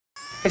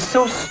It's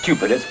so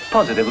stupid, it's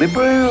positively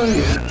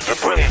brilliant. The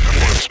Brilliant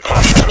Reports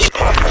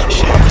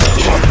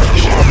podcast.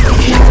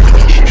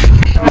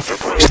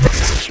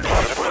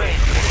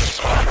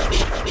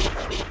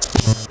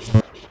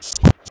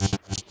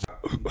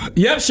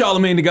 Yep,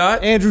 Charlamagne the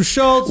God. Andrew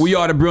Schulz. We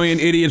are the Brilliant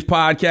Idiots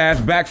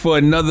podcast, back for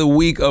another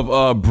week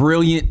of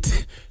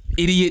brilliant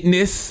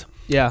idiotness.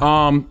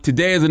 Yeah.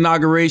 Today is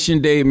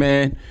inauguration day,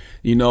 man.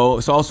 You know,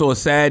 it's also a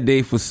sad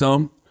day for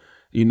some,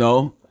 you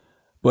know.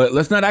 But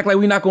let's not act like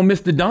we're not gonna miss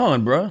the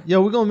Don, bro.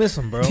 Yo, we're gonna miss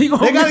him, bro. They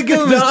gotta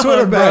give him his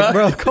Twitter back,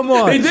 bro. Come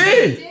on. They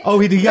did. Oh,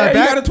 he got it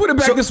back? He got a Twitter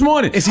back this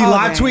morning. Is he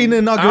live tweeting the I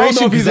inauguration?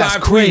 don't know if he's That's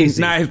live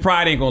crazy. tweeting. Nah, his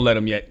pride ain't gonna let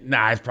him yet.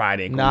 Nah,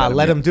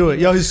 let him do it.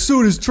 Yo, his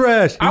suit is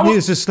trash. He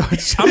needs to start.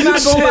 I'm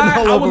not gonna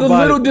lie. I was a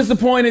little body.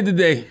 disappointed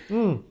today.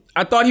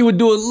 I thought he would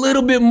do a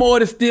little bit more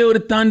to steal the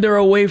thunder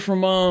away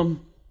from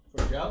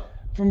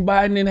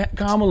Biden and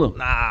Kamala.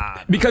 Nah.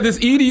 Because it's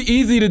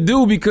easy to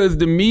do because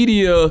the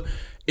media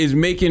is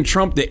making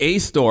Trump the A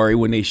story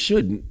when they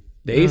shouldn't.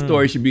 The A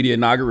story should be the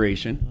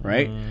inauguration,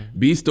 right?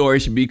 B story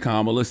should be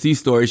Kamala. C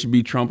story should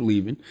be Trump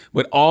leaving.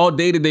 But all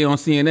day today on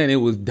CNN, it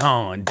was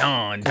Don.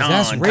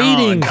 That's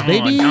ratings,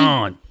 baby.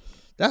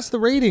 That's the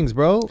ratings,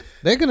 bro.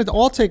 They're gonna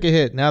all take a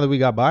hit now that we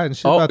got Biden.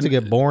 Shit's about to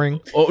get boring.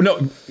 Oh no,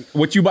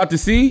 what you about to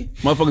see?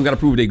 Motherfuckers got to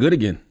prove they good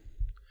again.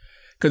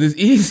 Because it's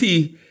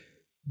easy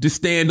to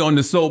stand on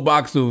the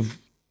soapbox of,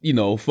 you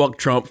know, fuck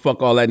Trump,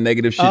 fuck all that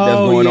negative shit that's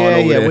going on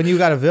over there. When you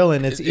got a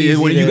villain, it's easy.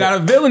 When you got a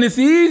villain, it's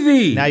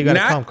easy. Now you got to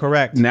come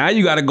correct. Now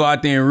you got to go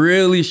out there and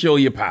really show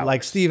your power.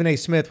 Like Stephen A.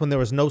 Smith, when there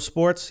was no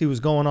sports, he was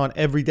going on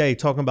every day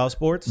talking about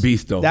sports.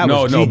 Beast though. That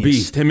was no, genius.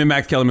 Beast. Him and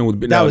Max Kellerman was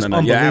That was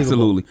unbelievable. Yeah,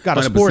 absolutely. Got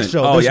a 100%. sports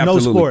show. Oh, There's yeah, no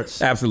absolutely.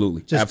 sports.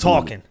 Absolutely. Just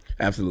absolutely. talking.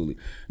 Absolutely.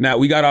 Now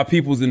we got our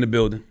peoples in the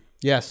building.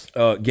 Yes.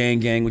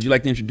 Gang. Would you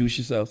like to introduce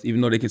yourselves, even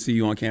though they can see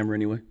you on camera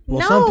anyway? Well,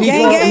 No, some people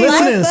gang, are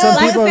listening. Some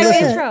let's people are say the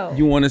listening. intro.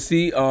 You want to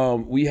see?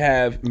 We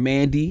have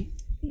Mandy.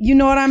 You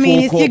know what I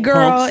mean? Full It's your court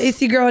girl. pumps.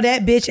 It's your girl,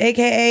 that bitch,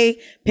 aka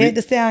Peg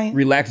the Stallion.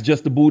 Relax,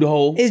 just the Buddha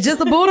hole. It's just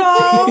a Buddha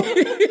hole.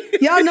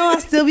 Y'all know I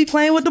still be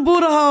playing with the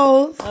Buddha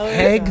holes.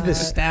 Peg the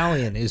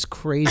Stallion is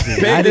crazy.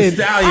 Peg the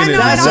Stallion I know, is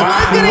and I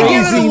was gonna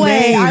give it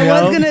away.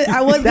 I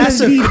was That's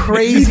gonna a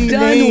crazy be done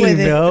name, with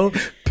it. yo.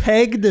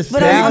 Peg the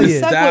But I'm Stallion.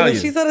 stuck with it.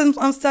 She said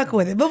I'm stuck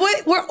with it. But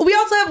we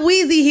also have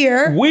Wheezy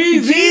here.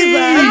 Wheezy!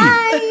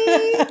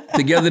 Jesus.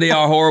 Together they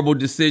are horrible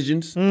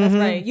decisions. That's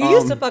right. You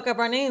used to fuck up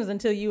our names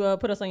until you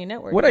put us on your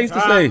network. What I used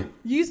to say?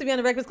 You used to be on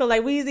the Breakfast Club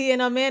like Wheezy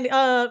and Mandy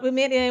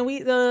and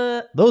we.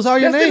 Those are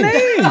your names.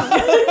 names. He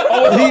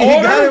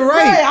got it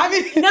right. I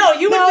mean, No,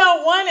 you would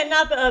know one and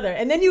not the other,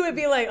 and then you would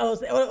be like,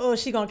 "Oh,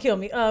 she gonna kill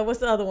me." What's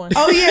the other one?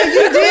 oh yeah,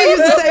 you did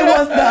used to say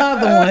what's the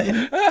other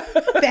one.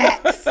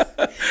 Facts.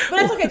 But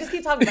that's okay. Just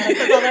keep talking about it.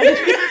 That's all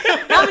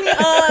right. How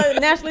many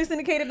nationally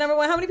syndicated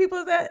 #1? How many people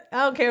is that?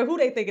 I don't care who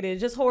they think it is.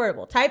 Just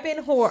horrible. Type in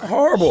whore.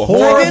 Horrible.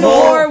 Type in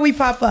whore, we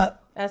pop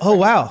up. That's Oh, right.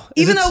 wow.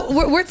 Even though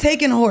we're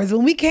taking whores.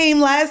 When we came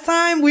last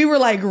time, we were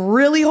like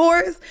really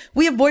whores.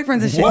 We have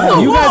boyfriends and shit. Whoa,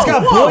 now. You guys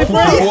got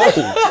boyfriends?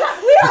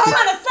 We are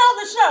trying to sell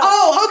the show.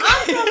 Oh,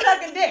 okay. I'm still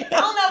sucking dick. I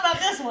don't know about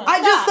this one. I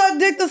just sucked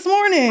dick this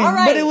morning, All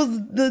right. but it was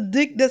the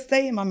dick that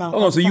stayed in my mouth.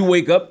 Hold on, so you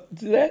wake up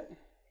to that?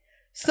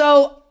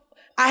 So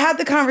I had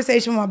the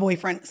conversation with my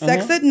boyfriend.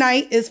 Sex at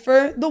night is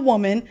for the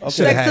woman. Should've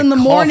Sex had in the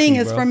morning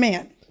coffee, is bro. for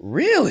man.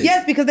 Really?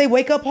 Yes, because they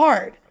wake up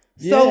hard.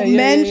 So Yeah,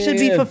 men yeah, should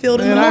yeah. be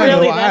fulfilled in Man, the I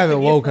morning.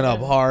 haven't woken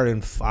up hard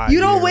in 5 You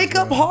don't years, wake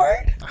up bro.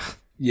 hard?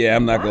 Yeah,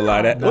 I'm not gonna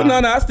lie. Well,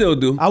 no, I still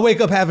do. I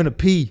wake up having to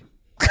pee.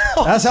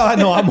 That's how I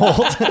know I'm old.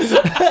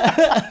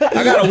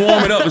 I gotta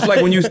warm it up. It's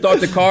like when you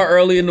start the car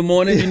early in the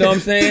morning. You know what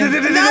I'm saying?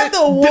 Not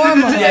the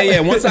warm up.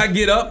 Yeah. Once I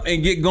get up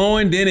and get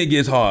going, then it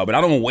gets hard. But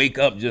I don't wake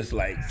up just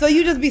like. So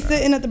you just be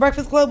sitting at the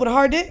Breakfast Club with a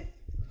hard dick?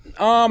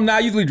 I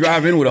usually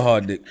drive in with a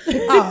hard dick.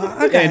 Oh,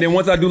 okay. And then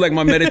once I do like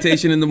my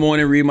meditation in the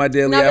morning, read my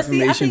daily No, but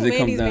see, I affirmations, think it comes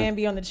Mandy's down. man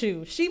be on the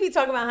chew. She be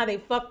talking about how they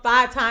fuck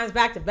 5 times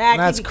back to back.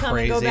 That's He be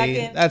coming, go back crazy.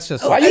 in. That's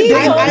just Why I are you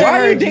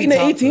heard dating you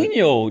an talk.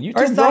 18-year-old? You too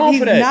First off, grown he's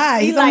for that.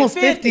 not. He's like almost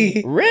 50.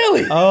 50.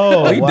 Really?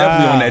 Oh, he wow.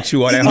 definitely on that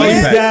chew, or that honey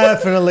He's pack.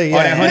 definitely. Oh,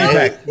 that honey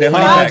yeah. pack. That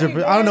honey pack.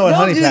 100%. I don't know what Don't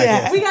honey do pack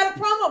that. is. We got a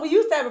promo. We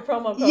used to have a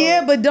promo code.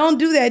 Yeah, but don't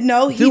do that.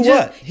 No, he Do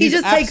just what? he He's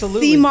just takes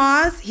absolutely- sea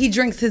moss. He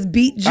drinks his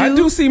beet juice. I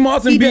do sea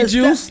moss and He beet does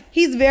juice. stuff.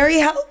 He's very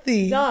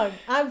healthy. Dog,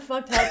 I've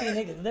fucked healthy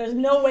niggas. There's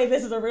no way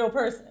this is a real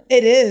person.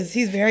 It is.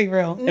 He's very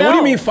real. And what do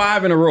you mean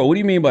 5 in a row? What do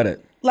you mean by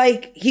that?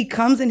 Like he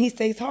comes and he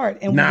stays hard,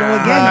 and we go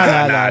Nah,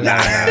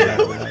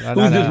 again.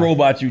 Who's this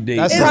robot you date?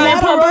 That's It's Brian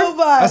not a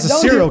robot. That's a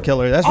Don't serial do-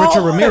 killer. That's Oh.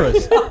 Richard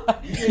Ramirez.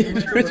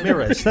 Richard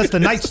Ramirez. That's the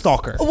Night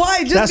Stalker.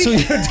 Why? Just That's who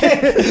you're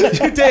dating.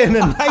 You're dating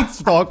the Night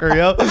Stalker,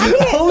 yo.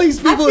 All these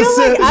people I are feel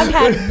saying. like I've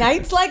had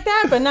nights like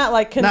that, but not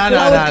like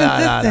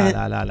consistent.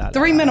 consistent.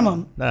 3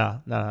 minimum.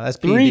 No, that's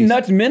 3 PEDs.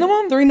 nuts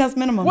minimum? 3 nuts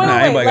minimum. Wait, Nah,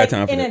 wait, anybody got like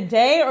time for in that. a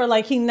day, or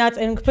like he nuts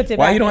and puts it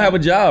Why back he don't in? have a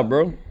job,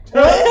 bro?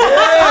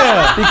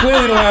 Yeah. He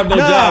clearly don't have no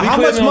job. He how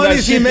clearly much don't money got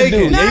is he shit to do.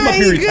 making? Yeah, he must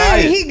be he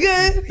retired. good. He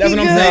good. That's he what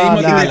I'm good. saying. He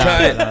must be Nah.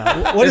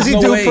 retired. What does he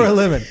There's no do way. for a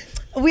living?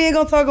 We ain't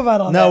gonna talk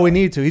about all that. No, we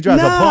need to. He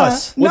drives a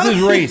bus. What's No.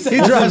 his race? He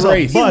What's drives his a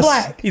race? bus. He's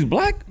black. He's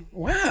black?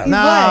 Wow.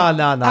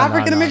 Nah.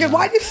 African American.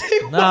 Why do you say?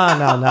 Nah.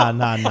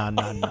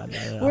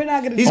 We're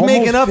not gonna. He's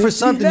making up for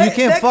something. You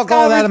can't Next fuck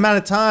all time that is- amount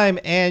of time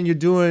and you're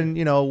doing,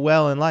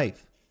 well in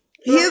life.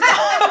 He is.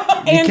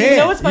 And you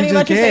know what's You funny just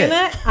about you saying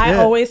can't. that? I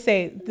Yeah. always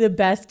say the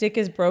best dick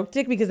is broke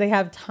dick because they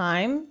have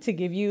time to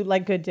give you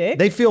like good dick.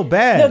 They feel The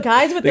bad.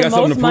 guys with They the got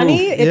something most to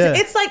money, prove.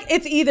 it's like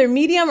it's either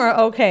medium or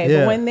okay.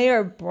 Yeah. But when they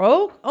are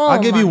broke, oh I'll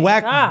give you my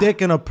whack God.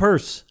 dick in a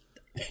purse.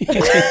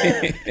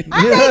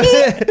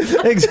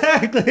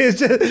 Exactly.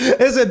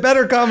 It's a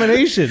better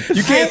combination.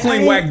 You can't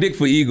sling whack dick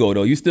for ego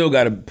though. You still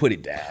got to put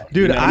it down.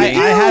 Dude, You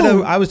know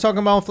what I was talking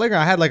about on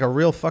Flagrant. I had like a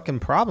real fucking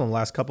problem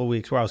last couple of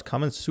weeks where I was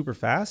coming super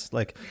fast,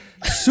 like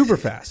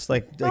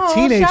Oh,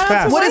 teenage shout out to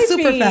fast. What is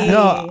super wifey. fast?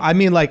 No, I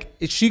mean like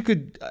she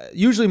could.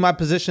 Usually my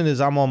position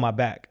is I'm on my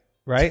back,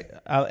 right,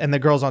 and the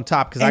girl's on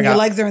top because I And got your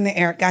legs are in the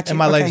air. Got you. and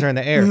my legs Okay. are in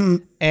the air.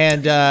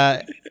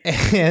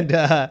 And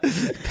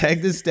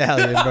Peg the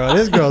Stallion, bro.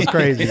 This girl's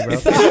crazy, bro.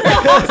 This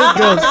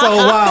girl's so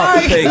wild.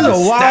 Peg This is the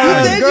a wild Stallion.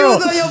 You said girl. you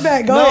was on your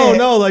back. Go ahead.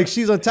 No, like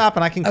she's on top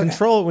and I can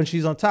control it when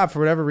she's on top. For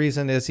whatever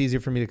reason, it's easier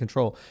for me to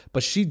control.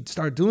 But she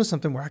started doing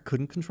something where I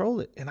couldn't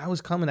control it. And I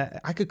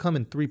could come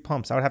in 3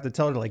 pumps. I would have to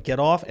tell her to like get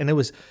off. And I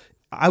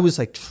was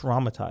like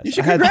traumatized. You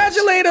should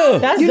congratulate her.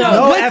 That's You know, dope.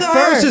 No, Good at to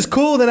first her. it's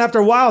cool. Then after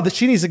a while, that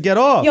she needs to get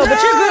off. Yo, but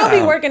your girl be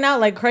Nah. working out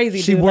like crazy.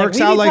 She dude. works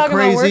we out be like talking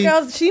crazy.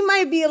 About workouts. She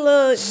might be a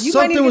little. You might need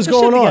Something to was get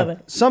your going shit on.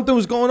 together. Something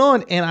was going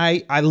on, and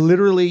I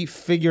literally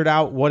figured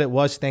out what it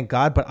was. Thank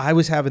God. But I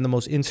was having the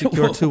most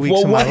insecure 2 weeks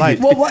What of my was life.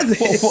 it? What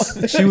was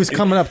it? She was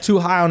coming up too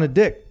high on the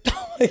dick.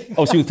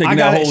 Oh, she was taking I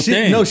that got whole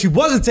thing. No, she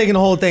wasn't taking the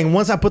whole thing.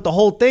 Once I put the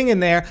whole thing in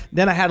there,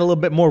 then I had a little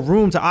bit more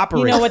room to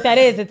operate. You know what that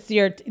is? It's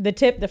the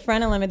tip, the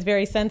frenulum. It's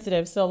very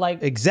sensitive. So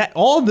like,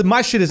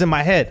 My shit is in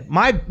my head.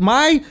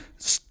 My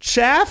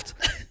shaft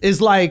is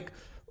like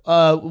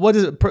what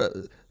is it?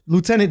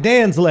 Lieutenant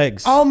Dan's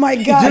legs. Oh my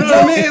God! You know what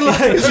I mean? Like,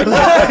 you know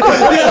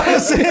what I'm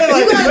saying?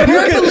 Like, got you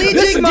can- paraplegic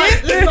this is my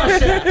dick?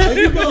 shaft. Like,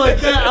 you go like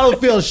that, I don't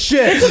feel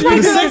shit.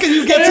 The second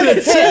you get to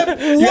the tip,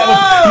 You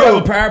have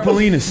a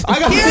parapolinus. I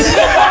got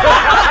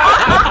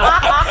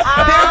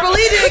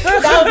Paraplegic.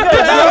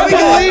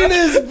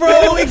 Paraplegic, bro.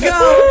 There we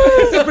go.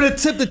 Except for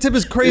the tip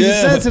is crazy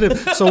sensitive.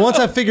 So once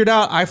I figured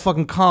out, I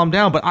fucking calmed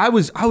down. But I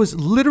was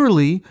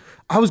literally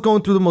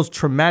going through the most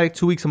traumatic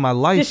 2 weeks of my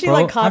life, did she bro.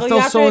 like coddle I you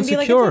felt after so and be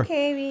like, insecure. it's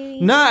okay,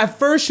 baby? Nah, at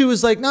first she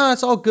was like, "No,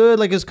 it's all good."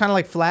 Like it was kind of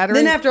like flattering.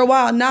 Then after a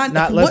while,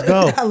 let's what-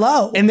 go.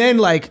 Hello. And then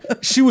like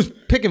she was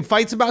picking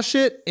fights about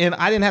shit, and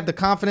I didn't have the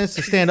confidence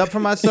to stand up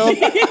for myself.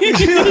 like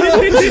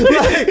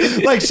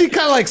she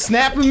kind of like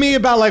snapping me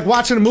about like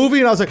watching a movie,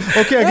 and I was like,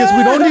 "Okay, I guess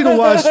we don't need to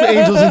watch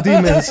Angels and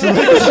Demons."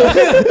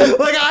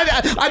 Like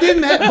I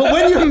didn't have, but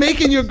when you're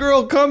making your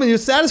girl come and you're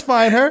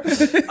satisfying her,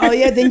 Oh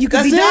yeah, then you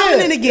can that's be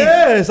dominant it. again.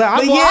 Yeah, it's like I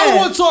But don't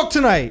want to talk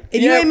tonight.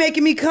 If you ain't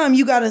making me come,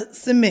 you gotta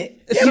submit.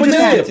 Yeah, You but, just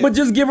have just, to. but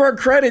just give her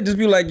credit. Just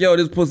be like, yo,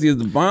 this pussy is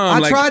the bomb. I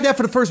like, tried that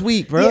for the first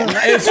week, bro.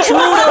 It's true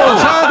I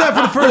though. tried that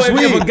for the first If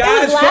a week.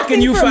 guy It is was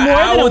fucking you for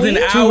lasting for more than a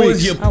hours and week? 2 hours,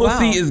 weeks. your Oh,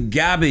 pussy wow. is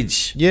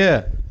garbage.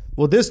 Yeah.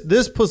 Well,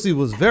 this pussy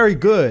was very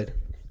good.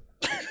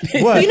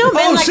 What? You know,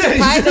 men like to shit,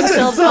 pride you said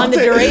themselves on the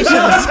something. duration.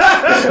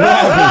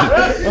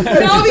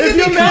 No, because If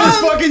your he man is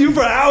comes. fucking you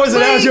for hours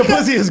and hours, your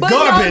pussy is But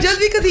garbage. no, just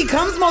because he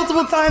comes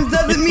multiple times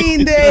doesn't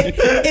mean that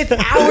it's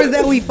hours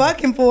that we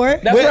fucking for.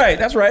 That's right.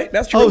 That's right.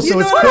 That's true. Oh, so You know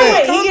it's what? quick.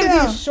 Wait, Calm he gives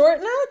down. you short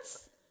nuts?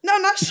 No,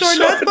 not short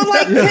nuts, but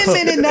like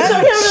 10-minute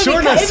nuts.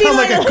 Short nuts sound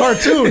like a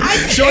cartoon.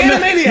 Short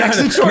nut maniacs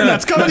and short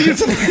nuts coming to you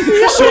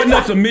today. Short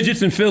nuts are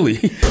midgets in Philly.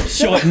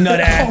 Short nut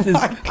asses.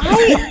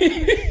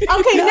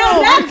 Okay, No, now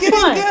I'm that's getting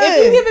fun. good.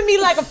 If you're giving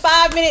me like a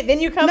 5 minute, then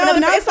you come No, up.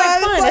 not It's like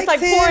 5, fun. It's like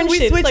 10. porn We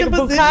shit. It's like a switching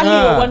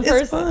bukkake with one It's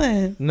person.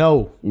 fun.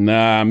 No.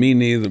 Nah, me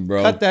neither,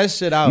 bro. Cut that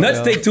shit out. Nuts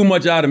yo. take too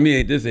much out of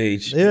me at this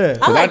age. Yeah.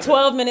 I like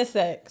 12-minute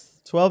sex.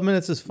 12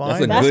 minutes is fine.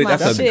 That's a That's good. my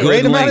That's a shit. good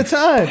great amount of length.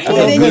 time. That's And a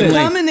then good you length.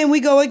 come and then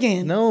we go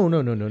again. No.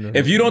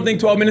 If you don't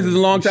think 12 minutes is a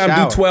long time,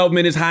 Shower. do 12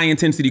 minutes high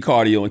intensity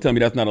cardio and tell me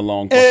that's not a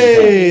long fucking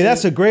Hey, time.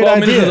 that's a great 12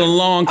 minutes is a idea.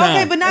 long time.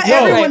 Okay, but not Yo.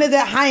 everyone is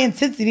at high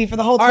intensity for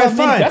the whole All 12 right,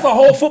 fine. minutes. That's a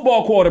whole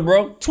football quarter,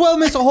 bro. 12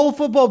 minutes of whole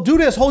football. Do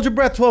this. Hold your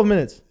breath 12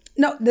 minutes.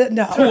 No.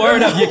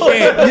 Word up, you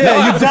can't.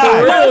 Yeah, you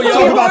die. real, yo.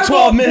 Talk about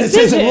 12 minutes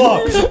isn't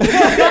long.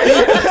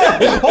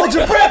 Hold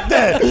your breath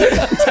then.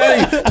 I'm telling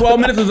you, 12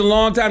 minutes is a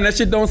long time. That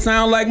shit don't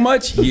sound like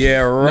much. Yeah,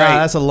 right. Nah,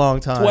 that's a long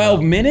time.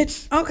 12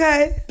 minutes?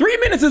 Okay. 3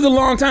 minutes is a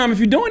long time if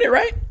you're doing it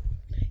right.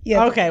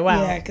 Yeah. Okay,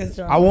 wow. Yeah, because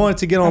I wanted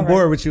to get on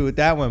board with you with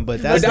that one,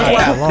 but that's, But not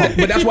that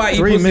long. that's why I eat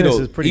 3 pussy minutes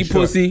though. is pretty Eat short.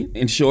 pussy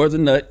and sure as a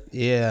nut.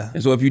 Yeah.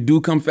 And so if you do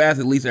come fast,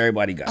 at least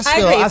everybody got it. I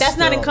agree. I If that's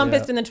not still-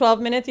 encompassed in the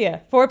 12 minutes, yeah.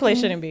 Foreplay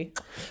shouldn't be.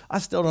 I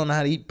still don't know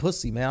how to eat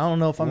pussy, man. I don't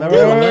know if I'm ever Dude,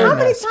 gonna how learn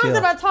many that times skill.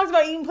 have I talked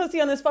about eating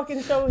pussy on this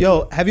fucking show?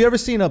 Yo, have you ever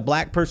seen a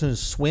black person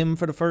swim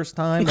for the first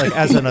time, like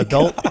as an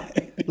adult?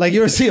 Like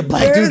you ever see a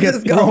black Where dude is get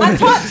this thrown? going? I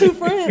taught 2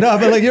 friends. No,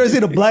 but like you ever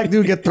seen a black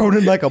dude get thrown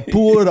in like a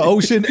pool or the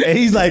ocean, and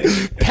he's like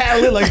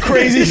paddling like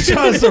crazy, he's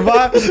trying to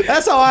survive.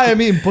 That's how I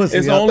am eating pussy.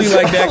 It's only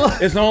like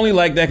that. It's only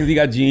like that because he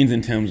got jeans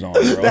and Timbs on,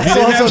 bro. That's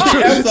also true.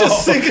 That's Just all.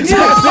 sinking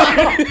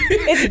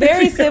It's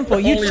very simple.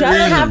 You Only just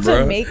reason, have to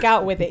bro. make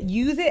out with it.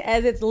 Use it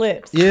as its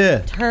lips. Yeah.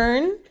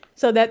 Turn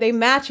so that they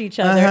match each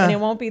other and it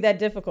won't be that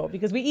difficult.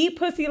 Because we eat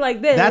pussy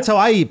like this. That's how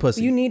I eat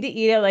pussy. You need to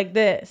eat it like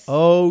this.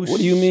 Oh, What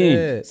do you mean?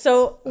 shit.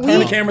 So Turn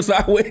the camera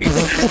sideways.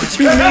 What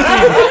you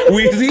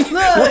mean, Weezy?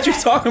 What you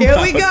talking Here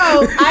about? we go.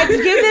 I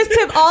give this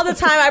tip all the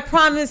time. I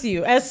promise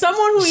you. As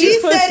someone who She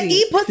eats pussy, said,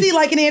 "Eat pussy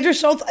like an Andrew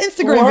Schulz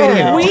Instagram Word.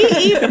 video." we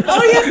eat.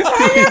 Oh,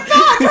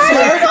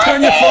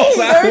 Turn your phone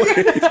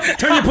sideways.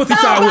 Turn your pussy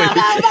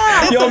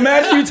sideways. Yo,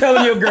 imagine you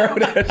telling your girl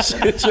that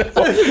shit. Yo.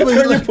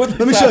 Turn your pussy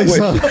Let me show you sideways.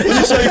 something. Let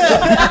me show you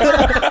something.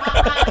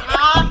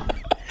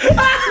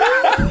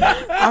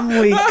 I'm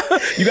weak.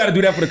 You got to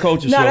do that for the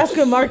culture No, show. that's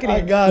good marketing.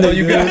 I got No, it.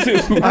 you dude. got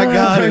to. I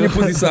got Turn it. your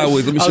pussy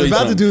sideways. Let me I show was you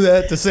about to something. do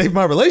that to save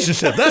my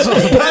relationship. That's what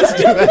I was about to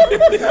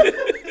do.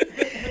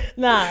 That.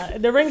 Nah,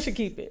 the ring should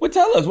keep it. Well,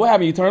 tell us. What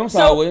happened? You turn them So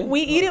sideways?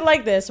 we eat it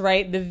like this,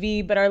 right? The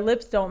V, but our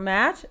lips don't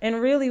match.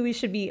 And really, we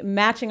should be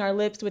matching our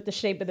lips with the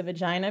shape of the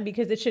vagina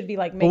because it should be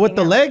like But making what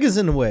the out. leg is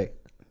in the way.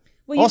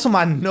 Well, you- Also,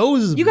 my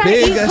nose is you gotta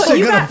big. eat That pu- shit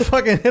you gonna got-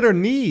 fucking hit her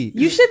knee.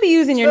 You should be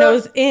using your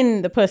nose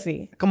in the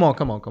pussy. Come on.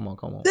 You've never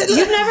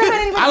had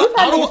anybody. You've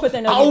had niggas put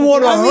their nose. I don't in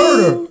want to your pussy.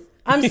 hurt her.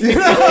 I'm You know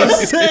what I'm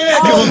saying?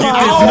 You gonna get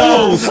this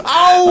nose.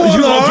 I don't You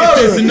want gonna to get hurt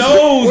this her.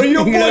 nose. When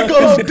your You boy know?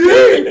 goes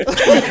deep.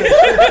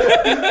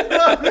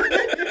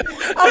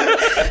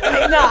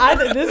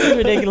 This is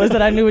ridiculous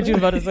that I knew what you were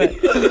about to say.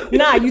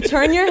 Nah, you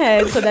turn your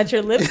head so that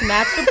your lips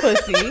match the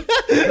pussy,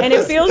 and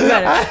it feels I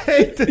better.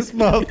 hate this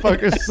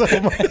motherfucker so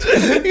much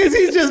because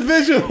he's just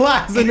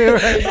visualizing it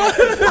right now.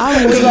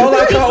 Because all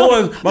I thought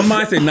was, my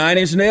mind said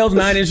 9-inch nails,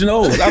 9-inch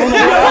nose. I don't know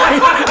why.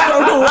 I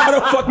don't know why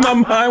the fuck my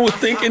mind was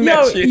thinking Yo,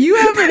 that shit. you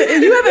have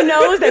a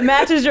nose that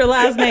matches your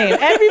last name.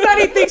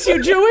 Everybody thinks you're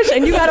Jewish,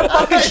 and you got a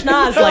fucking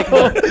schnoz like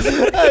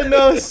that. I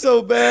know it's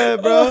so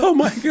bad, bro. Oh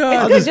my God.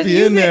 I'll Just just be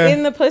use in it there.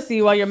 in the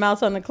pussy while your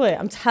mouth's on the clit.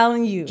 I'm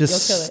telling you,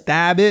 Just you'll kill it.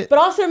 stab it. But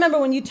also remember,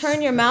 when you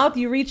turn your mouth,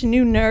 you reach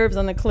new nerves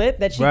on the clit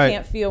that you Right.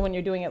 can't feel when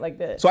you're doing it like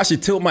this. So I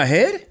should tilt my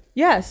head?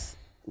 Yes,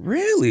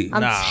 Really?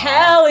 I'm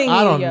telling you.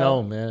 I don't yo.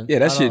 know, man. Yeah,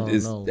 that I shit don't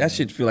is. know, That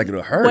shit feel like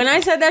it'll hurt. When I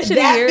said that shit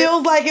That here,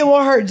 feels like it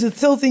will hurt, just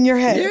tilting your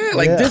head. yeah,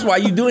 like this. Why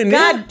you doing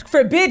that? God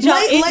forbid y'all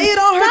Lay it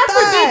on her God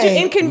forbid thigh.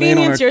 you inconvenience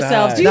Lay it on her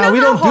yourselves. thigh. Do you Nah, know we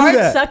how don't do hard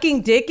that.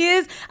 sucking dick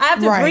is? I have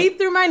to Right. breathe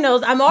through my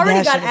nose. I'm already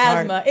That got shit is hard.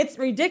 asthma. It's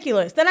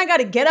ridiculous. Then I got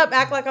to get up,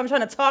 act like I'm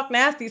trying to talk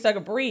nasty so I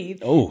can breathe.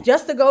 Oh.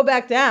 Just to go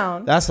back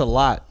down. That's a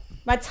lot.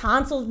 My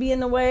tonsils be in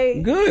the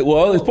way. Good.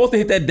 Well, it's supposed to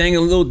hit that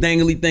little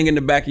dangly thing in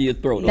the back of your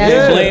throat. That's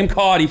Don't it. blame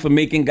Cardi for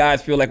making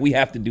guys feel like we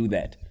have to do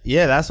that.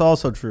 Yeah, that's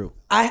also true.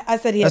 I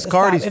said he had That's to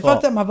Cardi's stop. It fault.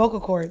 fucked up my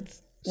vocal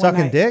cords. one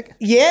Sucking night. dick?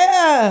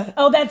 Yeah.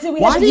 Oh, that's it.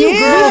 We Why had, do you we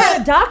girls-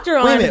 had a doctor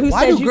on Wait a minute. who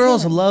Why said do you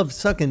girls can't. love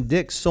sucking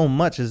dick so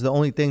much? Is the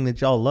only thing that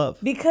y'all love?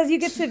 Because you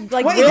get to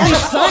like Wait, really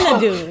that's- son a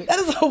dude. That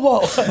is a whoa.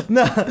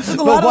 No, a but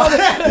lot why,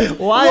 of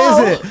why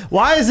Whoa. is it?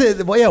 Why is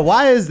it? Well, yeah,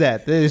 why is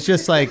that? It's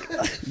just like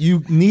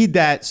you need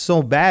that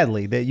so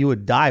badly that you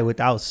would die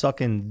without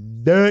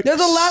sucking dick.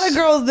 There's a lot of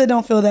girls that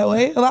don't feel that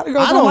way. A lot of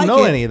girls I don't like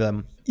know it. any of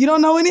them You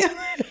don't know any of them?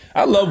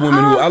 I love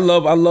women who I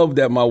love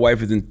that my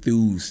wife is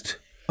enthused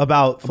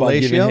about about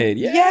giving fellatio. head.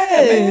 Yeah.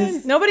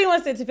 Yes. Nobody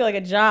wants it to feel like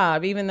a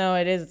job, even though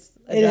it is.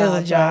 It is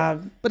a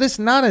job. But it's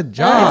not a It's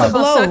job.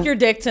 blow. suck your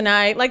dick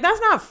tonight. Like that's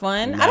not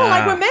fun. I don't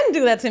like when men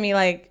do that to me.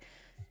 Like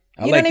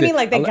you know like what I mean?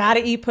 Like they I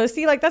gotta eat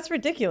pussy. Like that's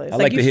ridiculous. I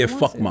like you to hear should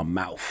fuck want my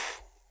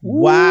mouth.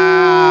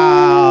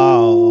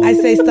 Wow. I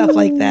say stuff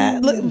like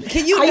that. Look,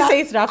 can you I not-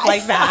 say stuff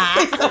like that.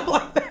 I say stuff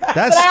like that.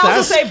 That's I also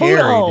that's say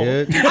scary, boodle.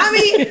 dude. I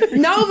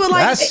mean, no, but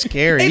like That's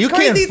scary. It's You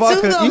can't crazy fuck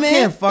too, her. though, You man.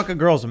 can't fuck a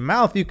girl's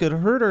mouth. You could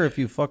hurt her if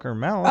you fuck her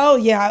mouth. Oh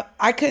yeah,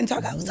 I couldn't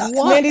talk. I was talking.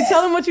 Mandy,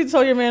 tell him what you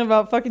told your man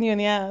about fucking you in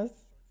the ass.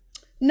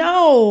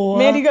 No,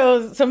 Mandy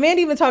goes, so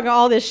Mandy been talking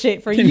all this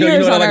shit for You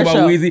years know what I on like our about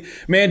show. Weezy?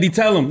 Mandy,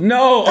 tell him.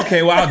 No.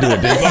 Okay, well, I'll do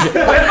it then.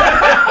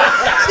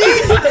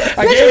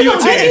 I gave you a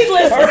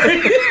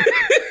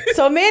chance.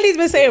 So Mandy's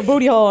been saying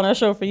booty hole on our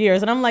show for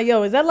years. And I'm like,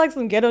 yo, is that like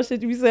some ghetto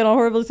shit you be saying on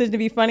Horrible Decision to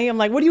be funny? I'm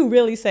like, what do you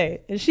really say?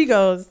 And she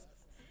goes,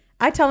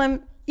 I tell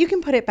him, you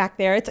can put it back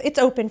there. It's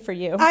open for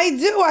you. I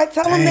do. I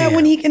tell him that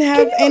when he can have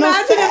Can you anal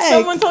imagine sex. if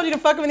someone told you to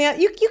fuck him in the ass?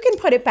 You can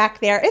put it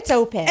back there. It's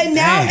open. And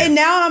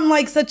now I'm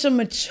like such a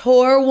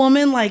mature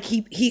woman. Like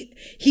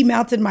he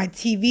mounted my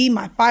TV,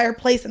 my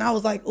fireplace, and I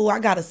was like, oh, I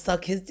gotta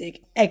suck his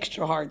dick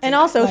extra hard. And tonight.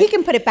 also, like, he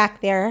can put it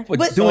back there. What,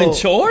 But- doing Oh.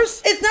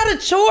 chores? It's not a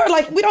chore.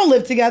 Like we don't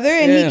live together,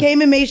 and Yeah. he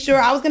came and made sure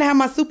I was gonna have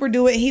my super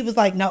do it. And he was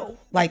like, no,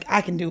 like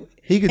I can do it.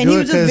 He could And do it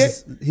was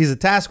just because he's a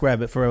task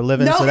rabbit for a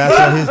living, No. so that's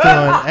what he's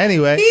doing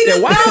anyway. He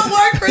does why not is-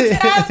 work for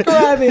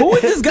TaskRabbit. Who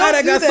is this guy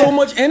Don't that do got so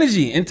much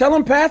energy? And tell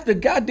him pass the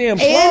goddamn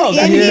plug.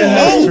 And he Yeah,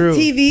 that's owns true.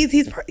 TVs.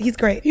 He's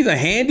great. He's a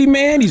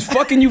handyman. He's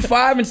fucking you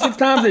 5 and 6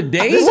 times a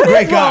day. He's a What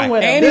great is wrong guy.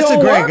 with him? And He's he a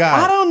don't great work?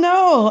 guy. I don't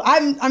know.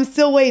 I'm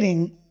still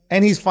waiting.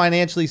 And he's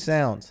financially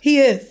sound. He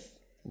is.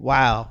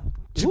 Wow.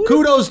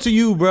 Kudos to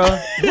you, bro.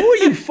 Who are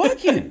you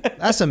fucking?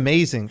 That's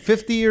amazing.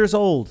 50 years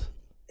old.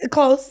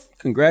 Close.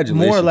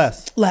 Congratulations. More or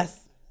less.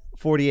 Less.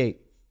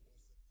 48.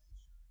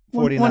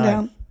 One 49.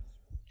 down.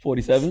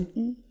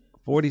 47?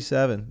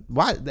 47.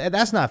 Why?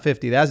 That's not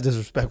 50. That's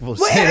disrespectful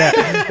to say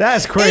that.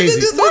 That's crazy.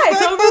 Why?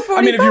 It's over 45.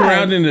 I mean, if you're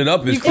rounding it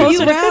up, it's You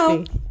closer 50. to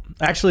round. 50.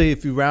 Actually,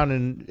 if you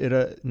round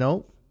it,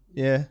 no.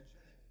 Yeah.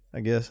 I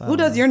guess. Who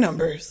does your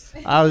numbers?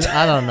 I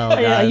don't know,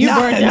 guys. Yeah, you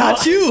burned out.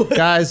 Not you.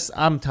 Guys,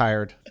 I'm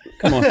tired.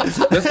 Come on.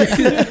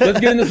 Let's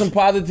get into some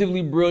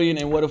positively brilliant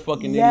and what a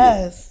fucking idiot.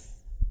 Yes.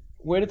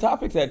 Where the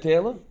topics at,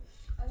 Taylor?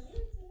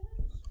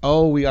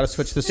 Oh, we got to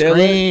switch the Taylor?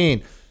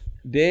 screen.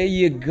 There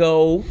you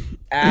go,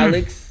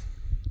 Alex.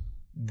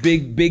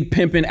 Big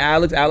pimpin'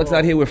 Alex. Alex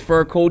out here with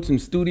fur coats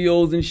and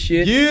studios and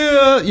shit.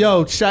 Yeah.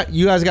 Yo,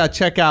 you guys got to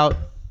check out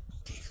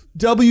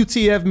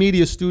WTF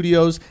Media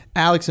Studios.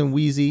 Alex and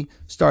Wheezy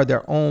started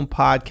their own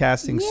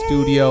podcasting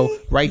studio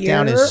right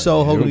down in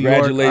Soho, New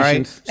York. Congratulations. All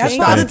right? That's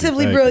Stop-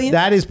 positively brilliant.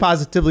 That is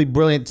positively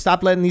brilliant.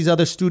 Stop letting these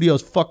other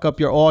studios fuck up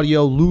your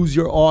audio, lose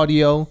your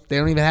audio. They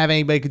don't even have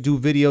anybody who could do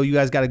video. You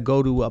guys got to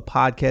go to a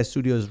podcast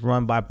studio that's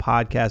run by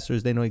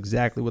podcasters. They know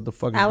exactly what the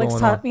fuck is Alex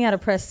going taught on. me how to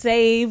press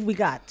save. We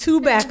got 2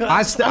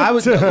 backups. I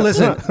was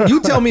listen. You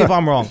tell me if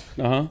I'm wrong.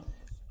 Uh-huh.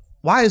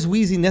 Why is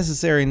Wheezy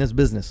necessary in this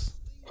business?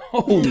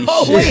 Holy shit.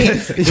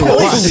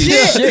 Holy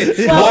shit.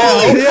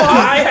 Well,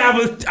 I have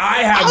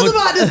was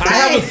about to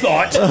say. a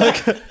thought.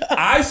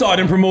 I saw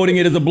them promoting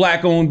it as a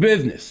black-owned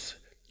business.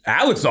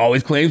 Alex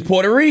always claims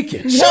Puerto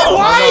Rican. White.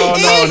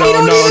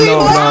 No.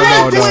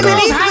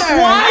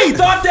 I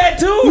thought that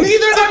too.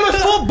 Neither of them are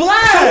full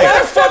black.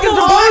 What the fuck is the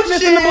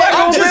blackness in the I'm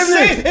black-owned just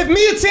business? saying, if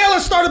me and Taylor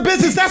start a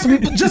business, that's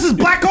just as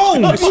black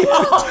owned.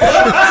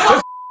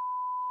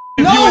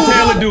 You and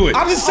Taylor do it.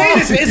 I'm just saying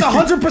it's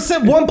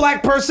 100% one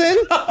black person.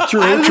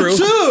 True.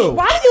 Two.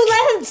 Why do you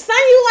let him son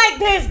you like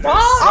this, dog?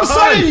 I'm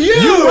saying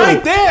you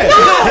right there.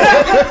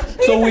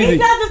 So he easy.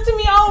 does this to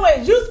me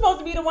always. You're supposed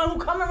to be the one who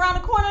come around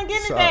the corner and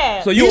get his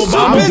ass. So you He's so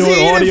Obama? busy doing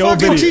eating audio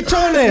fucking video.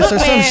 chichones or some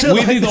man. shit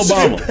like Weezy's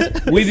that. Obama.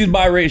 Weezy's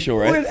biracial,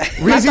 right?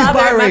 Reezy's my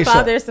biracial.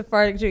 father is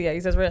Sephardic Jew. Yeah,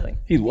 he says really.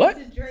 He's what?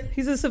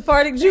 He's a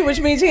Sephardic Jew, which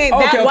means he ain't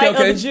Okay, that okay, white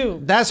okay. of a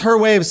Jew. That's her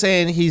way of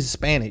saying he's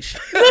Spanish.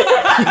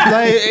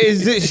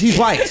 He's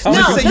white. No,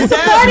 Just say the your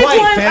dad's Sephardic white,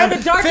 ones fam. are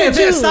the darker Fam,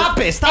 Jews. stop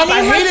it. Stop. And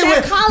I they hate like it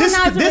that when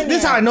colonizer in this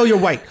is how there. I know you're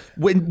white.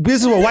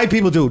 This is what white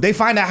people do. They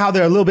find out how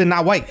they're a little bit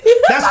not white.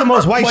 That's the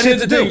most white But shit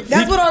here's to the do. thing.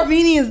 That's what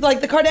Armenians,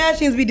 like the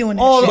Kardashians, be doing.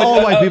 That All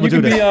shit. white people you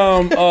do could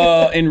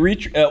that.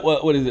 be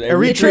what is it?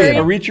 Eritrean.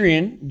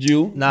 Eritrean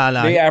Jew. Nah.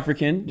 They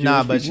African.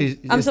 Nah, Jewish but people. she's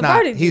I'm it's not.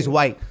 Sephardic He's Jew.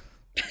 white.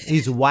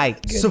 He's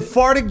white.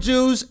 Sephardic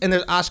Jews and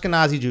there's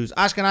Ashkenazi Jews.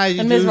 Ashkenazi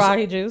And Jews.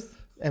 Mizrahi Jews.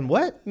 And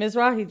what?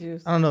 Mizrahi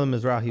Jews. I don't know the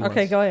Mizrahi ones.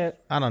 Okay, go ahead.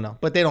 I don't know,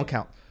 but they don't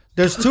count.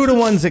 There's 2 to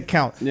ones that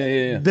count.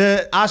 Yeah.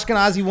 The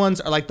Ashkenazi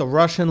ones are like the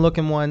Russian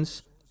looking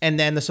ones, and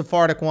then the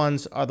Sephardic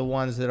ones are the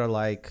ones that are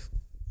like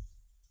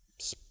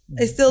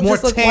They still more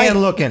just look tan white.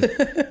 looking,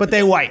 but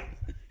they white,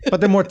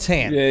 but they're more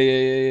tan.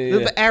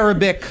 Yeah.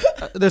 Arabic.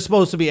 They're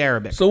supposed to be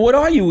Arabic. So what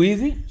are you,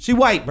 Weezy? She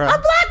white, bro. I'm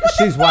black. What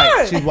She's the white.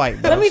 fuck? She's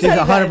white, bro. Let me She's tell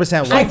you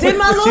 100% white. I did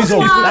my little She's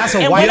swab, that's a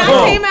and white when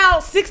girl. I came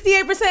out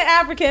 68%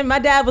 African, my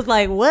dad was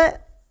like,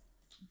 "What?"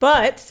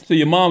 But So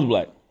your mom's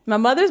black. my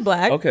mother's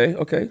black,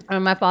 Okay.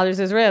 and my father's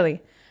Israeli.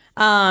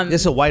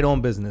 It's a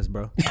white-owned business,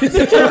 bro. This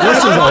is a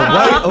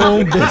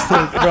white-owned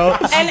business, bro.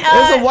 And,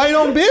 It's a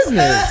white-owned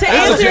business. To So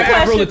answer you're your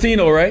question,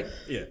 Afro-Latino, right?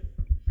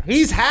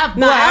 He's half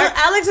no, black,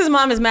 Alex's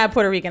mom is mad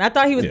Puerto Rican. I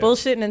thought he was Yeah.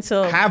 bullshitting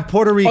until. half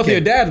Puerto Oh, Rican. so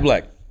your dad's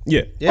black.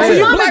 Yeah. Yeah. His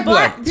you're mom black, is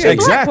black. black. She's Yeah, black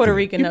exactly. Puerto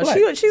Rican You're though.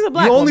 black. She's a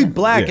black. You're only woman.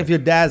 black Yeah. if your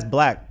dad's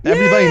black.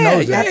 Everybody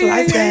knows that. That's what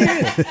I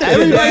said.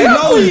 Everybody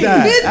knows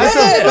that. That's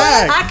a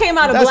fact. I came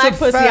out of That's black a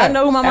pussy. fact. I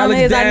know who my mama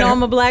Alex is. I dad- know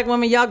I'm a black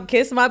woman. Y'all can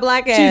kiss my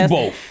black ass.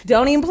 both.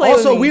 Don't even play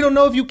Also, with me. we don't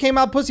know if you came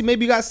out pussy.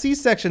 Maybe you got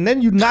C-section.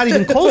 Then you're not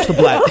even close to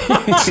black.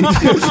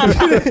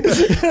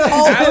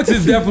 Alex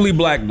is definitely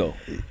black though.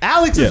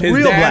 Alex is His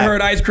real dad black.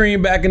 heard ice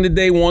cream back in the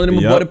day, wanted him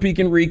a Yup. butter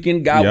pecan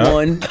Rican, got Yup.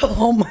 one.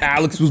 Oh my.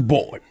 Alex was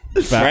born.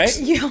 Facts. Right?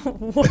 Yo,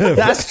 what?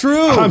 That's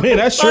true. I mean,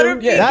 that's true.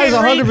 Yeah. That is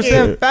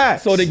 100%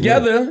 fact. So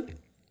together,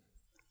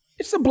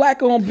 it's a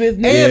black-owned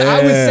business. And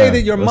I would say Yeah,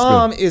 that your that's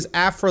mom good. is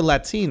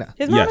Afro-Latina.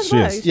 His mom Yes, is she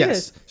black. is. She Yes.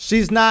 is.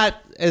 She's not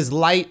as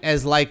light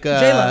as like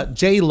J-Lo.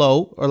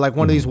 J-Lo or like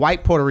one of these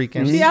white Puerto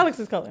Ricans. She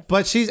Alex's color.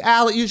 But she's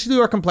usually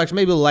her complexion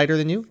maybe a little lighter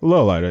than you. A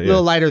little lighter. A Yeah.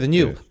 little lighter than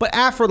you. Yeah. But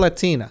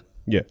Afro-Latina.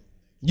 Yeah.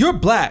 You're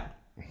black.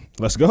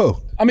 Let's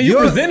go. I mean, you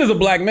You're- present as a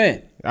black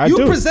man. I You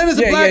do. present as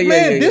a Yeah, black yeah,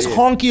 man. yeah, This yeah.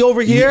 honky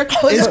over here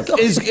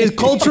is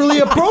culturally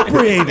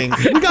appropriating.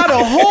 We got a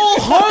whole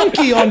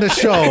honky on the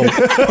show.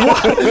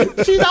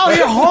 She's out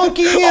here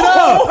honking it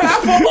up.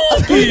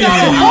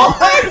 Oh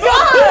my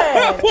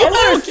god! You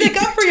better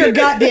stick up for your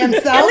goddamn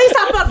self. At least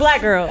I fuck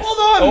black girls.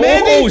 Hold on,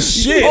 Mandy. Oh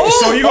shit!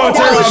 So you gonna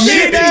tell Oh, me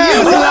shit.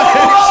 that?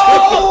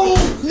 Oh,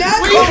 Now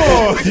Come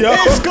on, yo.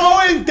 It's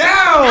going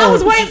down. I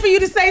was waiting for you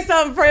to say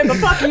something for him, but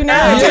fuck you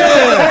now.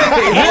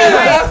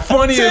 That's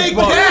funny Take as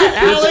fuck. that,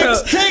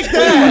 Alex. Take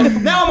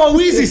that. Now I'm on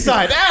Weezy's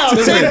side. Al,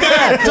 take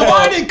that.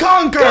 Divide and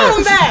conquer.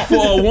 Come back.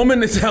 For a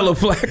woman to tell a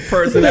black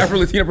person,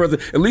 Afro-Latina person,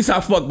 at least I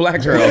fuck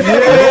black girls.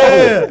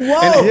 Yeah.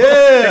 Whoa.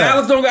 Yeah. And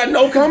Alex don't got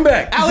no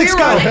comeback. Alex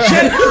got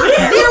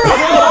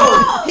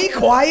He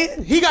quiet.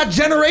 he got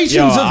generations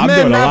Yo, of I'm men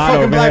doing a not lot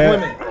fucking over black here.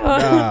 women.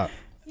 Nah,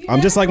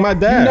 I'm just like my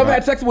dad. You never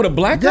had sex with a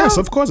black girl? Yes,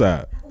 of course I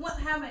have.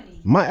 How many?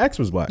 My ex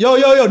was black. Yo.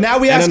 Now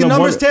we And asking then the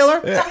numbers, one-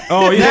 Taylor? Yeah.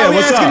 Oh yeah, Now we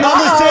what's asking up?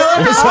 numbers,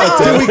 Taylor? What's up,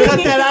 Did Taylor? we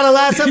cut that out of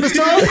last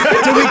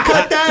episode? Did we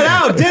cut that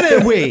out?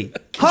 Didn't we?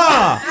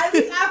 Huh? I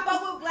think I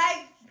fuck with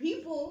black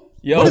people.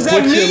 Yo, What does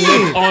that put your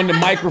mean? lips on the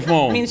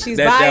microphone. I mean, she's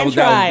that bi was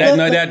and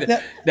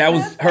tried. that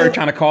was her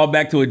trying to call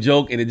back to a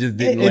joke, and it just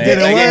didn't It land.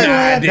 didn't Like, work.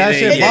 nah, it That didn't.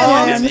 shit Yeah.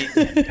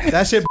 bombed.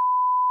 That shit.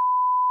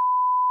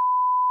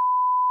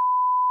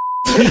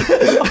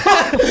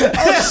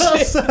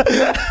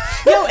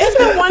 Yo,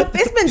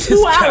 it's been 2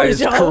 This guy hours,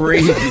 is yo.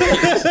 crazy.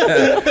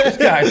 This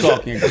guy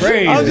talking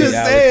crazy. I'm just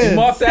Alex. saying. You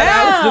mark that,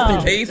 Alex, just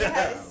in case.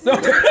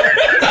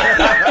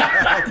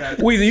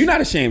 Weezy, you're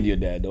not ashamed of your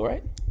dad, though,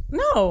 right?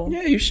 No.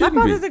 Yeah, you shouldn't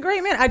My be. father's a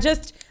great man.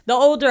 The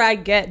older I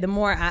get, the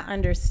more I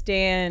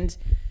understand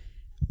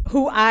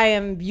who I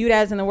am viewed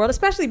as in the world,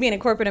 especially being in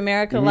corporate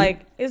America. Mm-hmm.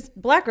 Like, it's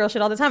black girl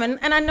shit all the time.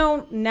 And I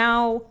know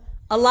now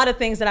a lot of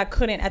things that I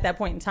couldn't at that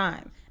point in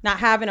time. Not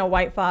having a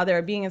white father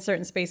or being in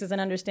certain spaces and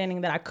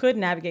understanding that I could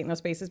navigate in those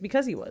spaces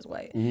because he was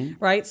white,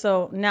 Mm-hmm. right?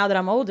 So now that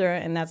I'm older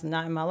and that's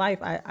not in my life,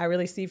 I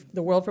really see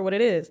the world for what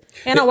it is.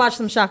 And I watched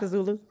some Shaka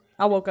Zulu.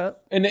 I woke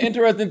up. And the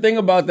interesting thing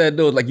about that,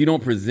 though, is like you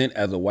don't present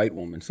as a white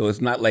woman. So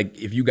it's not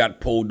like if you got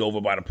pulled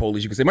over by the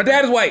police, you can say, my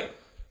dad is white.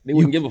 They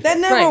wouldn't give a fuck. That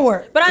never Right.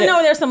 worked. But I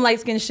know there's some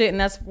light skinned shit, and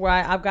that's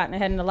why I've gotten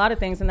ahead in a lot of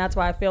things, and that's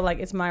why I feel like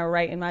it's my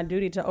right and my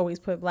duty to always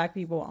put black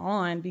people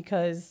on,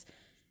 because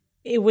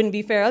it wouldn't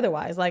be fair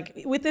otherwise.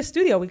 Like with this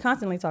studio, we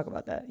constantly talk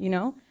about that, you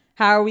know?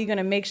 How are we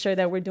gonna make sure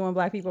that we're doing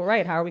black people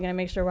right? How are we gonna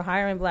make sure we're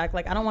hiring black?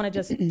 Like, I don't wanna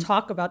just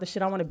talk about the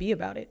shit, I wanna be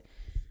about it.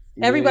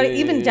 Everybody,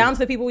 even down to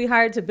the people we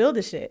hired to build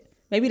the shit.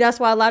 Maybe that's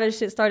why a lot of the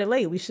shit started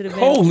late. We should have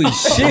been. Holy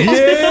shit.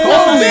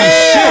 Holy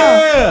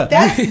shit!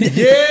 That's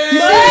Yeah!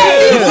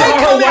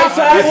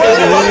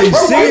 you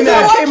seen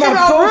that. came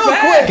out real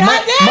quick.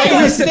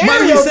 Might we say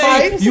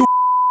Stereotypes. you?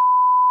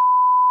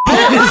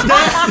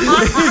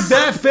 Is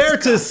that fair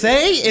to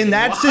say in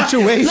that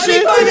situation? Let me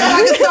find out.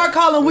 I can start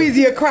calling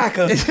Weezy a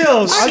cracker.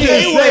 Yo, I'm just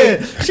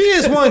saying, she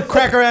is one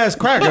cracker ass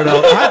cracker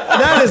though.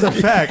 That is a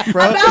fact,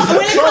 bro.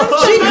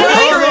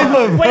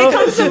 When it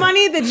comes to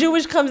money, the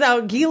Jewish comes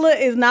out. Gila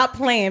is not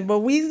playing, but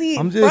Weezy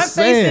I'm just front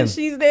saying.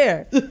 facing, she's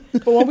there.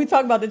 But when we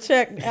talk about the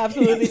check,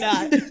 absolutely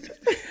not.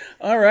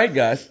 All right,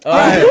 guys.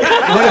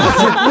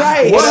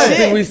 Right. What else Shit.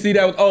 did we see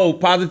that was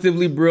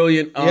positively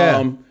brilliant?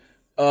 Yeah.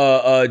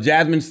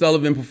 Jasmine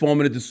Sullivan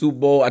performing at the Super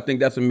Bowl. I think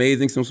that's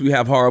amazing. Since we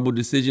have horrible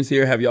decisions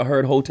here, have y'all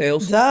heard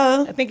Hotels?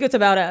 Duh. I think it's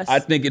about us. I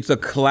think it's a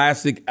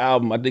classic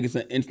album. I think it's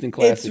an instant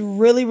classic. It's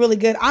really, really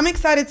good. I'm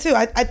excited too.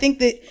 I think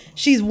that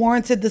she's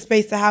warranted the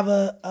space to have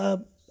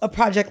a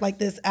project like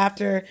this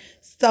after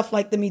stuff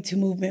like the Me Too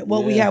movement,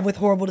 what we have with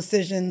Horrible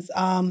Decisions,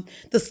 the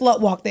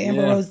Slut Walk that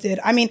Amber Rose did.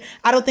 I mean,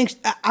 I don't think,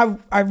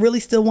 I really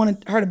still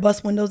wanted her to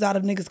bust windows out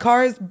of niggas'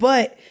 cars,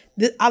 but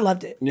I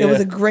loved it. Yeah. It was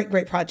a great,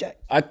 great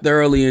project. I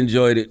thoroughly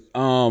enjoyed it.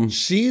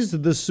 She's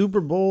the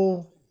Super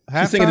Bowl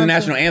halftime. She's singing the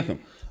national anthem.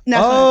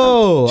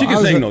 Oh, She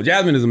can sing though.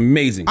 Jasmine is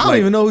amazing. I don't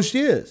even know who she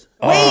is.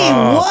 Wait,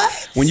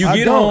 what? When you I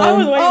get don't. I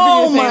was home, waiting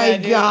Oh for you to say my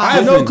that, dude. God. I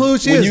have no clue who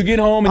she is. when you get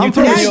home and I'm you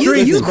from turn the your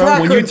streets, you bro.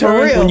 cracker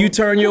for real. when you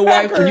turn your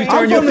wife, when you I'm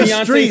turn your from the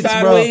fiance streets, bro.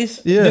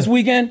 sideways Yeah. this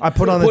weekend, I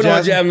put on the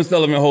Jasmine Jasmine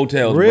Sullivan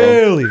Hotels.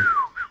 Really?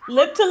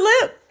 Lip to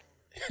lip.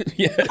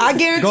 Yes. I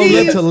guarantee Go you.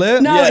 lip to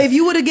lip? No, Yes. if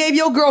you would have gave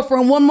your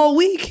girlfriend one more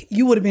week,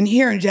 you would have been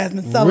hearing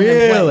Jasmine Sullivan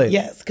Really? play.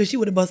 Yes, because she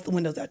would have busted the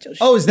windows out your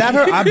shit. Oh, is that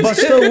her? I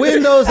bust the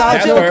windows out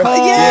That's your her. car.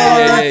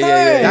 Yeah, that's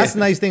her. That's the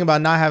nice thing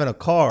about not having a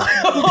car.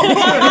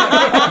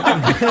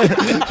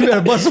 You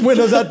gotta bust the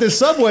windows out this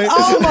subway.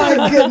 Oh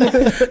my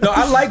goodness. No,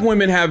 I like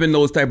women having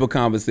those type of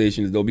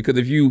conversations though, because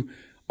if you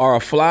are a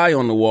fly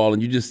on the wall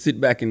and you just sit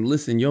back and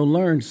listen, you'll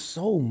learn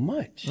so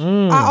much. I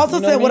also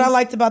You know said what what I I mean?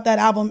 liked about that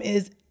album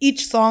is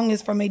each song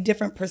is from a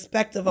different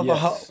perspective of a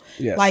hoe.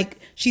 Yes. Like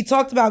she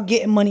talked about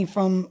getting money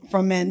from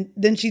men.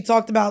 Then she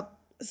talked about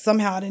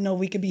somehow I didn't know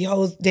we could be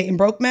hoes dating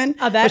broke men.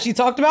 Oh, but she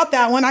talked about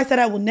that one. I said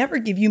I will never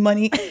give you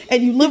money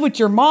and you live with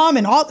your mom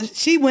and all.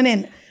 She went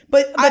in.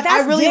 But But that's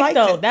I really dick, liked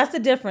though. it. That's the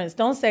difference.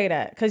 Don't say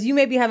that, because you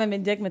maybe haven't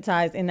been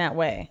digmatized in that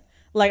way.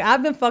 Like,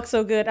 I've been fucked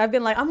so good. I've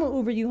been like, I'm gonna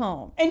Uber you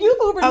home, and you've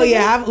Ubered. Oh niggas.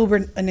 yeah, I've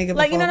Ubered a nigga before.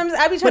 Like, you know what I'm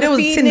saying? I be But trying it to was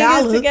feed $10.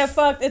 niggas to get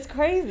fucked. It's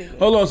crazy.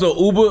 Hold on, so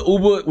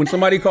Uber, when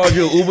somebody calls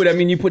you an Uber, that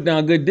mean you put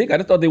down good dick? I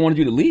just thought they wanted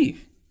you to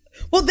leave.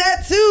 Well,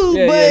 that too,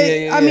 Yeah, but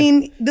yeah. I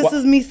mean, this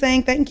is me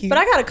saying thank you. But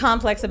I got a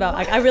complex about,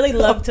 like, I really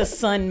love to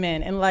sun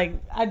men, and like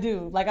I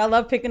do, like I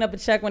love picking up a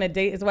check when a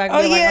date is whack.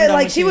 Oh yeah,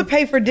 like she would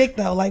pay for dick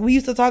though. Like we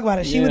used to talk about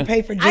it. She would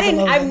pay for dick.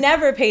 I've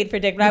never paid for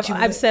dick, but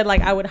I've said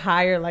like I would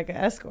hire like an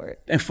escort.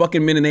 And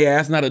fucking men in their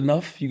ass not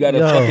enough. You gotta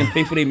fucking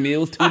pay for their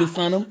meals too to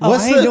son them. I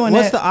ain't doing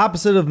What's that. the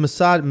opposite of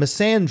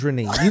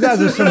misandrony? You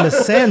guys are some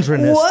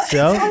misandronists, What?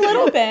 yo. A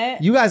little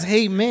bit. You guys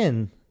hate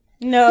men.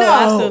 No,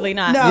 absolutely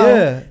not. No.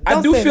 Yeah.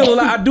 I do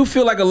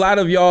feel like a lot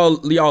of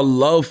y'all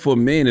love for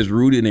men is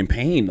rooted in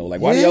pain though. Like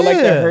why do y'all like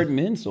to hurt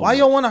men so Why much?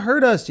 y'all want to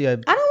hurt us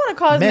yet? I don't want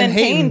to cause men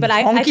hating pain, but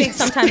I think honkies.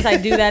 sometimes I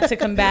do that to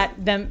combat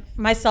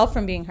myself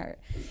from being hurt.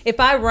 If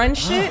I run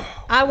shit,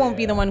 I won't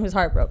be the one who's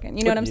heartbroken.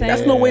 You know what I'm saying?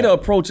 That's no way to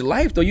approach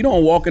life though. You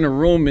don't walk in a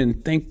room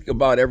and think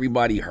about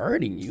everybody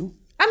hurting you.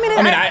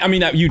 I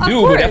mean, you of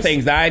do, but that's course.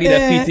 anxiety,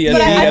 that's PTSD,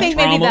 But I that's think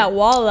trauma. maybe that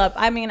wall up.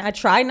 I mean, I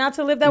try not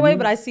to live that way,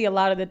 but I see a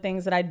lot of the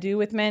things that I do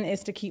with men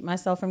is to keep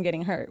myself from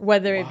getting hurt.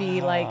 Whether it be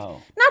like,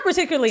 not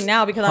particularly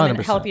now because I'm in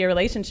 100%. healthier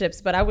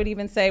relationships, but I would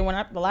even say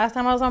the last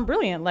time I was on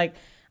Brilliant, like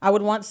I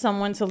would want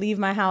someone to leave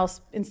my house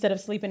instead of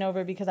sleeping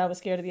over because I was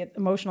scared of the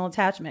emotional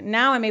attachment.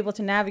 Now I'm able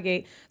to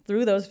navigate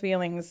through those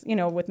feelings,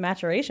 with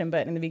maturation.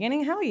 But in the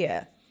beginning, hell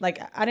yeah. Like,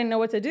 I didn't know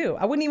what to do.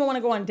 I wouldn't even want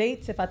to go on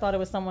dates if I thought it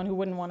was someone who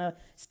wouldn't want to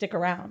stick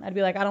around. I'd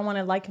be like, I don't want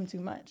to like him too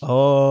much.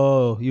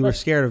 Oh, you were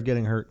scared of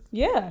getting hurt.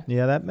 Yeah.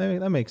 Yeah, that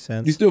makes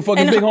sense. You still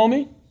fucking And big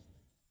homie?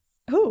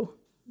 Who?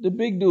 The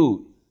big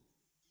dude.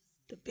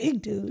 The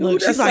big dude.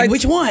 Dude, She's that's like,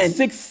 which one?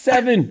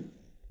 6'7".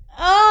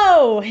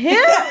 Oh, him?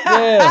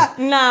 Yeah.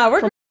 Nah,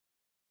 we're...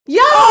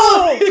 Yo!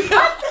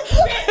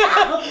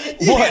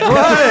 What?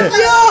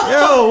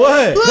 Yo,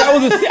 what? That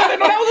was I didn't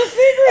know that was a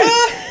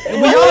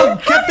secret. We all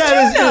kept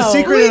that as a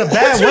secret in a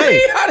bad What you way.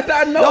 mean? How did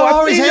I know? Y'all I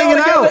always seen y'all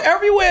hanging together out.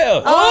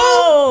 everywhere.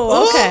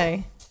 Oh,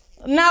 okay.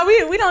 No,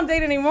 we don't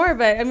date anymore,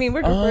 but I mean,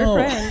 we're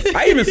friends.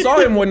 I even saw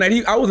him one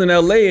night. I was in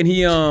LA and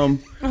he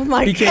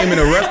my he came in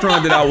a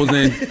restaurant that I was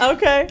in.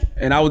 Okay.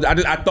 And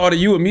I thought of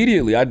you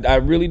immediately. I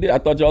really did. I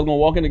thought y'all was gonna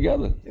walk in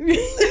together.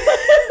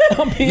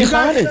 I'm being You guys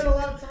honest. spent a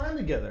lot of time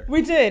together.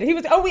 We did. He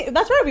was.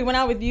 That's right. We went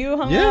out with you.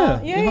 Hung Yeah,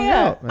 out. you hung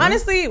out, man.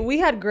 Honestly, we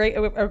had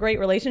a great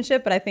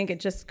relationship, but I think it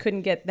just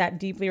couldn't get that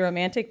deeply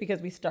romantic because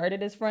we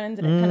started as friends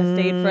and it kind of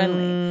stayed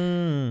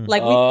friendly.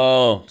 Like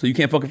Oh, so you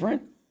can't fuck a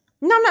friend?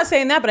 No, I'm not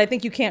saying that, but I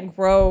think you can't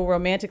grow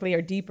romantically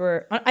or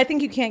deeper. I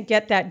think you can't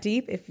get that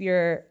deep if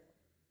you're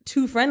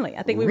too friendly.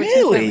 I think we were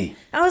too friendly.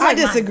 I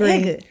disagree.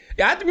 Nigga.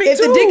 Yeah, me If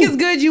too. the dick is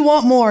good, you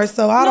want more.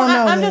 So I don't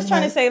know. I'm then, just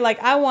trying to like- say, like,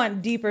 I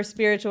want deeper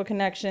spiritual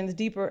connections,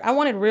 I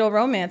wanted real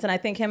romance, and I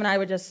think him and I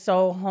were just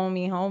so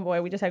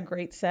homeboy. We just had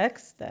great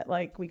sex that,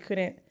 like, we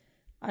couldn't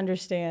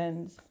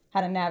understand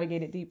how to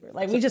navigate it deeper.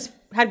 Like, we just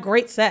had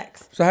great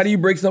sex. So how do you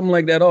break something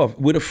like that off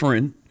with a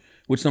friend,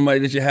 with somebody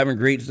that you're having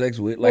great sex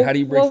with? Like, how do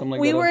you break something like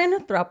that we off? were in a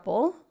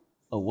throuple.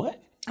 A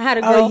what? I had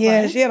a Oh girlfriend.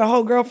 yeah, she had a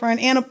whole girlfriend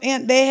and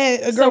they had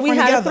a girlfriend so we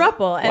had together. a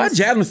throuple. Why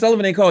Jasmine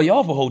Sullivan ain't call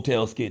y'all for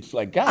hotel skits?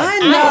 Like, God. I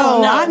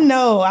don't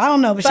know. I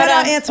don't know. But shout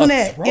out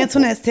Antoinette. throuple.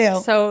 Antoinette's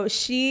tale. So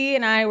she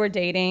and I were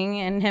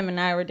dating, and him and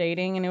I were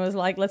dating, and it was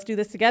like, let's do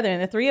this together.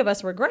 And the three of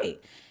us were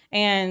great.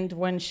 And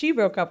when she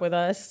broke up with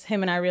us,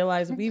 him and I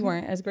realized we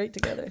weren't as great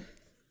together.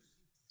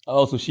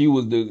 Oh, so she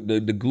was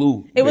the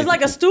glue. It was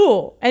like a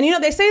stool. And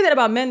they say that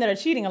about men that are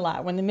cheating a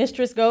lot. When the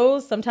mistress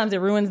goes, sometimes it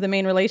ruins the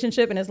main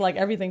relationship, and it's like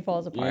everything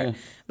falls apart. Yeah.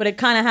 But it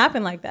kind of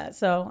happened like that.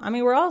 So, I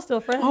mean, we're all still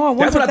friends. Oh,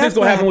 That's what I think's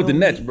gonna happen with the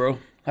Nets, bro.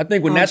 I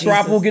think when that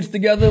throuple gets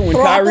together, when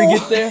Kyrie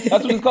gets there,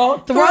 that's what it's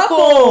called?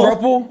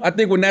 Throuple. I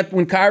think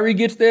when Kyrie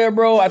gets there,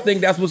 bro, I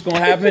think that's what's gonna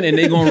happen, and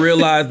they're gonna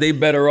realize they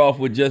better off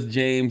with just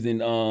James and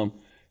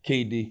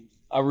KD.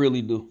 I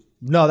really do.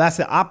 No, that's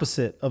the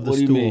opposite of the What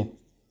do you stool. mean?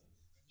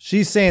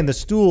 She's saying the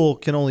stool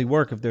can only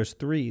work if there's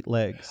 3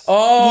 legs.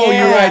 Oh,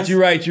 Yes. you're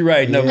right.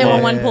 Never And when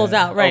mind. one pulls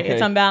out, right, Okay.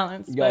 it's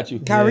unbalanced. Got you.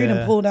 Kyrie Yeah.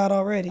 done pulled out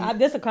already.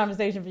 This is a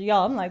conversation for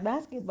y'all. I'm like,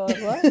 basketball,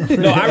 what?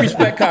 No, I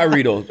respect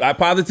Kyrie though. I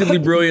positively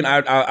brilliant.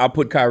 I'll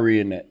put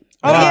Kyrie in that.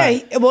 Oh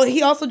yeah. Well,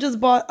 he also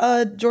just bought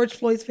George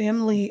Floyd's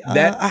family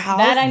That- a house.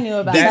 That I knew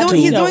about. That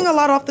He's too. doing a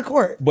lot off the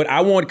court. But I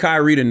want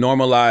Kyrie to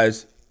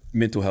normalize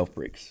mental health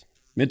breaks.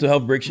 Mental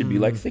health breaks should be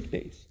like sick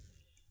days.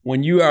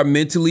 When you are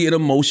mentally and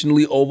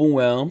emotionally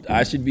overwhelmed,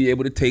 I should be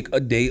able to take a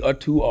day or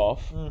two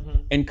off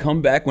and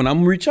come back when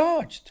I'm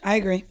recharged. I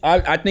agree.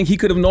 I think he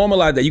could have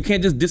normalized that. You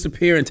can't just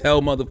disappear and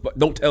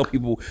don't tell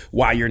people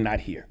why you're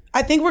not here.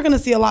 I think we're going to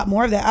see a lot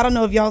more of that. I don't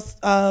know if y'all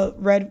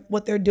read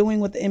what they're doing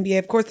with the NBA.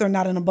 Of course, they're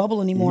not in a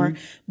bubble anymore,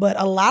 but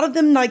a lot of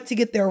them like to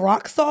get their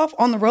rocks off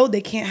on the road.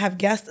 They can't have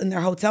guests in their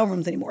hotel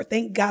rooms anymore.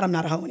 Thank God I'm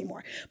not a hoe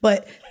anymore.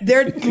 But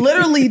they're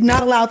literally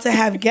not allowed to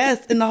have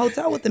guests in the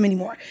hotel with them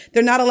anymore.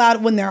 They're not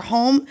allowed when they're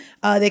home.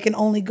 They can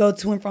only go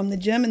to and from the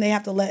gym, and they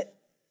have to let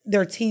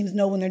their teams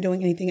know when they're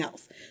doing anything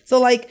else. So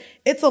like,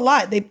 it's a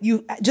lot.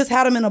 You just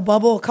had them in a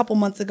bubble a couple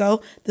months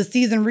ago. The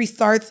season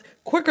restarts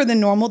quicker than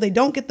normal. They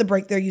don't get the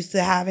break they're used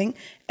to having.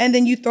 And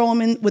then you throw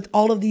them in with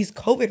all of these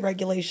COVID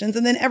regulations.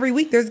 And then every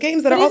week there's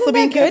games that are also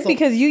being good canceled.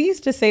 because you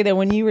used to say that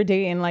when you were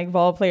dating like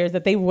ball players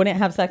that they wouldn't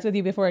have sex with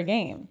you before a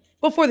game.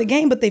 before the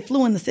game, but they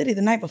flew in the city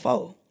the night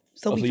before.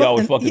 So we so y'all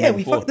was fucked. fucking Yeah, night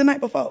we before. fucked the night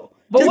before.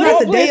 But Just what not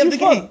the place day of you the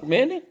fuck, game.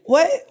 Mandy?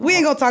 What? We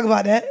ain't gonna talk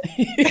about that.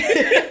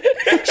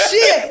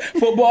 Shit.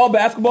 Football,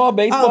 basketball,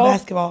 baseball? Oh,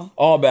 basketball.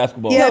 All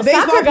basketball. Yeah, No,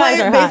 soccer guys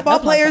are hot. baseball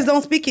That's players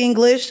don't speak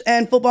English,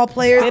 and football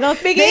players They don't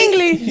speak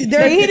English.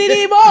 They're They hit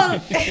it ball.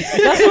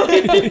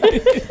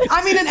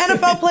 I mean, and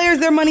NFL players,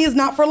 their money is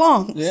not for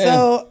long. Yeah.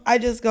 So I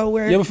just go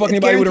where. You ever fuck it's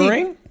anybody with a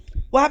guaranteed. ring?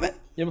 What happened?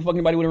 You ever fuck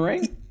anybody with a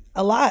ring?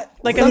 A lot.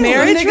 Like a Some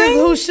marriage niggas ring?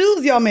 whose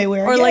shoes y'all may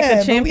wear. Or like Yeah,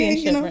 a but we ain't,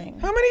 championship ring.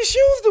 How many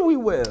shoes do we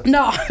wear?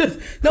 No,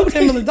 no,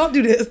 Timberland, don't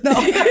do this. No,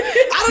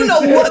 I don't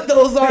know what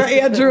those are,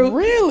 Andrew.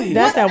 Really?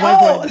 That's that Oh.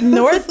 one point.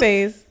 North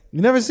Face.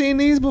 You never seen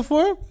these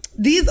before?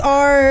 These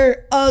are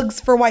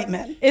Uggs for white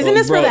men. Isn't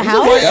this for the These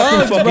house? are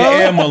like fucking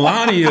Air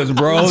Melanias,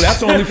 bro.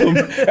 That's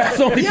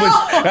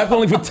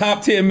only for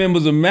top 10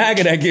 members of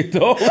MAGA that get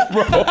those,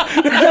 bro.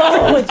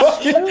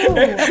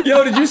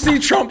 Yo, did you see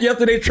Trump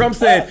yesterday? Trump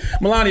said,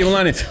 Melania,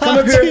 come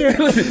up here.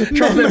 Listen,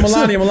 Trump said,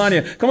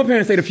 Melania, come up here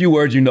and say the few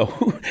words you know.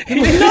 No,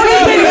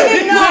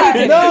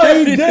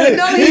 he did.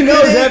 No, he he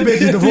knows didn't. that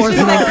bitch is divorcing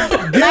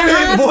him.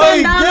 Get it,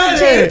 boy, Donald get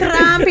J. it.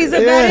 Trump is a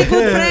very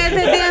good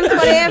president for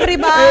Hey,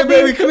 everybody.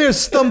 baby, come here,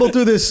 stumble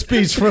through this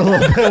speech for a little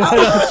bit.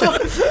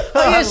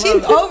 Oh yeah,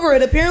 she's over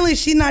it. Apparently,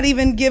 she's not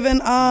even giving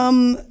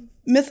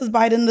Mrs.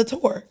 Biden the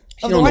tour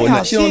of the don't White know House.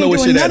 what- she don't know what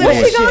ain't shit doing that none of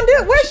is. What's she that gonna shit.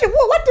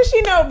 do? What does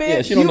she know, bitch?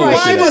 Yeah, she don't know You're what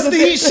right. shit Why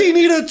is. does she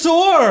need a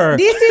tour?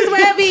 This is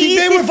where we eat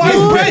They the were vice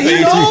food. president.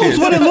 He knows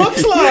what it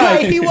looks like.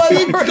 Right, he was.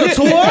 The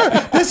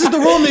tour? This is the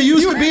room they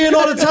used to be in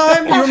all the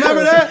time. You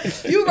remember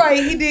that? You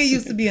right. He did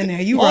used to be in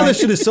there. You All right. this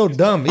shit is so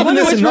dumb. Even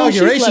wonder this which room she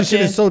inauguration slept shit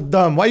in. is so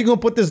dumb. Why you gonna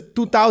put this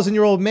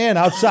 2,000-year-old man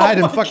outside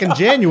in fucking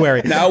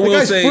January? Now, I That will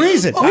guy's say,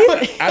 freezing.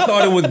 I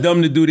thought it was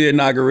dumb to do the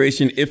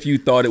inauguration if you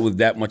thought it was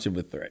that much of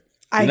a threat.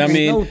 I You know what I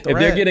agree. mean? No If they're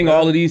threat, getting bro.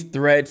 all of these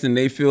threats and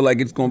they feel like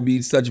it's going to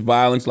be such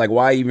violence, like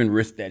why even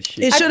risk that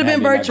shit? It should have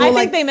been virtual. I like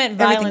think they meant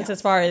everything violence else.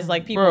 as far as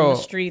like people Bro, in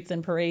the streets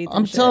and parades.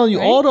 I'm and shit, telling you,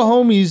 right? all the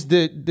homies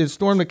that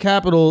stormed the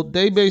Capitol,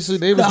 they was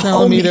The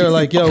telling me, they were homies.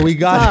 like, yo, we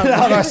got it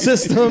out our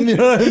system. You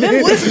know what I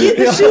mean? Whiskey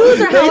the shoes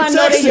are how I know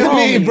that They you're texted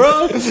me, homies.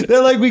 bro.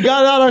 They're like, we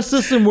got it out our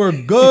system. We're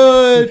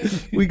good.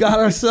 We got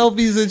our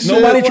selfies and shit.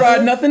 Nobody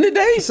tried nothing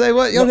today? Say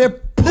what? Yo, they're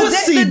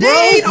pussy, the bro.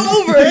 day ain't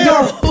over, They yo.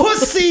 are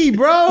pussy,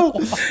 bro.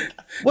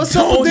 What's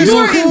up Don't with this? do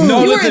You cool?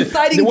 are listen,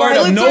 inciting the word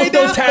violence no right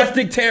now?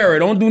 stochastic terror.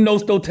 Don't do no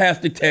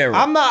stochastic terror.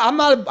 I'm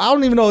not. I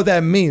don't even know what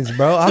that means,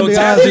 bro. I'm being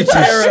Stochastic honest with you.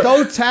 terror.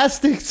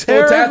 Stochastic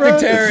terror. Stochastic bro?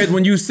 terror is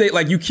when you say,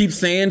 like, you keep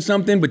saying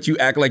something, but you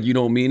act like you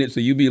don't mean it. So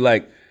you be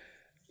like,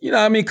 you know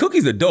what I mean?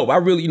 Cookies are dope. I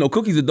really,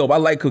 cookies are dope. I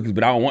like cookies,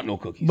 but I don't want no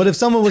cookies. But if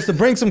someone was to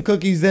bring some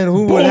cookies, then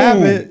who would Boom.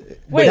 have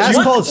it? Wait, That's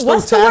what- called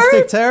what's the stochastic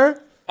word?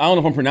 terror. I don't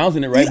know if I'm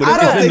pronouncing it right, but I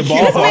it's don't in the think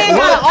you- This man ballpark.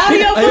 got an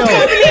audio Hey, yo.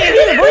 company and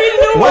he's breathing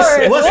new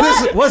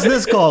words.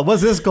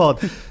 What's this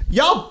called?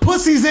 Y'all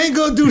pussies ain't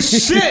gonna do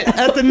shit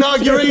at the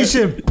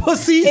inauguration.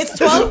 Pussies. It's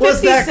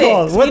What's that 12:56.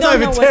 called? We What don't type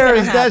know of what's terror gonna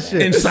is that happen.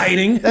 shit?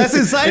 Inciting. That's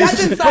inciting.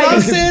 That's But I'm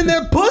inciting. saying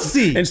they're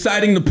pussy.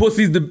 Inciting the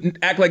pussies to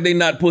act like they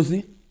not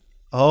pussy.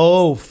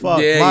 Oh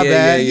fuck, Yeah, my yeah,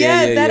 bad. yeah,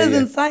 Yes, that is yeah.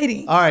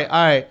 inciting. All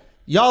right.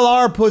 Y'all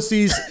are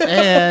pussies,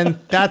 and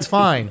that's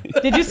fine.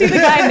 Did you see the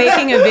guy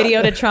making a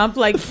video to Trump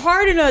like,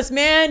 pardon us,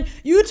 man.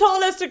 You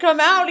told us to come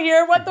out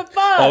here. What the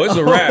fuck? Oh, it's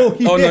a wrap. Oh,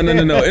 Oh, yeah.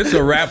 no. It's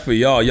a wrap for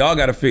y'all. Y'all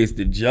got to face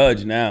the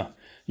judge now.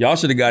 Y'all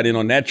should have got in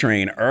on that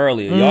train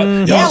earlier.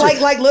 Y'all Yeah,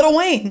 should- like Lil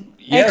Wayne.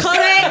 yes.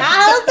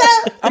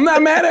 I'm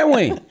not mad at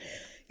Wayne.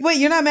 Wait,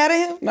 you're not mad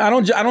at him? No, I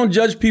don't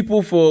judge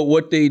people for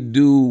what they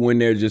do when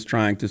they're just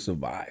trying to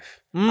survive.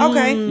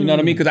 Okay. You know what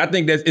I mean? Because I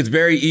think it's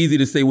very easy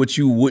to say what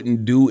you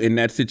wouldn't do in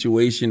that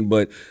situation.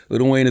 But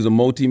Lil Wayne is a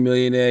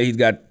multimillionaire. He's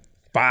got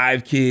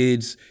 5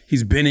 kids.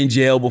 He's been in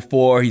jail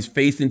before. He's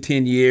facing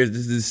 10 years.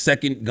 This is his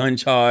second gun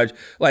charge.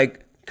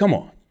 Like, come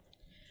on.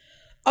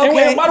 And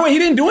Okay. by the way, he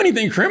didn't do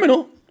anything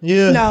criminal.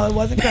 Yeah. No, it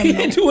wasn't He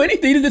criminal. didn't do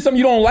anything. He did something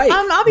you don't like.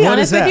 I'll be What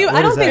honest is with that? you. What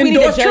I don't is think that? we need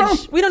to Endorse judge.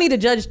 Trump. We don't need to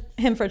judge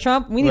him for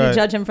Trump. We need Right. to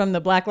judge him from the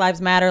Black Lives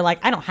Matter. Like,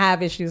 I don't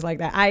have issues like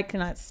that. I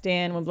cannot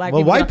stand when black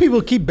Well, people. white don't-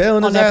 people keep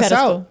bailing on his that ass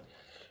pedestal. out.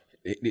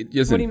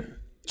 Listen, What do you?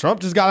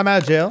 Trump just got him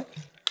out of jail.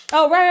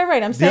 Oh,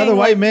 right. I'm The saying other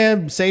white like,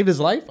 man saved his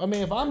life. I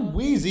mean, if I'm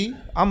Wheezy,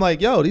 I'm like,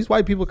 yo, these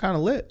white people kind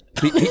of lit.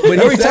 but Every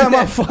he said time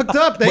I that- fucked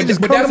up, they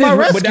just but come to that's my his-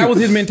 rescue. But that was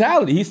his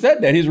mentality. He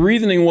said that. His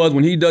reasoning was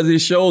when he does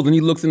his shows and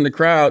he looks in the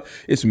crowd,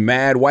 it's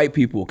mad white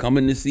people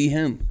coming to see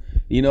him.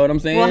 You know what I'm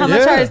saying? Well, how much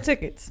Yeah. are his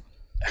tickets?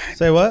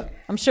 Say what?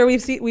 I'm sure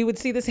we would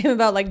see the same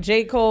about like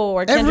J. Cole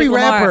or Kendrick Every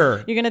Lamar.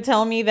 rapper. You're gonna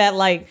tell me that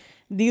like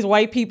these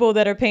white people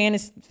that are paying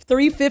is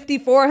 $350,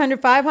 $400,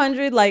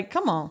 $500. Like,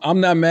 come on.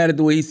 I'm not mad at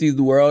the way he sees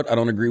the world. I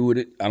don't agree with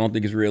it. I don't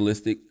think it's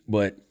realistic,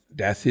 but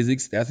that's his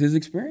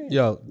experience.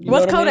 Yo, You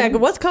What's know what I Kodak?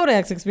 mean? What's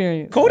Kodak's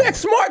experience? Kodak's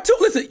smart too.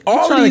 Listen,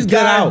 all trying of to these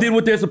get guys out. did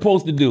what they're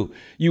supposed to do.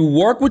 You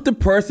work with the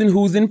person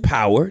who's in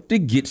power to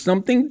get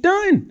something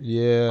done.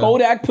 Yeah.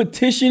 Kodak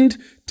petitioned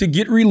to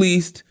get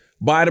released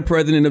by the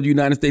president of the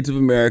United States of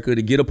America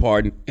to get a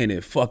pardon, and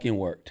it fucking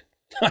worked.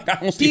 Like, I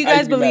don't see Do you how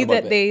guys can be mad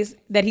believe about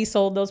that he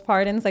sold those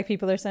pardons like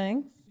people are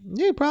saying?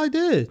 yeah, he probably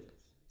did.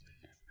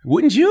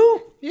 Wouldn't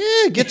you?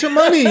 Yeah, get your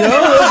money, yo.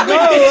 Let's go.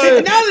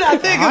 Like, Now that I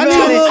think I about need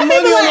a it. little money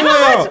on the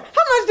way out.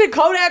 How much did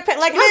Kodak pay?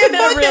 Like, how Man, did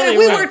that fuck that. really If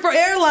we work? work for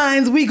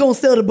airlines, we gonna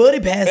sell the buddy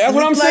pass. That's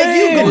what I'm Like,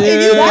 saying. You go, if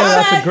you Yeah, got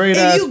that's a it, great if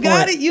ass you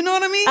got point. it, you know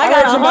what I mean? I I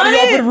got heard somebody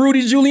 100. offered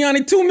Rudy Giuliani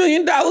 $2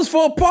 million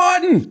for a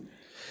pardon.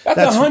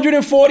 That's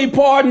 140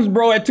 pardons,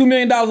 bro. At $2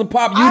 million a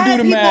pop, you I do had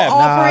the people math. I'll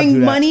do offering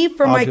that. money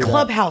for I'll my do that.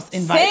 clubhouse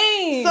invites.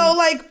 Same. So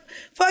like,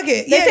 fuck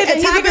it. They Yeah, said the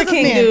he's a Tiger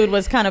King businessman. dude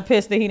was kind of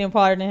pissed that he didn't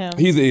pardon him.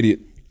 He's an idiot.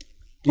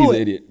 He's Who?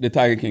 an idiot. The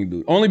Tiger King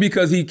dude. Only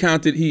because he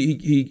counted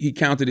he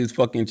counted his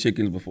fucking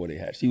chickens before they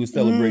hatched. He was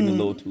celebrating a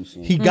little too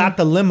soon. He got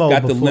the limo.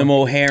 got the before.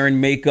 limo, hair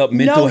and makeup,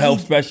 mental health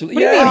specialist. What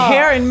do you mean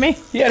hair and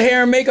makeup? He had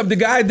hair and makeup. The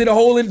guy did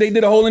they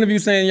did a whole interview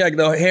saying like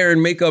the hair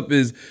and makeup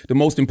is the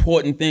most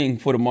important thing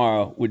for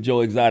tomorrow with Joe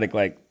Exotic.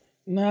 Like,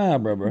 nah,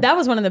 bro. That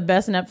was one of the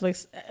best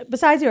Netflix,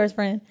 besides yours,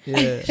 friend,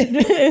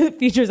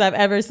 features I've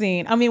ever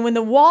seen. I mean, when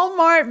the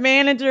Walmart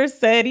manager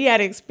said he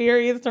had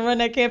experience to run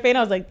that campaign,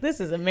 I was like, this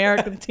is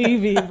American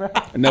TV, bro.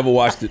 I never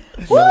watched it.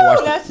 Woo, Never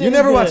watched that it. shit You is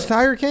never good. watched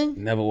Tiger King?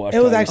 Never watched It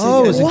was Tiger actually King.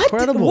 Oh, good. it's What?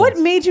 incredible. What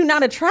made you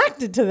not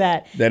attracted to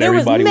that? That There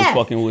everybody was meth,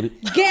 fucking with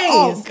it.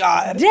 Gangs, Oh,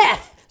 God.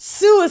 death,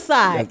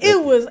 suicide.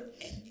 It was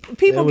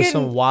people It was getting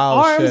some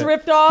wild arms shit.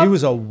 ripped off. He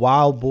was a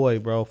wild boy,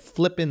 bro.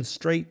 Flipping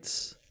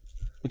straights.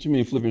 What you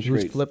mean flipping He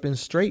was straight? flipping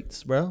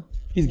straights, bro.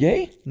 He's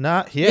gay?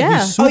 Not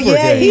Yeah. He's super Oh,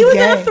 yeah, gay. he was in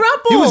gay. a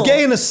throuple. He was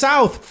gay in the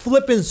South,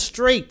 flipping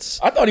straights.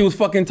 I thought he was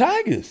fucking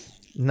tigers.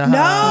 Nah.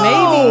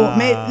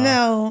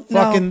 No.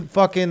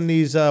 Fucking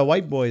these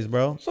white boys,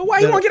 bro. So why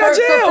you want to get out of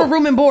For jail?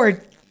 room and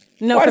board.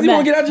 No, Why for does he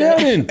want meth. to get out of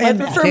jail then?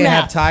 And For Can't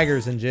have meth.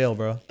 tigers in jail,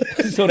 bro.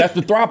 So that's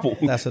the throttle.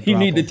 That's the He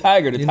need the throttle.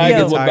 tiger. The You tiger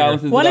need is the what tiger.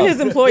 balances One it of out. his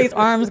employees'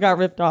 arms got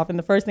ripped off, and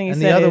the first thing he And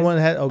said the other is, one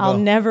had- oh, I'll go.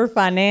 never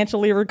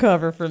financially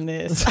recover from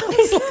this. I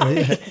was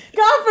like,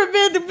 God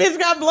forbid the bitch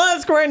got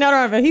blood squirting out her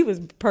arm, but he was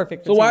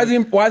perfect. So why is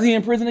he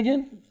in prison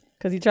again?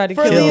 Because he tried to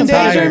For kill the Killing him.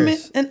 endangerment.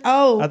 tigers. And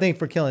I think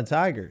for killing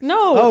tigers.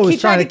 No, Oh, he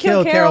he's tried trying to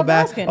kill Carol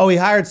Baskin. Oh, he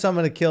hired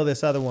someone to kill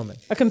this other woman.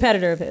 A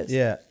competitor of his.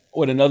 Yeah.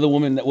 What, another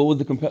woman? What was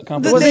the It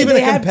competition? wasn't even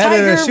They a had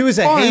competitor. tiger She was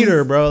a farms.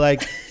 hater, bro.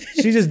 Like,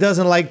 she just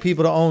doesn't like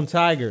people to own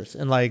tigers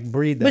and like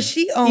breed them. But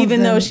she owns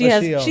Even though them. she But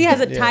has she she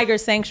has a owns it, yeah. tiger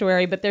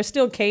sanctuary, but they're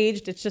still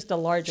caged. It's just a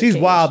larger. She's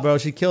cage. wild, bro.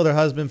 She killed her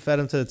husband, fed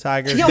him to the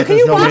tigers. Yo, but can there's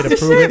you no way watch to this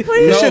prove shit, it.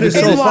 please? This No, shit is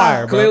because so it's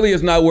fire, bro. Clearly,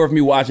 it's not worth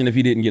me watching if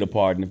he didn't get a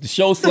pardon. If the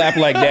show slapped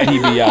like that,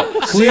 he'd be out.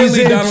 Clearly,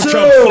 Season Donald 2.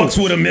 Trump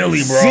fucks with a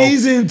millie, bro.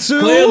 Season 2.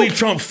 Clearly,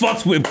 Trump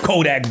fucks with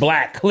Kodak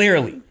Black.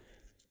 Clearly.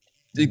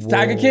 The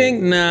Tiger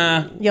King?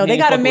 Nah. Yo, He they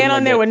ain't got a fuck man with him on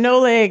like there that. with no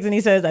legs, and he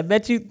says, "I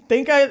bet you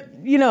think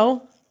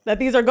that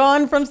these are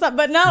gone from something."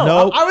 But no,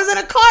 Nope. I was in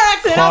a car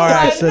accident. Car I was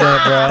like, accident,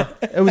 nah.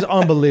 bro. It was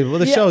unbelievable.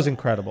 The show's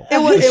incredible. It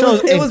was, The it was,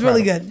 show's it was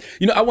really incredible. good.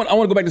 You know, I want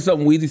to go back to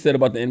something Weezy said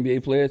about the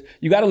NBA players.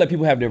 You got to let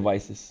people have their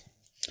vices.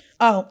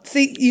 Oh,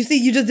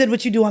 you just did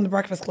what you do on the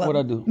Breakfast Club.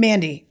 What'd I do?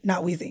 Mandy,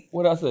 not Wheezy.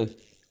 What did I say?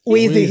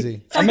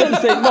 Wheezy. I meant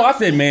to say, no, I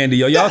said Mandy,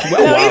 yo. Y'all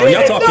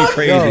talking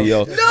crazy,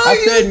 yo.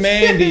 I said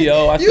Mandy,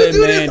 yo. I you said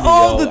do this Mandy,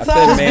 all yo. the I time.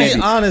 said Just be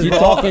Mandy. honest, You bro.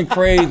 talking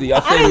crazy. I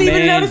said didn't even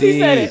Mandy. notice he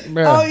said it.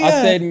 Bro. Oh, yeah. I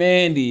said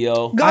Mandy,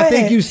 yo. Go I think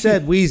ahead. you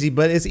said Wheezy,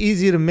 but it's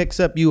easy to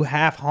mix up you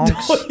half honks.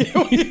 Hold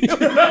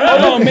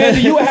on, Mandy,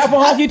 you a half a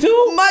honky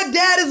too? My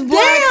dad is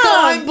black, so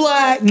Damn. I'm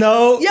black.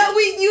 No. Yeah,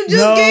 you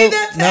just gave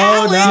that to No,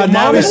 Alex. no,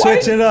 now mom we is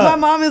white? switch it My up.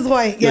 mom is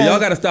white. Yo, Yeah. y'all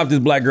got to stop this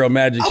black girl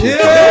magic shit.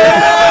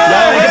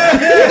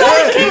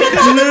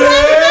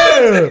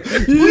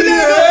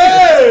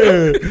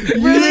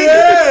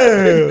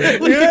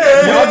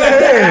 Y'all got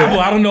the apple.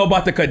 I don't know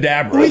about the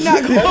cadabra. We're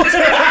not going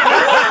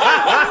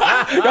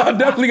Y'all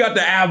definitely got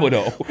the apple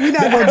though. to do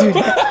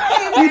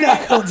that. We're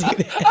not going to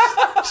do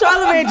that.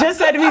 Charlamagne just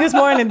said to me this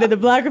morning that the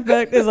Black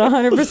Effect is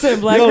 100%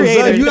 Black Yo,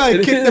 creators. son, you gotta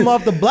It kick is. them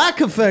off the black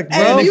effect, bro.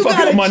 And They you fucking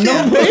gotta up my chill.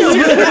 numbers.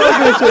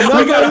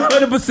 We got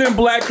 100%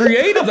 black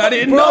creators. I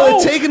didn't Bro, know.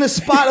 they're taking the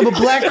spot of a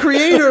black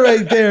creator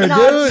right there, Nah,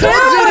 dude. chill.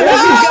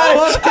 This is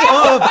fucked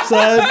up,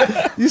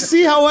 son. You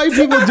see how white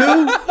people do?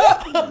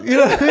 You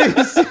know what I mean?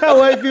 You see how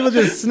white people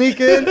just sneak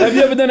in? Have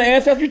you ever done an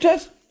ancestry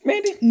test,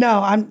 Mandy?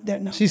 No, I'm there.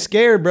 No. She's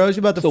scared, bro. She's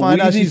about to So find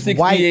out Weezy she's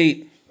white.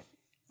 68,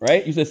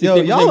 right? You said 68% Yo,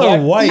 y'all are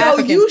black? white. Yo,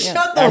 African, you yeah.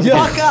 shut the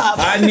fuck up.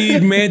 I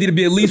need Mandy to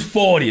be at least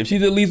 40. If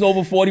she's at least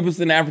over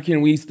 40%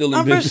 African, we still in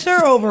I'm for business.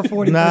 sure over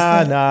 40%.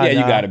 Nah. Yeah, you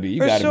gotta be.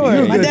 You For gotta sure. be.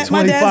 You're My good, dad-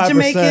 my dad's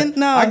 25%. Jamaican.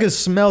 No. I can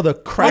smell the My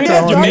crack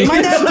dad's, on dark, Jamaican.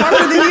 my dad's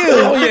darker than you.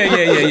 Oh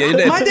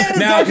yeah. My dad is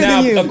now, darker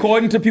than you.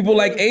 according to people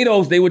like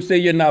Ados, they would say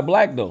you're not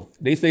black though.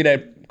 They say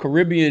that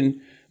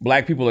Caribbean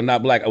black people are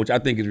not black, which I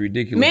think is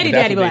ridiculous. Mandy but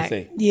that's Daddy what black.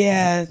 They say.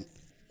 Yeah.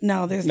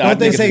 No, there's No, no. I What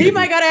they think it's say? He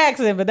might got an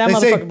accident, but that They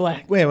motherfucker say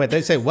black. Wait.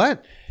 They say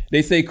what?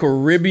 They say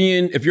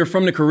Caribbean. If you're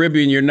from the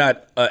Caribbean, you're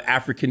not an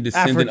African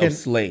descendant African. of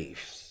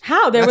slaves.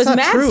 How? There That's was not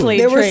mad true. slave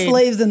There were trade.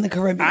 slaves in the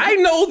Caribbean. I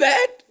know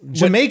that.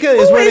 Jamaica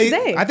is who where is they.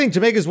 they? I think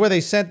Jamaica is where they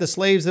sent the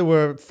slaves that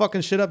were fucking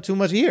shit up too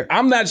much here.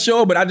 I'm not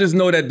sure, but I just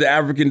know that the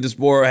African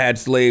diaspora had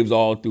slaves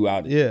all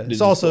throughout. Yeah, the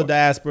it's also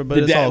diaspora. diaspora, but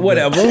it's all good.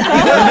 Whatever. You know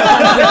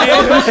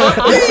what I'm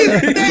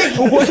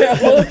saying?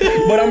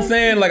 Whatever. But I'm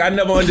saying, like, I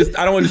don't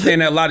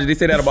understand that logic. They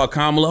say that about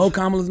Kamala. Oh,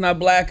 Kamala's not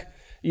black.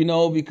 You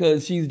know,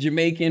 because she's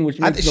Jamaican, which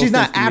makes no she's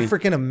not sense to me.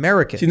 African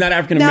American. She's not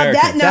African Now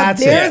American. That's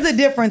there's it. a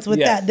difference with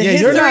Yes. that. The Yeah,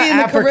 history you're not in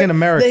the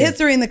African-American. The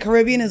history in the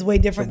Caribbean is way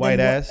different. White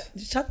than ass.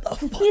 Shut the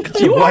fuck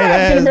up. You are white ass,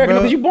 African American bro.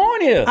 because you're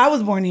born here. I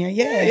was born here.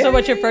 Yeah. So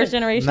what's your first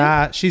generation?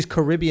 Nah, she's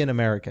Caribbean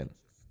American.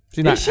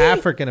 She's not she?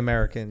 African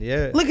American.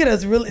 Yeah. Look at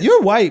us, really.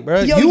 You're white,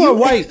 bro. Yo, you are you-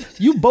 white.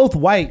 You both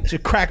white. You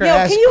cracker Yo,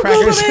 ass can you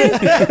crackers. Google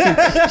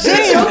this?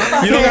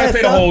 You don't gotta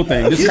say the whole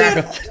thing.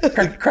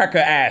 Just cracker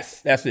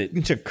ass. That's it.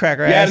 Get your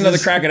cracker You ass. add another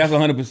cracker, that's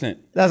 100%.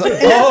 That's And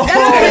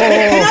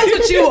that's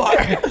what you are.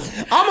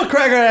 I'm a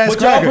cracker ass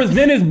But y'all cracker.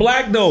 present as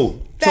black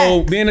though. So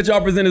Facts. being that y'all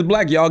present as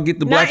black, y'all get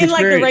the black Not in like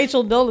experience. the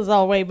Rachel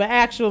Dolezal way, but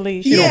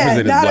actually, She don't Yeah,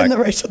 present as not black. in the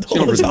Rachel She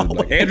don't present as Dolezal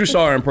black. way. Andrew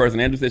saw her in person.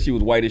 Andrew said she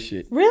was white as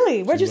shit.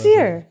 really, where'd you see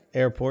her?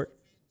 Airport.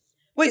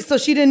 Wait, so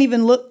she didn't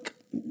even look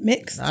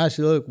mixed? Nah,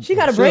 she looked. She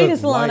got a she braiding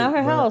looked salon white, at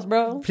her bro. house,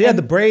 bro. She had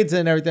the braids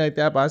and everything like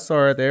that, but I saw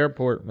her at the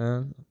airport,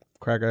 man.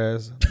 Cracker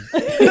ass.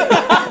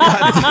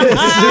 I did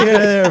see her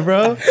there,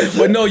 bro.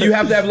 But no, you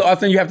have to have. I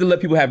think you have to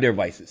let people have their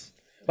vices.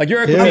 Like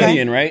you're a Yeah.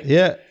 comedian, right?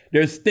 Yeah.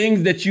 There's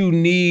things that you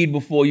need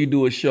before you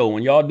do a show.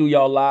 When y'all do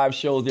y'all live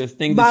shows, there's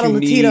things Bottle that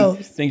of you need,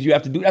 Tito's. things you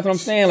have to do. That's what I'm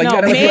saying. Like No, you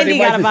gotta let people have Mandy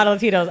their got a vices. bottle of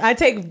Tito's. I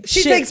take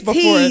She shits takes before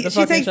tea. the She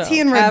fucking takes show. tea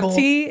and I Red have Bull.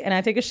 tea and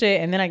I take a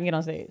shit and then I can get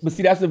on stage. But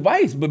see, that's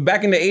advice. But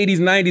back in the 80s,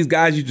 90s,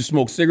 guys used to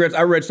smoke cigarettes.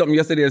 I read something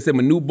yesterday that said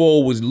Manute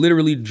Bol was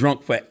literally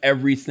drunk for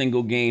every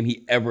single game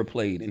he ever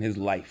played in his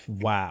life.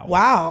 Wow.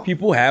 Wow.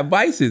 People have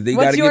vices. They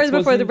What's gotta yours get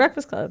before pussy. the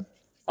Breakfast Club?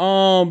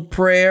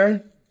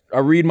 Prayer. I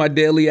read my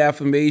daily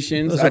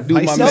affirmations. Those I are do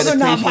my vices? Those are meditation.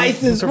 not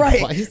vices,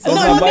 right? vices. No, are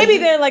well, maybe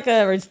vices. they're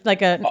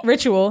like a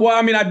ritual. Well,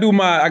 I mean, I do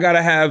my. I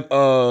gotta have.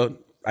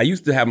 I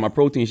used to have my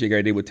protein shake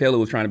every day, but Taylor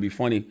was trying to be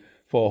funny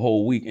for a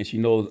whole week, and she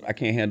knows I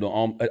can't handle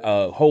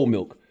whole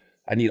milk.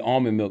 I need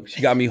almond milk.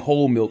 She got me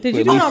whole milk Did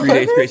for you at do it least on 3 days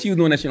purpose? straight. She was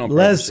doing that shit on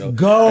Let's purpose.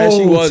 go, And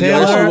she was, yo.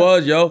 Taylor. She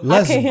was, yo.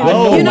 Let's can't go.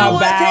 handle it. You know my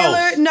what, bowels.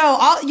 Taylor?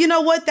 No, you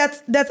know what?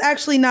 That's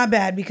actually not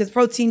bad because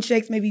protein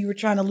shakes. Maybe you were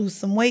trying to lose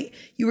some weight.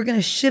 You were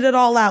gonna shit it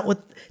all out with.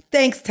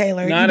 Thanks,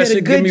 Taylor. Nah, you that did a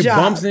shit good give me job.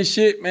 bumps and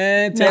shit,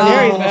 man. No, Taylor,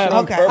 very doing bad. shit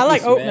on Okay. purpose, I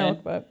like oat man. milk,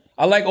 but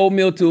I like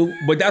oatmeal too,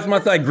 but that's my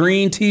like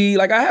green tea.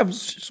 Like I have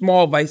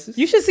small vices.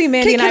 you should see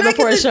Mandy and I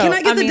before a show. Can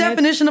I get the mean,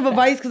 definition of a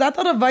vice? Because I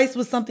thought a vice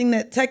was something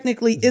that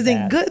technically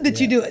isn't good that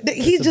you do.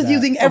 He's just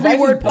using every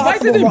word A vice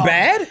possible isn't wrong.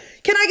 bad.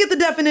 Can I get the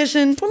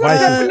definition? What's the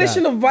Vice is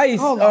definition of vice?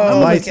 Hold on, I'm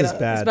gonna Vice look it is up.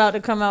 bad. It's about to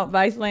come out.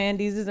 Viceland,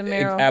 Deezus and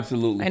Meryl.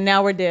 Absolutely. And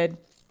now we're dead.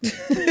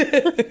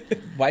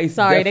 Vice.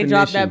 Sorry, they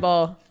dropped definition. that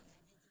ball.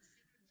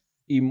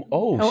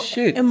 Oh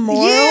shit.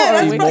 Immoral. Yeah, or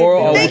that's wicked? right.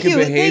 Immoral or Thank wicked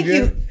you, behavior.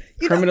 thank you.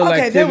 You know, Criminal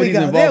okay, there we activities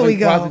go, there we involving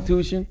go.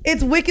 prostitution.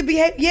 It's wicked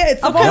behavior. Yeah,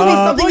 it's supposed Okay. to be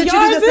something Well, that you do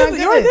that's not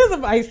yours good. is a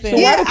vice thing.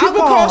 Yeah, Why do people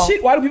alcohol. call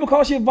shit? Why do people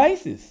call shit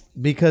vices?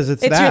 Because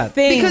it's It's that. your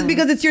thing.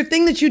 Because it's your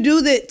thing that you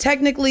do that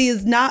technically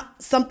is not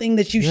something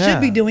that you Yeah.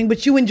 should be doing,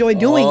 but you enjoy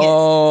doing it.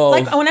 Oh,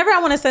 Like whenever I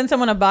want to send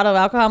someone a bottle of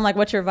alcohol, I'm like,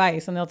 "What's your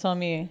vice?" And they'll tell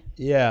me.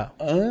 Yeah.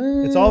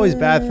 It's always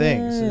bad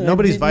things.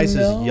 Nobody's vice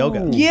is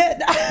yoga.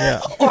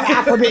 Yeah. Or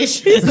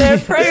affirmations. They're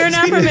prayer and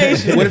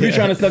affirmation. what if you're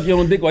trying to suck your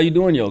own dick while you're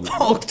doing yoga?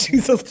 Oh,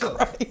 Jesus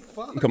Christ.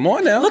 Come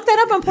on now. Look that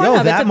up on Pornhub. No,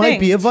 it's that a might thing.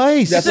 be a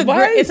vice. That's It's a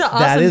vice. It's an awesome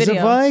That is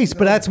video. a vice,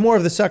 but that's more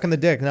of the sucking the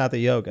dick, not the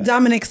yoga.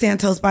 Dominic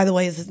Santos, by the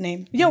way, is his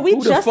name. Yo, we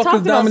Who the just fuck talked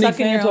is about Dominic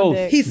sucking your own Santos?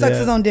 dick. He sucks Yeah.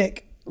 his own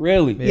dick.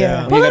 Really?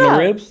 Yeah. You Pull ain't it got no up.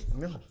 ribs?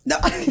 No.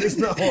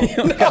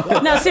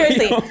 No,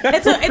 seriously,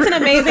 it's an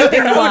amazing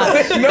thing to watch.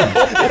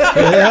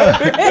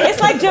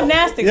 It's like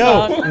gymnastics,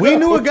 dog. Yo, we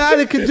knew a guy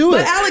that could do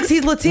But it. Alex,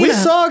 he's Latina. We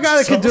saw a guy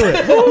that could do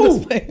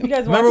it. You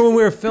guys Remember watch? when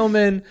we were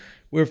filming?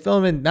 We were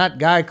filming not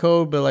Guy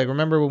Code, but like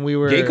remember when we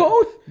were Gay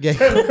code? Gay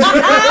Code.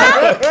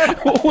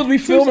 What was we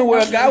filming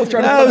where a guy was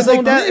trying to No, fuck it was his like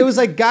own that. dick? It was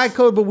like Guy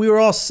Code, but we were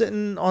all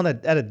sitting on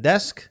at a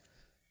desk.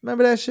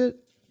 Remember that shit?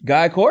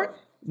 Guy court?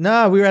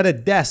 No, we were at a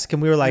desk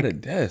and we were like, At a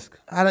desk.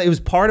 I don't, it was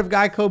part of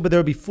Guy Code, but there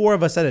would be 4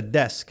 of us at a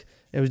desk.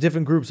 It was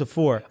different groups of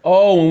 4.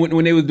 Oh,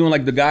 when they was doing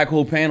like the Guy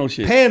code panel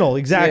shit. Panel,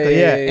 exactly,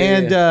 Yeah, yeah. yeah,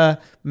 yeah, And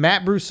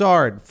Matt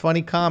Broussard,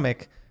 funny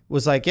comic,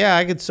 was like, yeah,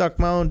 I could suck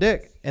my own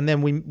dick. And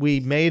then we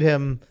made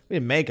him, we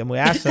didn't make him, we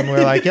asked him, we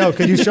were like, yo,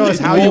 could you show us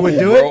how you would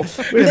do it?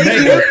 Whoa, We didn't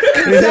make him.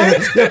 We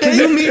said, yo, can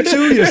you me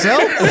too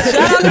yourself?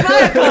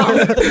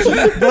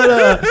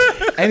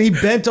 But and he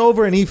bent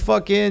over and he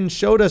fucking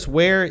showed us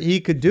where he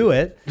could do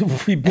it.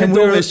 He bent And we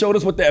over were- and showed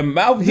us what that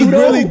mouth He do,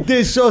 really though.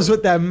 did show us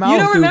what that mouth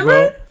don't do, remember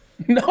bro. it?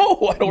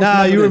 No, I don't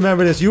Nah, you this.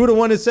 remember this. You were the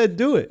one that said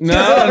do it. No,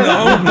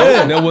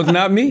 that was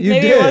not me. You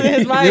Maybe it did. wasn't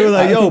his vice. You were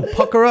like, yo,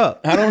 pucker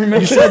up. I don't remember.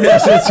 You said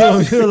that shit to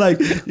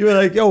him. You were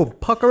like, yo,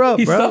 pucker up,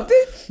 He bro. sucked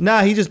it?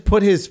 Nah, he just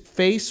put his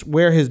face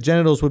where his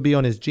genitals would be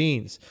on his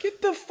jeans.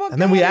 Get the fuck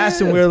And then we outta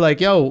asked him, here. we were like,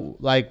 yo,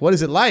 like, what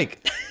is it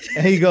like?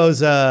 And he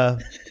goes,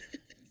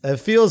 it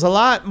feels a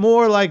lot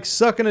more like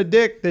sucking a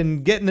dick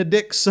than getting a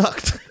dick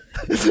sucked.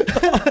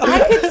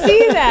 I could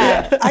see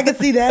that. I can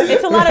see that.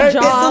 It's a lot of It's a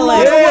jaw. lot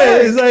Like, of Yeah,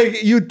 work. it's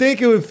like you'd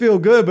think it would feel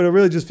good, but it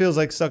really just feels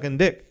like sucking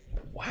dick.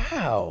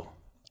 Wow.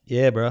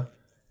 Yeah, bro.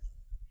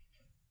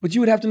 But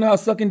you would have to know how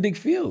sucking dick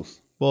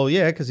feels. Well,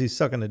 yeah, because he's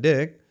sucking a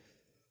dick,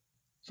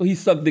 So he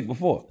sucked dick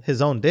before.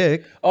 his own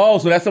dick. Oh,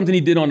 so that's something he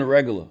did on the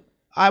regular.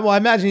 I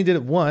imagine he did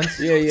it once.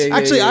 Yeah.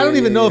 Actually, I don't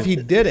even know if he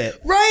did it.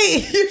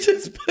 Right. You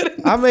just put it.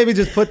 I maybe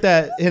just put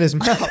that in his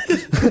mouth.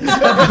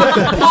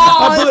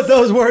 I put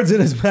those words in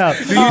his mouth.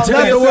 Do you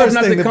tell yourself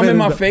not to come in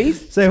my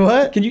face? Say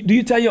what? Do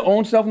you tell your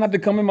own self not to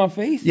come in my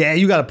face? Yeah,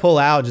 you got to pull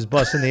out, just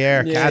bust in the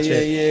air, catch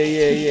it. Yeah.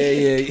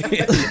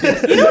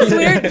 You know what's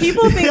weird?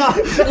 People think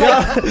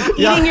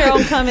eating your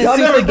own cum is Y'all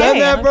super never done gay.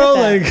 that, bro?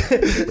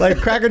 Like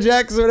Cracker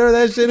Jacks or whatever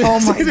that shit is. Oh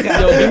my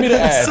God. Yo, give me the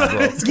ass, bro.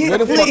 Where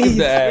the fuck is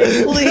the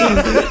ass?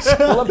 Please.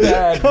 Pull up the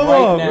ass Come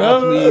right on, now,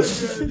 bro.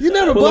 please. You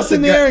never Pull up bust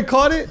in the the gut. air and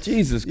caught it?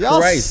 Jesus Y'all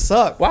Christ.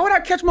 suck. Why would I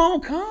catch my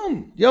own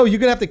cum? Yo, you're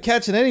going to have to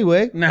catch it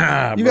anyway.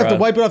 Nah, You bro. have to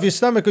wipe it off your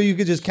stomach or you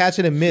could just catch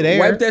it in midair.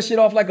 Wipe that shit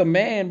off like a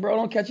man, bro.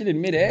 Don't catch it in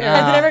midair.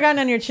 Has it ever gotten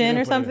on your chin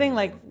or something?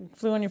 Like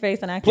flew on your face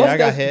and accident? Yeah, I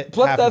got hit.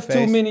 Plus half that's the too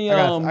face. many, I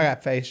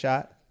got face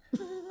shot.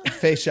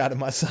 Face shot at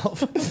myself.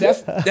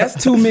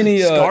 That's too many.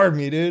 Scarred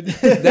me, dude.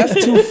 That's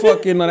too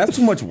fucking. That's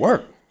too much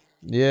work.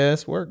 Yeah,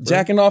 it's work, bro.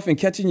 Jacking off and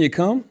catching your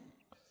cum.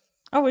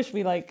 I wish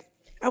we like.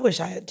 I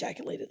wish I had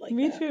ejaculated like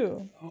Me that.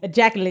 too.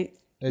 Ejaculate.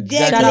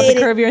 Ejaculated. Shout out to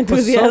Curb Your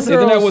Enthusiasm.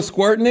 Isn't that what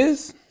squirting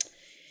is?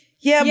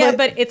 Yeah,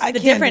 But it's I the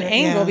can't different do it,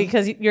 angle yeah.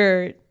 because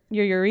your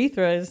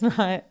urethra is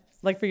not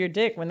like for your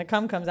dick. When the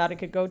cum comes out, it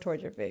could go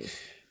towards your face.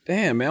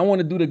 Damn, man. I want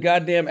to do the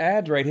goddamn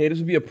ads right here. This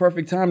would be a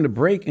perfect time to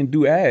break and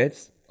do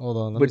ads. Hold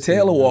on. But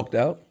Taylor walked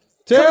out.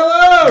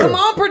 Taylor! Come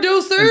on,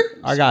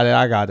 producer. I got it.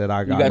 You got it.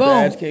 the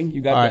ads, King?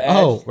 You got All right. the ads?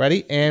 Oh,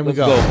 ready? And Let's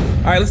we go. go.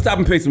 All right, let's stop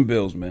and pay some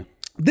bills, man.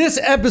 This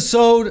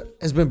episode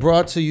has been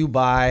brought to you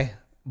by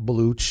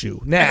Blue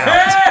Chew. Now,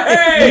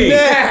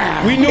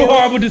 Hey! We knew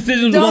horrible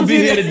decisions were going to be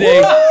here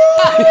today. buddy,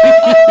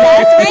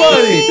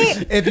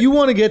 if you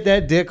want to get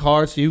that dick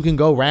hard so you can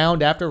go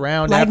round after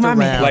round Like after my round,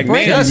 man. Like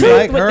Break man. just tooth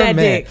like with her that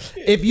man. dick.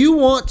 If you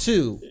want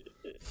to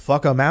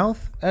fuck a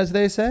mouth, as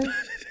they say,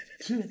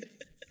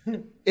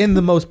 in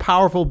the most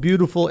powerful,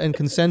 beautiful, and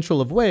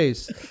consensual of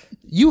ways,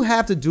 you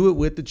have to do it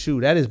with the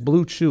chew. That is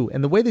Blue Chew.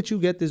 And the way that you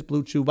get this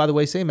Blue Chew, by the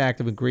way, same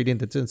active ingredient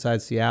that's inside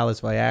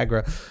Cialis,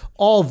 Viagra,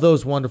 all of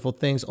those wonderful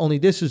things. Only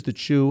this is the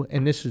chew,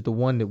 and this is the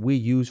one that we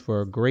use for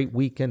a great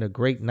weekend, a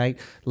great night.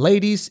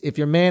 Ladies, if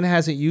your man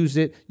hasn't used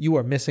it, you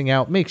are missing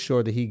out. Make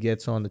sure that he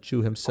gets on the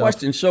chew himself.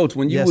 Question, Schultz.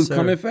 When you Yes, was sir.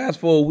 coming fast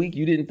for a week,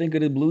 you didn't think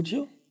of the Blue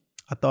Chew?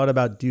 I thought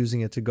about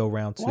using it to go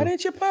round two. Why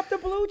didn't you pop the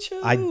Blue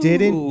Chew? I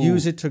didn't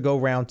use it to go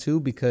round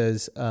two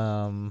because you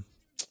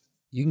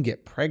can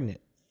get pregnant.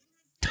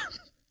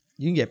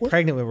 You can get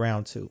pregnant with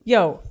round two.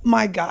 Yo,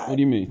 My God. What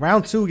do you mean?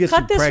 Round two gets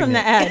cut you this pregnant. from the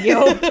ad,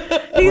 yo. He's Round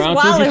two gets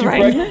wilding you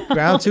right pregnant? now.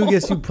 Round two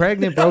gets you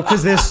pregnant, bro,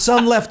 because there's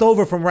some left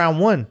over from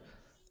round one,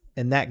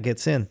 and that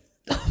gets in.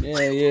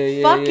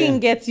 Yeah. Fucking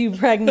gets you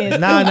pregnant.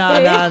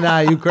 Nah.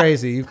 You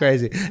crazy.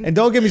 And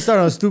don't get me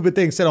started on stupid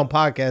things said on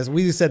podcasts.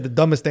 We just said the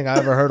dumbest thing I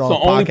ever heard on So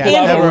a only podcast people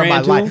I ever in my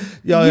ran to?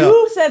 life. Yo.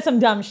 You said some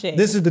dumb shit.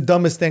 This is the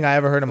dumbest thing I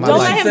ever heard in my Don't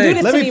life. let him do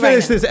this Let to me me right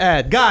finish now. this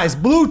ad. Guys,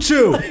 Blue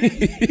Chew.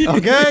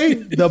 Okay?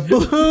 The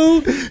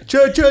Blue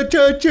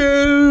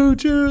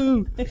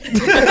Chew.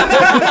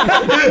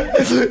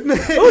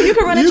 Oh, you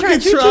can run a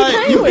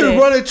train. You can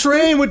run a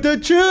train with the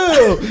chew.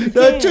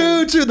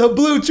 The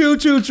Blue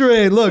Chew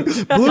train. Look,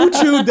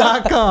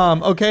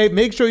 bluechew.com. Okay,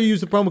 make sure you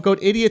use the promo code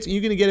idiots and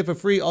you're gonna get it for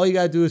free. All you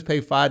gotta do is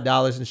pay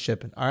 $5 in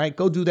shipping. All right,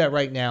 go do that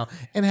right now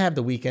and have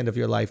the weekend of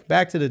your life.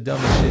 Back to the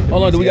dumbest shit.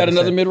 Hold on, do we got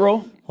another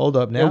mid-roll? Hold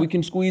up now. That we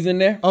can squeeze in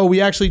there? Oh, we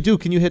actually do.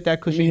 Can you hit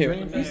that cushion? hear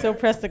drink? You so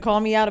pressed to call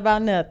me out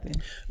about nothing.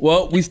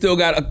 Well, we still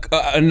got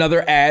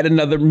another ad,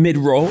 another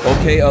mid-roll.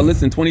 Okay,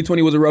 listen,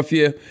 2020 was a rough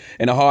year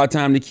and a hard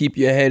time to keep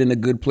your head in a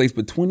good place,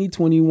 but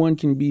 2021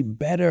 can be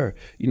better.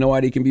 You know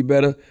why they can be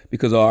better?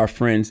 Because of our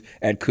friends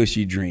at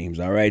Cushy Dreams,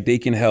 all right? They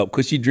can help.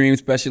 Cushy Dreams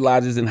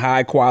specializes in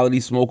high-quality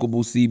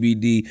smokable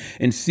CBD,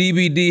 and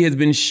CBD has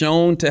been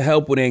shown to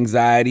help with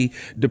anxiety,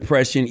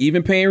 depression,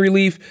 even pain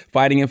relief,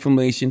 fighting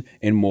inflammation,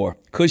 and more.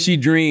 Cushy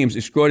Dreams,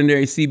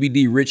 extraordinary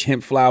CBD-rich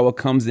hemp flower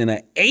comes in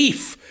an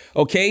eighth,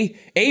 okay?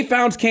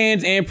 8-ounce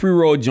cans and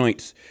pre-roll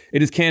joints.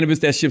 It is cannabis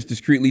that ships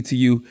discreetly to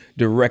you,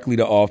 directly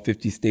to all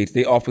 50 states.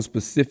 They offer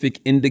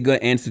specific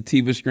indica and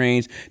sativa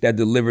strains that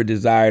deliver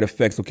desired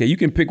effects, okay? You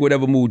can pick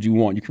whatever mood you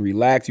want. You can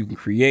relax, you can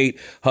create,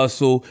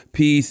 hustle,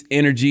 peace,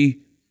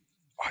 energy,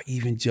 or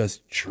even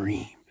just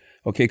dream.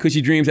 Okay, Cushy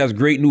Dreams has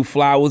great new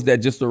flowers that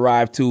just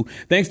arrived too.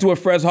 Thanks to a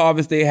fresh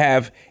harvest, they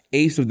have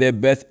 8 of their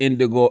best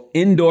indoor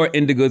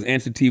indigos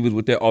and sativas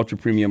with their ultra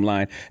premium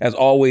line. As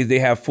always, they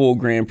have full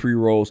gram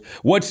pre-rolls.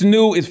 What's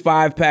new is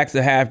 5 packs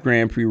of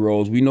half-gram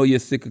pre-rolls. We know you're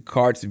sick of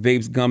carts,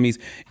 vapes, gummies,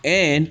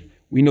 and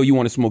we know you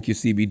want to smoke your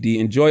CBD.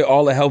 Enjoy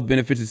all the health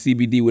benefits of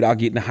CBD without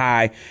getting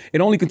high.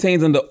 It only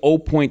contains under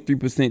 0.3%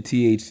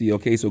 THC,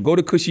 okay? So go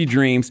to Cushy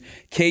Dreams,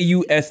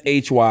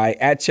 Kushy,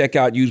 at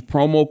checkout. Use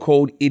promo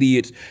code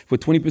IDIOTS for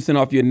 20%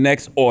 off your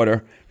next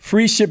order.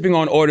 Free shipping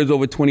on orders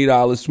over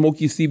 $20.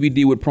 Smoke your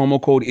CBD with promo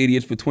code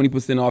IDIOTS for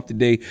 20% off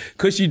today.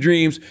 Cushy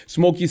Dreams,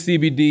 smoke your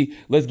CBD.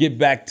 Let's get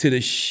back to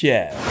the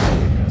show.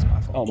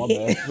 Oh, my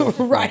bad.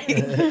 Right.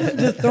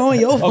 Just throwing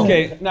your phone.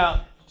 Okay,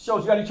 now,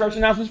 Schultz, you got any church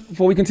announcements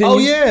before we continue? Oh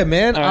yeah,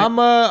 man. All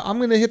right. I'm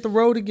gonna hit the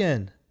road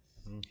again.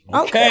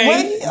 Okay.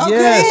 Wait, okay.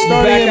 Yeah,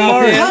 starting Back in out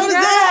March. there. How does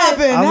that?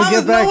 happen? I'ma How get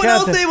is no back one at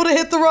else that. able to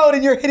hit the road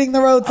and you're hitting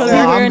the road? Cause sir?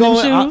 you're wearing them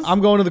shoes?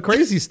 I'm going to the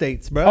crazy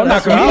states, bro. Oh, no,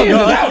 That's where I'm comedians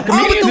is going. out.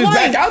 Comedians the is back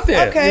whites. out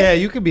there. Okay. Yeah,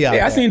 you could be out.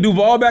 Yeah, I there. seen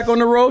Duval back on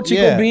the road.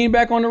 Chico Yeah. Bean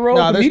back on the road.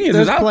 No, Comedians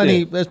there's is out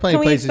plenty. there. There's plenty Can of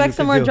we places expect you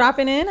some could more do.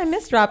 dropping in? I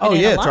miss dropping Oh in.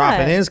 yeah, a lot.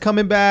 dropping in's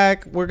coming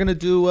back. We're gonna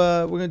do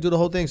the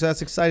whole thing. So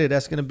that's excited.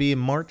 That's gonna be in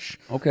March.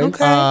 Okay.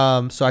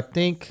 So I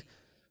think,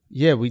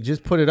 yeah, we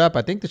just put it up.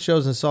 I think the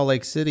shows in Salt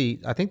Lake City,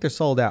 I think they're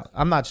sold out.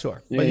 I'm not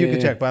sure, but you can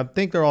check. But I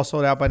think they're all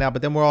sold out by now.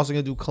 But then we're also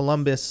gonna do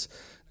Columbus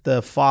the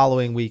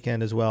following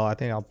weekend as well. I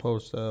think I'll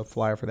post a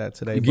flyer for that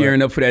today.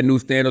 Gearing up for that new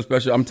stand-up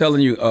special. I'm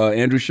telling you,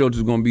 Andrew Schulz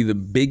is going to be the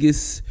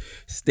biggest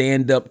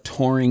stand-up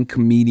touring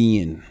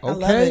comedian. I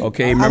love it.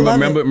 Okay, I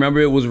love it. remember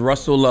it was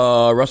Russell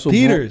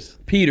Peters.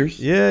 Peters.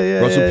 Yeah,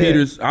 Russell yeah.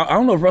 Peters. I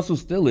don't know if Russell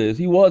still is.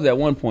 He was at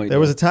one point. There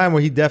was a time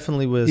where he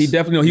definitely was. He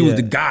was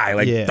the guy,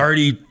 like Yeah.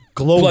 30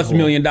 Global. plus $1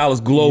 million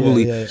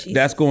globally. Yeah, yeah.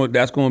 That's going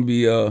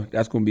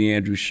to be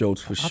Andrew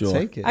Schulz for I'll sure.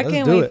 take it. I Let's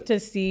can't do wait it. to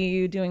see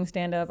you doing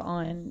stand up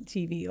on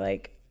TV.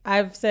 Like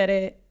I've said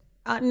it,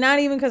 not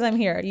even because I'm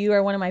here. You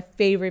are one of my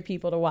favorite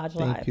people to watch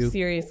live. you.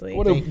 Seriously.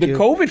 Well, the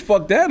COVID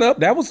fucked that up.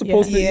 That was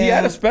supposed to. He Yeah.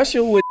 had a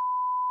special with.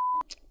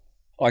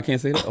 Oh, I can't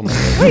say that. Oh, my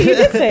God. Wait, you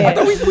did say I it.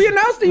 thought we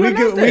announced it. You We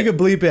announced could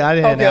bleep it. I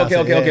didn't Okay, announce okay,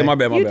 it. okay, okay. Yeah. My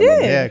bad. You My did.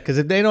 bad. Yeah, because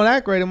if they don't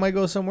act right, it might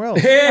go somewhere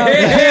else.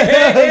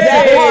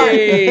 That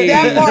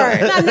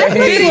part.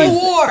 Getting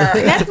war.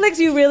 Netflix,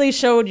 you really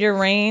showed your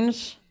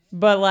range,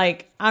 but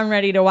like I'm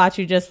ready to watch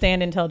you just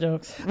stand and tell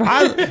jokes.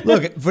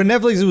 Look, for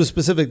Netflix, it was a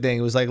specific thing.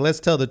 It was like, let's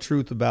tell the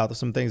truth about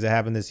some things that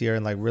happened this year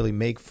and like really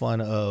make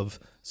fun of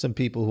some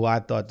people who I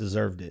thought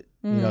deserved it.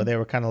 You know, they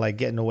were kind of like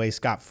getting away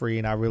scot-free,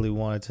 and I really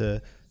wanted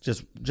to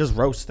just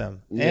roast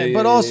them.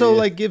 But also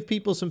like give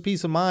people some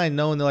peace of mind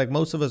knowing that like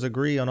most of us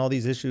agree on all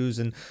these issues,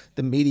 and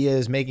the media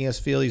is making us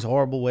feel these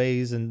horrible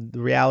ways, and the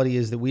reality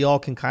is that we all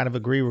can kind of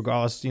agree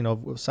regardless, you know,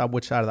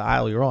 which side of the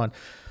aisle you're on.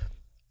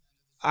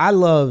 I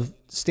love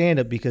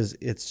stand-up because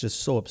it's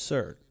just so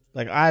absurd.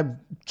 Like I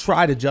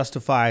try to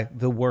justify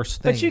the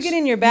worst things. But you get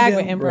in your bag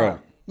with improv. Bro.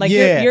 Like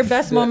Yeah. your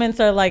best moments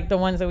are like the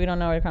ones that we don't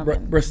know are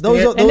coming. Those And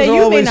that are you may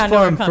always not know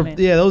fun are for coming.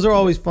 those are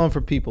always fun for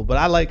people. But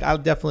I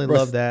definitely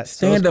love that.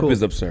 So it's Stand up cool.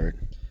 is absurd.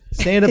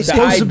 Stand up's The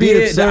supposed to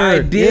be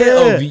absurd.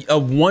 idea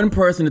of one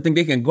person to think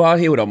they can go out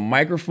here with a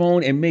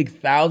microphone and make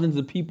thousands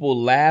of people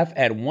laugh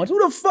at once.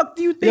 Who the fuck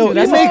do you think? Yo, you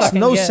that are? makes fucking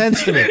no good.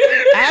 sense to me.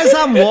 As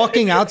I'm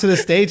walking out to the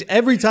stage,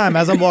 every time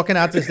as I'm walking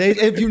out to the stage,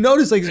 if you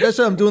notice, like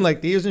especially I'm doing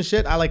like theaters and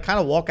shit, I like kind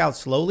of walk out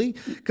slowly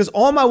because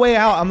on my way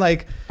out, I'm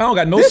like, I don't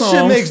got no this songs.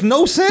 shit makes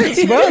no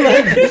sense, bro.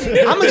 Like,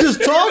 I'm gonna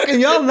just talk and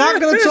y'all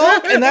not gonna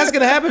talk, and that's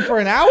gonna happen for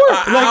an hour.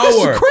 Like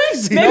this hour. is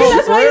crazy. Maybe No,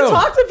 that's for why real. you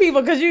talk to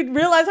people, because you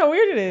realize how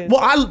weird it is.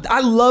 Well, I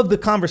love the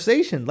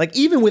conversation. Like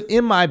even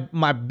within my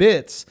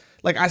bits,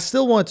 like I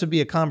still want it to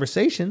be a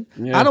conversation.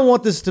 Yeah. I don't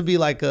want this to be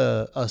like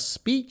a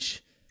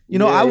speech. You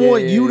know, Yeah, I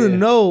want yeah, you to yeah.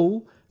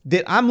 know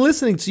that I'm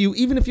listening to you,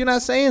 even if you're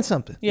not saying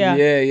something. yeah.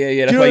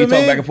 Yeah. That's know why you what I talk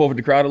mean? back and forth with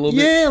the crowd a little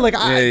bit. Yeah, like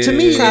to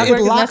me, Crowd work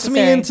it is locks me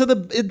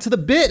necessary. into the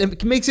bit and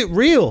it makes it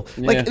real.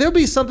 Like Yeah. there'll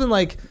be something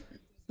like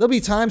there'll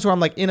be times where I'm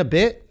like in a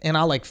bit and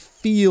I'll like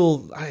feel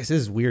this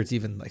is weird to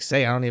even like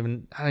say. I don't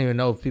even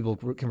know if people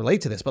can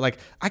relate to this, but like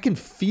I can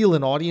feel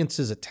an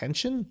audience's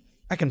attention.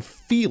 I can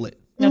feel it.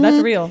 No,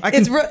 that's real. I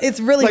can, It's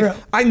really like, real.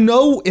 I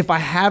know if I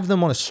have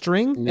them on a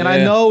string, and I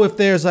Yeah. know if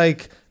there's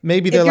like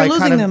maybe they're you're like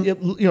kind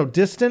losing of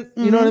distant.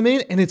 You know what I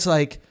mean? And it's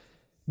like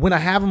when I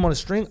have them on a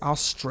string, I'll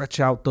stretch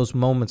out those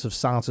moments of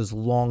silence as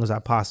long as I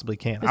possibly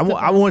can.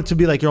 I want it to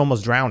be like you're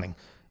almost drowning,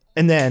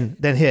 and then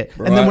hit.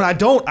 And then when I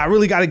don't, I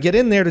really got to get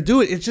in there to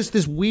do it. It's just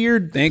this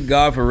weird. Thank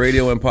God for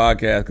radio and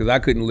podcast because I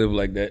couldn't live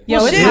like that.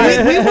 Yo, it's Shit,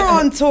 hard. we were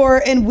on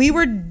tour and we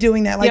were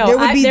doing that. Like Yo, there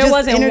would be there just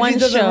wasn't one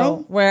energies of the show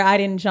room. where I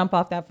didn't jump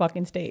off that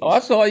fucking stage. Oh, I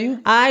saw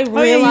you. I yeah, you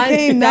realized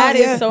came, that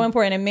yeah. is so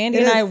important. And Mandy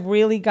It and I is.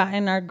 really got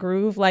in our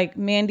groove. Like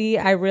Mandy,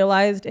 I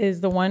realized is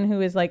the one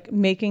who is like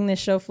making this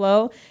show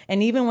flow.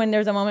 And even when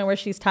there's a moment where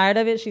she's tired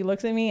of it, she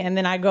looks at me and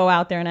then I go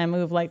out there and I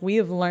move. Like we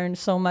have learned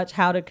so much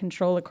how to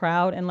control a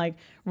crowd and like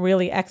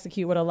really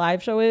execute what a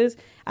live show is.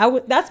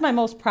 That's my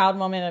most proud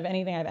moment of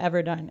anything I've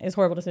ever done is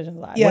Horrible Decisions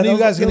Live. Yeah, When are you those-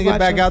 guys gonna those get live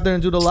back shows. out there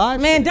and do the live?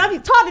 Man, talk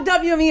to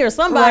WME or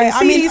somebody. Right.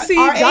 I mean, CDC,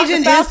 our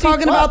agent is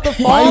talking about the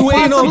fall. Why are you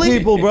waiting on possibly.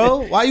 people, bro?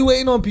 Why are you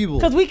waiting on people?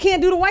 because we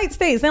can't do the white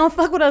states. They don't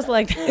fuck with us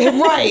like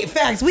that. Right,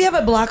 facts. We have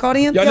a black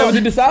audience. Y'all never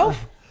did the South?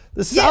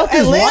 The South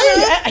is Atlanta,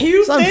 white.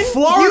 Houston, It's like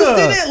Florida.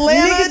 Houston,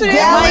 Atlanta, Niggas,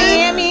 Dallas.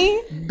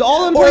 Miami.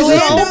 All them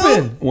places are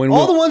Orlando. open.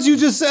 All the ones you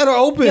just said are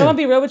open. Yo, I'm gonna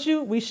be real with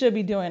you. We should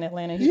be doing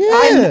Atlanta.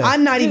 Yeah.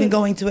 I'm not even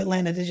going to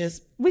Atlanta to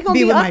just We gonna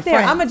be be with my up there.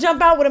 friends. I'm gonna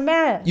jump out with a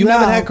mask. You No.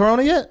 haven't had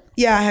Corona yet?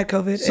 Yeah, I had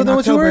COVID. So in then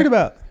what you October. worried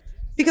about?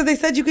 Because they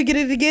said you could get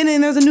it again,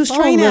 and there's a new I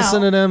strain don't out.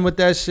 listen to them with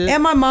that shit.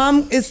 And my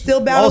mom is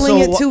still battling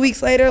Also, it 2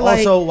 weeks later. Like,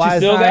 Also, why is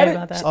still got it?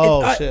 About that.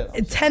 Oh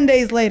shit. 10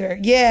 days later.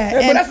 Yeah.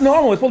 But that's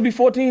normal. It's supposed to be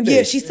 14 days.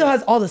 Yeah, she still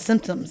has all the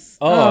symptoms.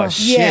 Oh,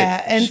 shit.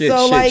 Yeah, and Shit, so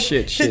shit, like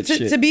shit, shit.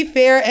 to be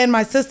fair, and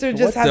my sister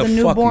just What has a the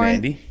fuck, newborn.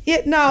 Mandy?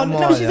 Yeah, no,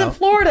 on, she's yo. in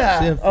Florida.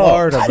 She's in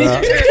Florida, bro.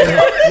 God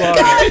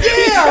damn, we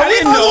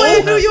all the way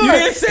in New York. You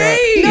didn't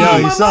say. No, Yo,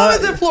 you my saw mom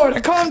it? is in Florida.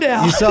 Calm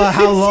down. You saw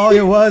how long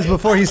it was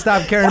before he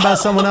stopped caring about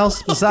someone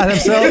else beside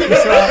himself? You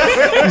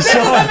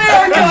saw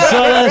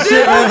that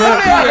shit?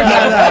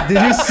 Nah.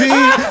 Did you see?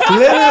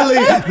 Literally,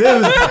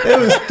 it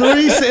was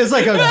 3 seconds. It's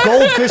like a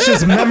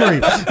goldfish's memory.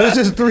 It was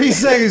just 3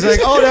 seconds.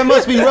 Like, oh, that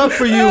must be rough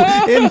for you.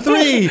 In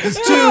 3, 2, 1.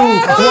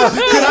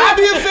 Could I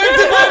be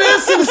affected by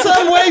this in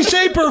some way,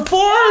 shape, or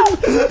form?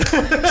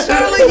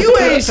 Charlie, you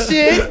ain't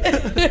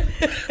shit.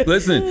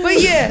 Listen. But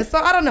yeah, so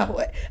I don't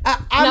know.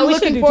 I'm No, we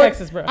looking should do forward.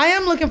 Texas, bro. I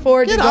am looking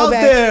forward to Get go out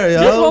back. there,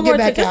 yo. Just one more Get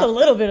back just a out.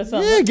 little bit of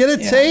something. Yeah, get a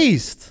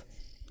taste.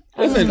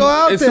 Listen, go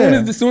out as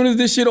there. soon as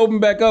this shit open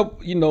back up,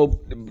 you know,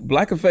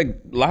 Black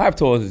Effect live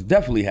tours is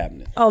definitely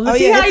happening. Oh, let's Oh,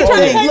 see yeah, how you it's trying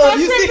to okay. take Look, that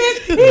you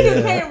shit, man. He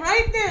just came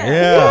right there.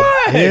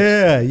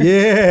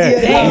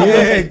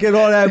 Yeah. Get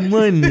all that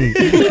money.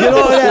 Get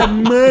all that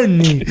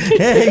money.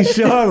 Hey,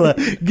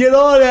 Charlotte, get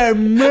all that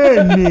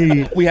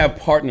money. We have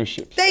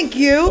partnerships. Thank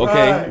you.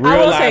 Okay, I real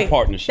will live say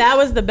partnerships. that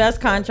was the best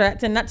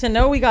contract, and to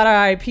know we got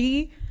our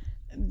IP.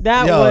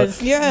 That Yo,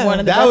 was yeah. one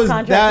of the That best was-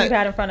 contracts that- we've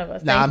had in front of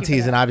us. Nah, Thank I'm you for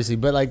teasing, that. obviously,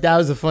 but like that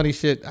was the funny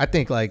shit. I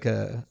think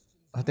the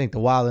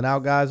Wild and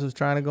Out guys was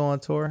trying to go on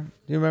tour.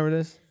 Do you remember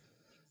this? They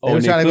Oh, were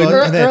Nick trying to go,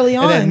 couldn't? and then, Early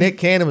and then on. Nick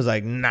Cannon was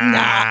like, "Nah,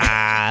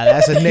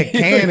 that's a Nick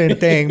Cannon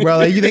thing, bro."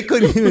 Like, they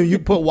couldn't even you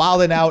put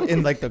Wild and Out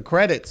in like the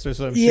credits or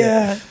some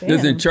Yeah. shit.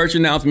 Listen, church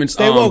announcements.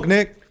 Stay woke,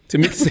 Nick.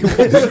 Tamika,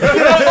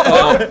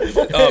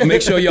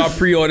 make sure y'all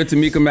pre-order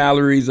Tamika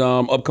Mallory's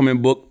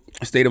upcoming book,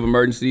 State of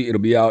Emergency. It'll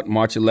be out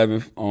March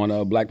 11th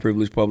on Black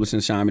Privilege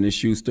Publishing, Simon &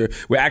 Schuster.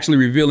 We're actually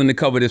revealing the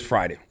cover this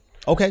Friday.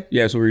 Okay.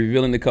 Yeah, so we're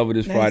revealing the cover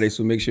this Friday,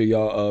 so make sure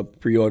y'all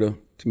pre-order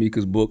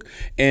Tamika's book.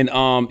 And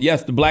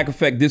yes, The Black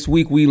Effect. This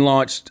week we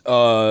launched,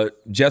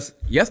 just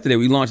yesterday,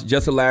 we launched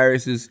Just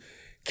Hilarious's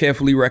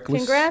Carefully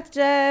Reckless. Congrats,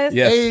 Jess.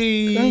 Yes.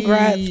 Hey.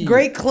 Congrats.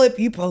 Great clip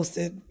you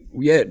posted.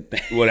 Yeah,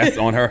 well, that's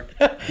on her.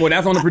 Well,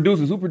 that's on the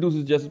producers. Who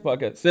produces Justice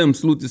Podcast? Sim,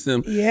 salute to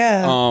Sim.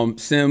 Yeah.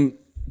 Sim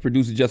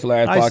produces Just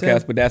Hilarious Hi, Podcast,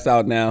 Sim. but that's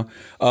out now.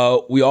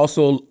 We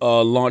also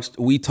launched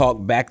We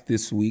Talk Back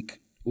this week,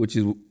 which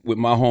is with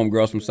my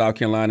homegirls from South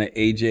Carolina,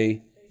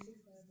 AJ.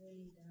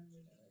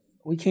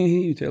 We can't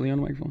hear you, Taylor, on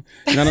the microphone.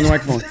 Not on the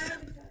microphone.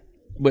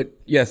 But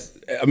yes,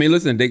 I mean,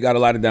 listen, they got a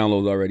lot of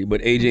downloads already.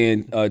 But AJ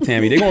and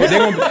Tammy, they're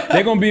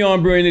gonna be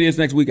on Brilliant Idiots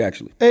next week,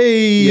 actually.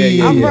 Hey.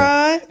 Yeah. All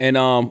right. And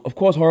of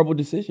course, Horrible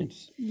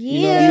Decisions.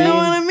 You know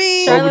what I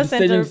mean? Charlotte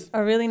sent Decisions.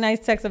 a really nice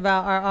text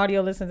about our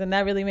audio listens, and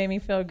that really made me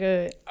feel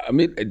good. I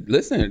mean,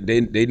 listen,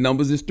 they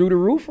numbers is through the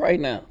roof right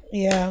now.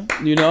 Yeah.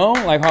 You know,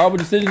 like Horrible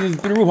Decisions is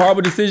through the roof.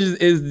 Horrible Decisions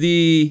is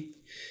the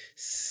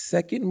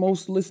second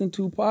most listened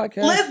to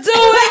podcast Let's do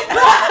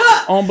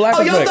it. on Black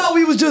Oh, y'all Effect. thought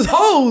we was just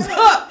hoes,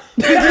 huh?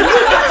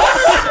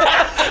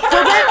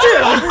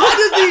 I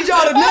just need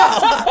y'all to know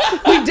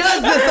we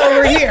does this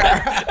over here.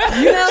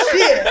 You know,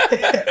 shit.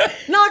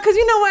 No, because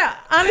you know what?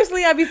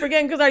 Honestly, I be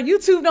forgetting because our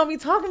YouTube don't be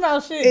talking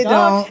about shit, It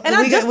dog. don't. And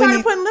I We just got- we started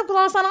need- putting lip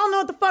gloss on. I don't know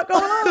what the fuck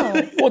going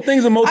on. Well,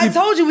 things are multi. I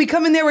told you we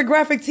come in there with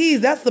graphic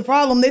tees. That's the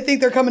problem. They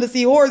think they're coming to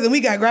see whores, and we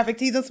got graphic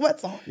tees and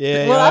sweats on.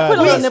 Yeah. Well, I put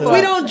a dress little it nipple- up.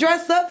 We don't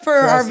dress up for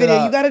our it video.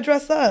 up. You got to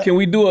dress up. Can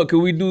we do a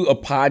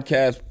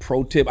podcast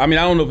pro tip? I mean,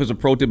 I don't know if it's a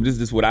pro tip, but this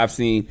is what I've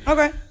seen.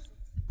 Okay.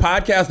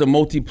 Podcasts are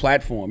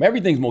multi-platform.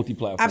 Everything's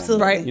multi-platform.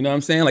 Absolutely. Right. You know what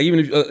I'm saying? Like even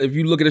if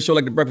you look at a show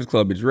like The Breakfast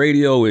Club, it's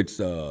radio, it's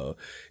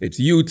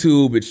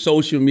YouTube, it's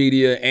social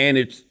media, and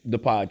it's the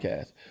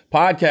podcast.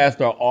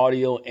 Podcasts are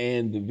audio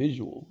and the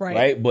visual,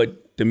 right?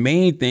 But the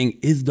main thing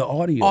is the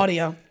audio.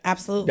 Audio.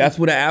 Absolutely. That's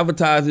where the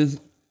advertisers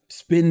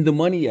spend the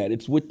money at.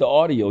 It's with the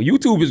audio.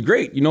 YouTube is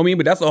great, you know what I mean?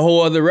 But that's a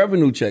whole other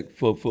revenue check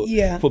for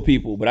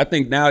people. But I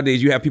think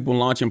nowadays you have people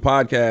launching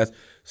podcasts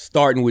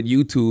starting with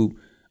YouTube.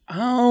 I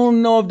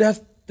don't know if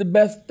that's the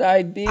best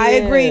idea. I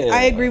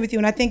agree with you.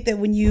 And I think that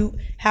when you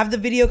have the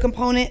video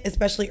component,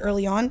 especially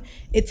early on,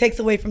 it takes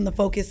away from the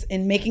focus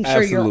in making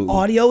sure Absolutely. your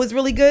audio is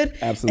really good.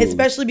 Absolutely.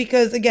 Especially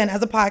because, again,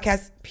 as a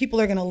podcast, people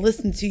are going to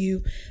listen to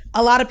you.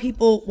 A lot of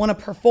people want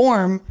to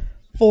perform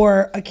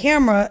for a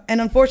camera.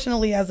 And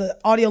unfortunately, as an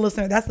audio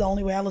listener, that's the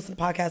only way I listen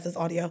to podcasts is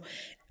audio.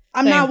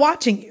 I'm not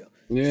watching you.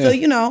 Yeah. So,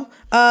 you know,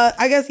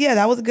 I guess, yeah,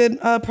 that was a good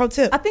pro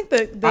tip. I think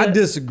the I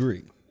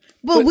disagree.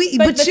 But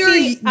you're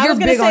see, I you're was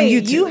gonna big on say,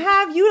 YouTube. You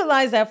have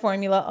utilized that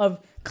formula of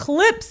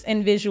clips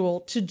and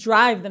visual to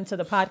drive them to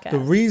the podcast. The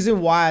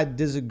reason why I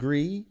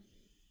disagree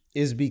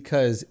is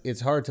because it's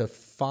hard to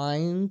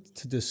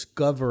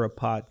discover a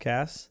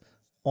podcast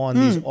on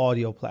these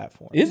audio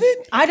platforms. Is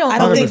it? I don't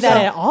think think that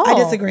so. at all. I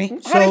disagree.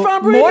 How they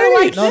find Brilliant more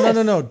like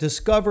Idiots? No.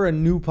 Discover a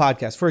new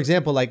podcast. For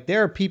example, like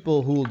there are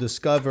people who will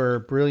discover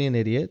Brilliant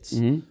Idiots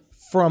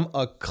from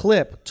a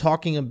clip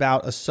talking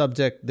about a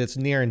subject that's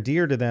near and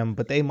dear to them,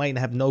 but they might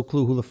have no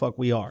clue who the fuck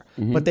we are.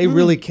 But they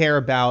really care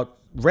about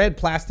red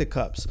plastic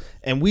cups,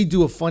 and we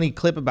do a funny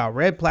clip about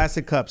red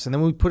plastic cups, and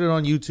then we put it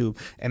on YouTube,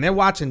 and they're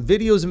watching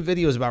videos and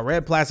videos about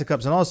red plastic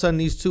cups, and all of a sudden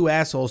these two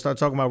assholes start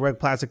talking about red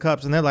plastic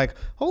cups, and they're like,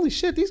 holy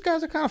shit, these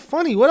guys are kind of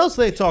funny. What else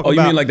do they talk about? Oh,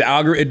 you mean like the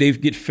algorithm? They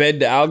get fed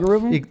the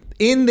algorithm?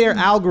 In their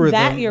algorithm,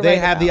 That you're they right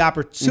have the about.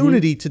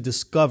 opportunity to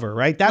discover,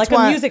 right? That's like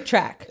why a music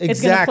track.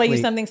 It's going to play you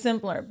Exactly. something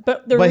simpler.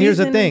 But here's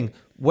the thing.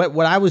 What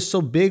I was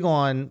so big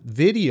on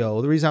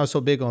video, the reason I was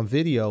so big on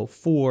video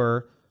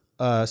for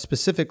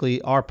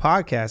specifically our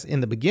podcast in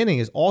the beginning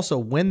is also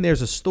when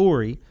there's a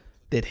story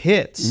that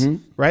hits,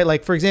 right?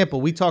 Like, for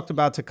example, we talked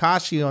about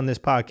Tekashi on this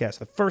podcast.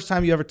 The first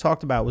time you ever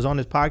talked about it was on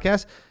this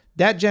podcast.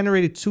 That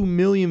generated 2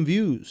 million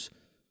views.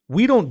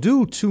 We don't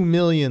do 2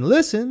 million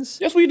listens.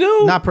 Yes, we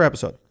do. Not per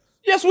episode.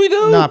 Yes, we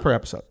do. Not per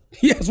episode.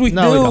 Yes, we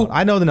No, do. we don't.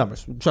 I know the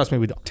numbers. Trust me,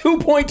 we don't.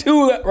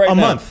 2.2 right now. A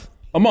month.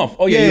 A month.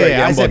 Oh, yeah, you're right.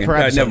 Yeah, I I'm said bugging. per All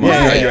right, episode. never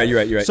mind. Yeah.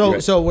 You're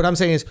right. So what I'm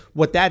saying is,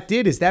 what that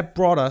did is that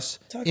brought us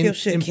Talk your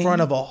shit, in King.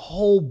 front of a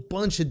whole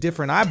bunch of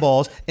different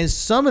eyeballs, and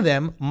some of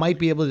them might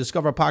be able to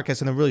discover a podcast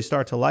and then really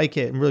start to like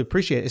it and really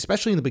appreciate it,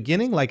 especially in the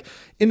beginning. Like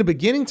in the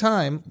beginning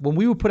time, when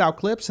we would put out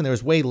clips and there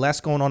was way less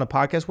going on in the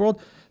podcast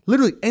world,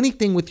 literally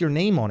anything with your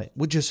name on it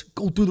would just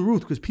go through the roof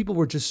because people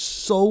were just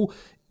so...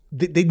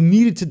 They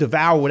needed to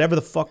devour whatever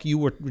the fuck you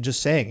were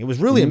just saying. It was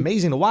really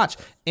amazing to watch.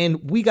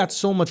 And we got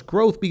so much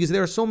growth because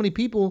there are so many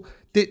people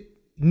that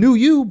knew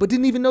you but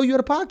didn't even know you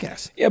had a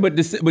podcast. Yeah, but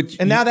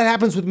And now that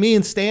happens with me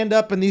and stand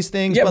up and these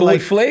things. yeah, but like,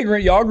 with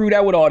Flagrant, y'all grew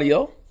that with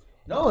audio.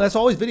 no, that's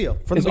always video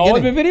from It's the beginning.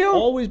 always been video?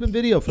 Always been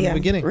video from the Yeah.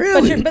 beginning.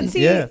 Really? But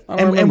see, Yeah, I don't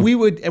and remember.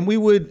 we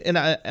would, and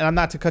I'm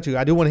not to cut you.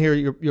 I do want to hear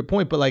your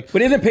point, but like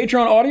But isn't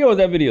Patreon audio or is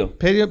that video?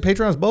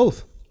 Patreon's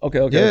both.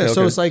 Okay. Yeah,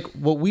 so it's like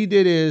what we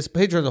did is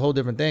Patreon's a whole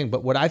different thing,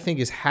 but what I think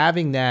is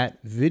having that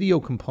video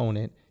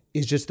component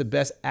is just the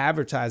best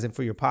advertising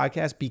for your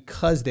podcast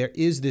because there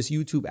is this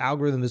YouTube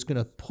algorithm that's going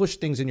to push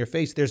things in your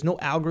face. There's no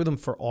algorithm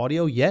for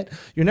audio yet.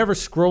 You're never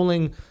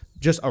scrolling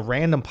just a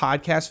random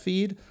podcast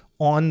feed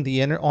on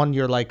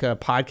your like a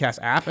podcast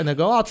app and they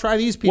go, I'll try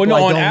these people. well,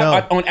 no, I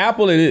don't know. on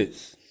Apple it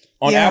is.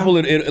 On Yeah. Apple,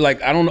 it like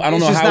I don't It's know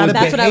just how not it a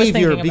That's what I was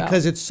behavior thinking about.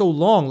 because it's so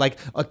long. Like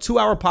a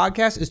 2-hour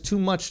podcast is too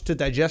much to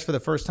digest for the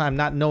first time,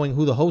 not knowing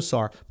who the hosts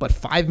are. But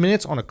 5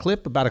 minutes on a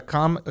clip about a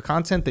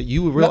content that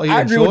you really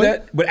I enjoy. agree with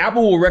that, but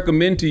Apple will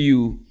recommend to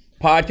you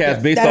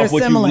podcasts based That off are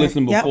what similar. you've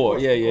listened Yep. before.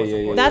 Yeah.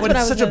 that's But what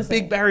I it's was such a gonna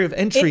big say. barrier of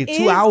entry. It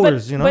 2 is,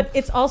 hours, but, you know. But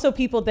it's also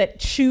people that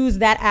choose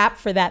that app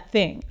for that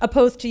thing,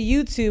 opposed to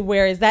YouTube,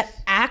 where is that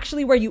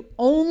actually where you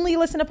only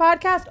listen to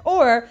podcasts,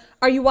 or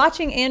are you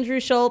watching Andrew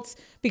Schulz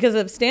because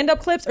of stand-up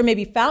clips, or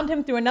maybe found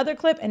him through another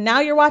clip and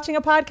now you're watching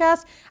a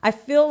podcast? I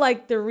feel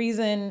like the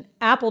reason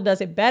Apple does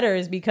it better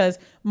is because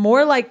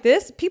more like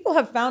this, people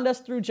have found us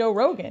through Joe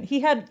Rogan.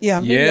 He had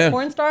maybe Yeah. a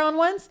porn star on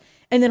once,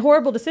 and then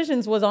Horrible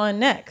Decisions was on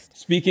next.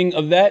 Speaking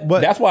of that,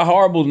 that's why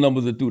Horrible's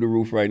numbers are through the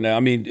roof right now. I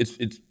mean, it's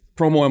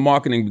promo and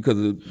marketing because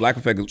of the Black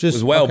Effect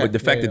as well, okay. but the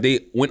fact that they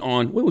went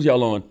on, what was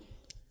y'all on?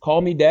 Call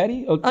Me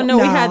Daddy? Oh no,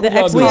 we had the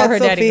No, ex we call had her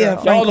daddy Sophia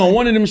girl. Y'all was on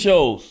one of them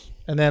shows.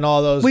 and then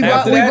all those. We brought,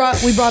 After we that-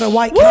 brought we brought a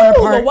white Woo,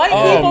 counterpart. the white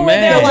Oh, people were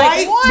man. there The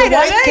like, what? the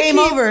whites came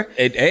Thank you. over.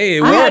 It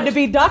I had to worked.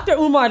 be Dr.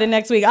 Umar the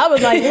next week. I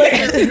was like,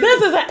 listen,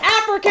 this is an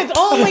Africans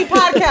only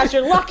podcast.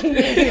 You're lucky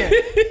you're here.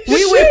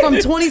 We went from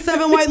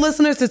 27 white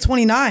listeners to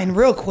 29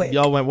 real quick.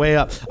 Y'all went way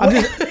up.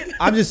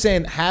 I'm just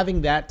saying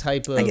having that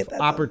type of get that,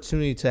 though.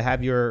 opportunity to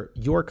have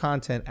your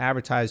content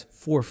advertised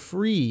for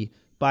free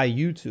by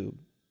YouTube.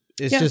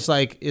 It's Yeah. just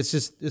like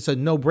it's a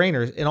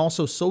no-brainer, and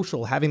also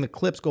social, having the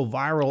clips go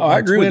viral I on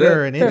agree with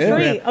Twitter that. and For Instagram.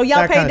 free. Oh, y'all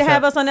that paid kind to of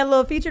have stuff. us on that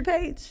little featured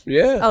page?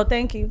 Yeah. Oh,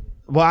 thank you.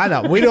 Well, I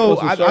know we don't.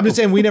 Social I'm circle. just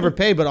saying we never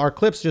pay, but our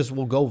clips just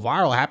will go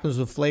viral. It happens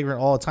with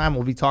Flagrant all the time.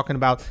 We'll be talking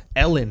about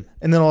Ellen,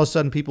 and then all of a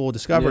sudden people will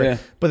discover Yeah. it.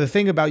 But the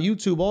thing about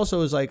YouTube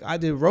also is like I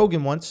did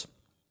Rogan once.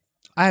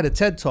 I had a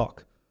TED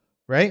talk,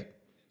 right?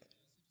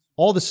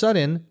 All of a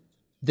sudden,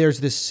 there's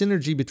this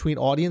synergy between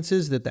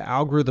audiences that the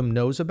algorithm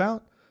knows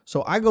about.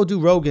 So I go do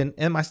Rogan,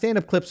 and my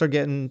stand-up clips are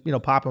getting,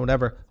 popping,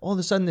 whatever. All of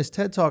a sudden, this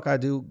TED Talk I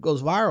do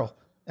goes viral.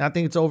 And I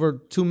think it's over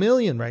 2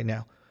 million right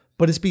now.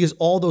 But it's because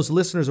all those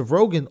listeners of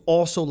Rogan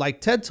also like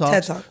TED Talks.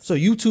 TED Talks. So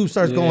YouTube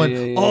starts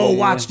going,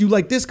 watch, you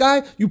like this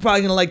guy? You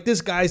probably gonna like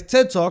this guy's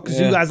TED Talk because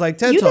you guys like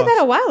TED You Talks. did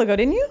that a while ago,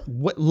 didn't you?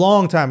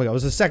 Long time ago. It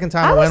was the second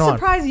time I I was went on.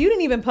 surprised you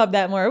didn't even pub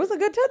that more. It was a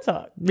good TED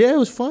Talk. Yeah, it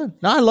was fun.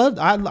 No, I loved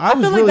I I was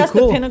feel like really that's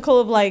cool. the pinnacle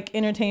of like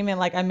entertainment.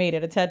 Like I made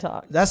it a TED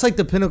Talk. That's like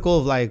the pinnacle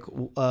of like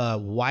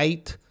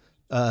white.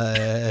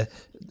 I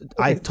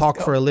talk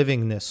for a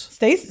livingness.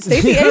 Stacey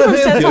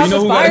Abrams TED Yo, Talk you know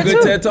was who got fire a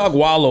good too. TED Talk?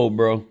 Wallow,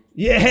 bro.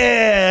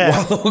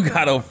 Yeah. Wallow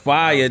got a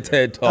fire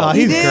TED Oh, Talk.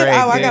 he's did? great.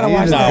 Oh, I gotta He's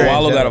watch a Nah, great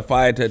Wallow Joe. got a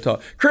fire TED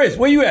Talk. Chris,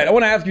 where you at? I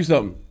want to ask you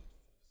something.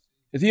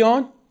 Is he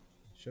on?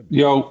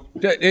 Yo,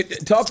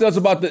 Talk to us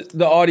about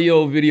the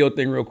audio video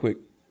thing real quick.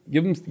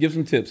 Give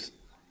some tips.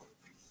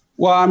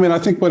 well, I mean, I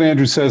think what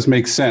Andrew says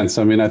makes sense.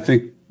 I mean, I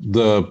think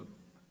the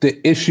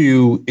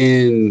issue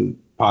in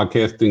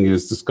podcasting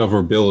is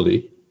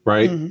discoverability.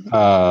 right? And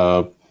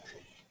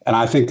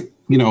I think,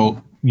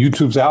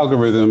 YouTube's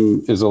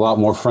algorithm is a lot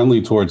more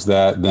friendly towards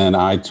that than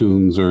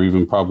iTunes or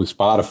even probably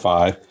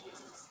Spotify.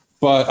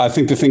 But I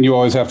think the thing you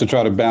always have to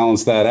try to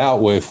balance that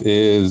out with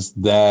is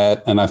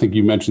that, and I think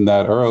you mentioned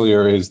that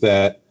earlier, is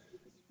that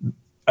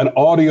an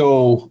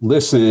audio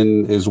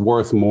listen is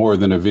worth more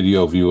than a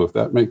video view, if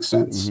that makes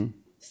sense.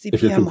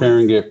 If you're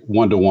comparing it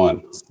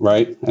one-to-one,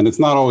 right? And it's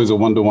not always a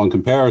one-to-one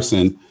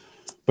comparison,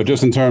 but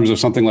just in terms of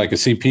something like a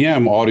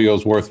CPM, audio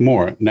is worth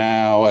more.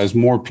 Now, as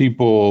more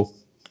people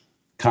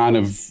kind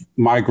of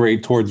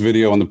migrate towards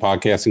video in the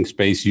podcasting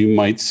space, you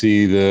might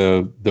see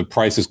the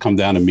prices come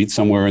down and meet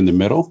somewhere in the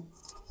middle.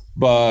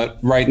 But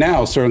right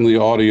now, certainly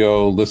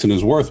audio listen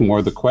is worth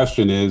more. The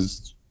question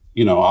is,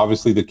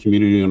 obviously the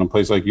community on a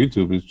place like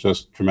YouTube is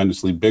just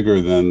tremendously bigger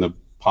than the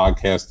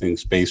podcasting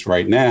space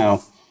right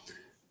now.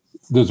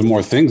 There's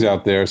more things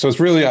out there. So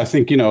it's really, I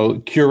think,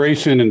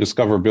 curation and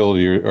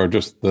discoverability are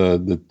just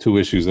the two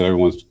issues that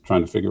everyone's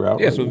trying to figure out.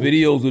 Yeah, right so now.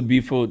 videos would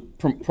be for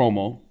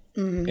promo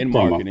and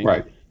marketing.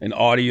 Right. And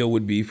audio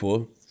would be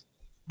for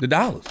the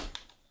dollars.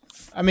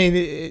 I mean,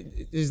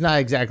 it's not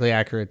exactly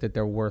accurate that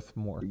they're worth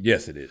more.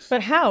 Yes, it is.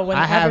 But how? When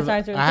I have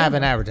advertisers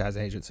an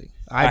advertising agency.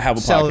 I have a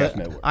podcast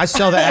network. I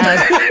sell the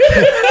ad.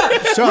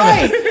 Come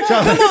on.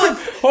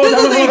 This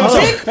is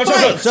a dick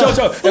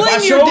fight.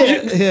 Fling your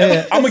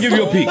dick. I'm gonna give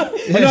you a peek. I'm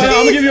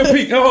gonna give you a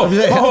peek. I'm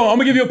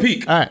gonna give you a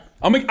peek. All right.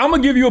 I'm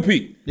gonna give you a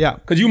peek. Yeah.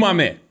 Because you my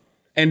man.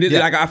 And this,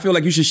 I feel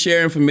like you should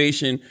share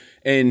information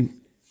and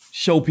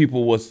show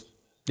people what's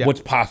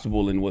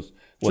possible and what's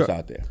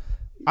out there.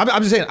 I'm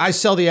just saying, I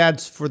sell the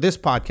ads for this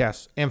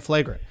podcast and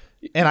Flagrant,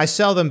 and I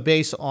sell them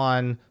based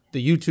on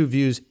the YouTube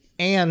views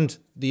and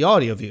the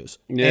audio views,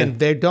 and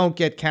they don't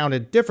get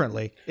counted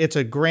differently. It's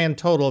a grand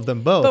total of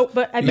them both.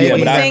 But I think what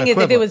you're saying is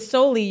if it was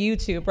solely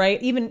YouTube,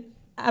 right? Even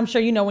I'm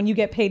sure when you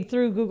get paid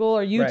through Google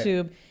or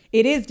YouTube,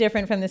 it is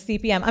different from the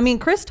CPM. I mean,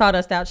 Chris taught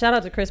us that. Shout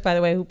out to Chris, by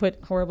the way, who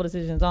put Horrible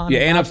Decisions on.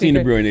 Yeah, and I've seen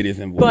the Brilliant Idiots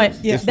and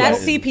But that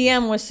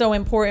CPM was so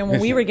important when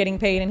we were getting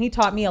paid, and he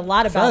taught me a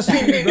lot about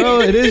that. Me, bro,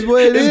 it is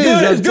what it is.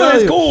 It's good.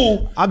 It's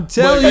cool. I'm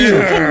telling you.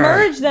 You can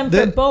merge them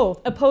for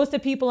both, opposed to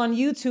people on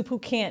YouTube who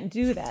can't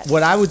do that.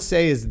 What I would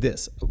say is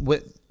this.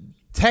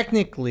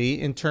 Technically,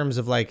 in terms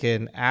of like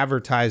an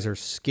advertiser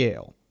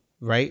scale,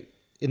 right?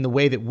 In the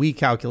way that we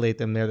calculate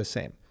them, they're the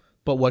same.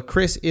 But what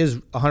Chris is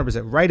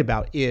 100% right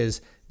about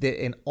is that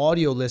an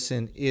audio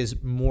listen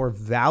is more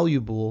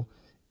valuable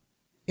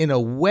in a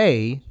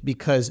way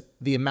because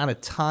the amount of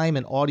time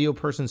an audio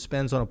person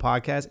spends on a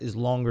podcast is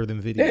longer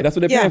than video. Yeah, that's what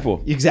they're paying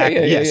for.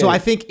 Exactly. Yeah. So I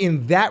think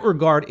in that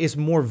regard, it's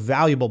more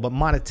valuable. But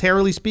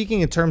monetarily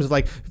speaking, in terms of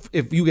like,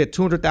 if you get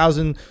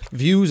 200,000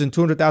 views and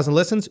 200,000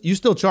 listens, you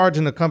still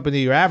charging the company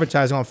you're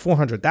advertising on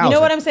 400,000. You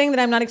know what I'm saying that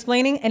I'm not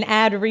explaining? An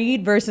ad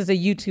read versus a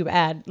YouTube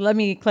ad. Let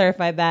me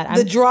clarify that.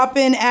 The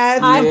drop-in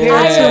ads I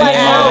compared feel to like an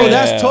ad read.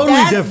 that's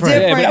totally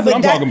different. Yeah, but that's what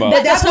I'm talking about.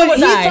 But that's So what was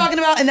he's I. talking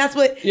about, and that's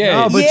what.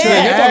 Yeah, but you're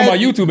your talking about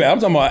YouTube ad. I'm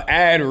talking about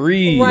ad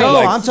read. Right. No,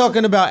 Like, I'm talking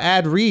about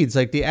ad reads.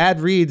 Like the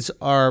ad reads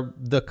are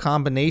the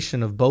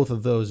combination of both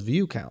of those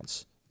view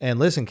counts and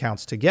listen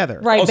counts together.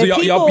 Right. oh, so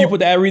but y'all put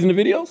the ad reads in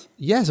the videos?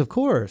 Yes, of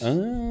course.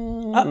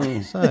 No,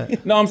 I'm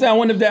saying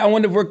I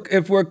wonder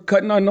if we're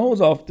cutting our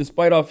nose off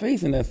despite our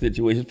face in that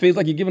situation. It feels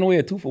like you're giving away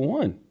a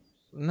 2-for-1.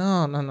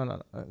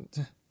 No.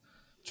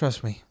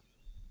 Trust me.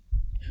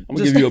 I'm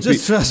gonna give you a peek.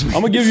 Just trust me.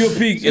 I'm gonna give you a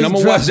peek, and I'm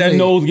gonna Just watch that me.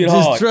 nose get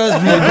Just hard.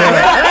 trust me,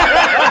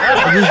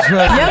 bro. Just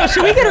trust me. Yo,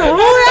 should we get a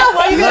ruler out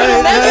while you guys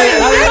are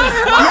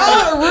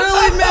Y'all are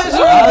really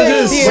measuring I'm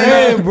this just here.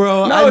 saying,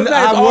 bro. No, it's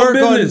not. It's all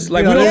business.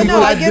 Like, we don't- this is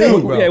what I get it.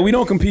 do, bro. Yeah, we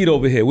don't compete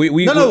over here. We're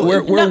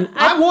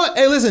I want.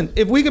 Hey, listen.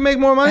 If we can make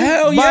more money,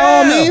 Hell by yeah.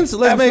 all means,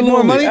 let's make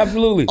more Absolutely, money.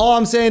 absolutely. All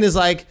I'm saying is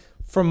like,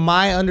 from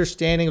my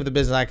understanding of the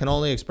business, I can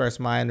only express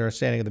my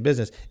understanding of the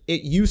business.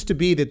 It used to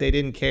be that they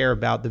didn't care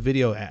about the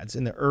video ads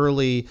in the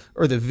early,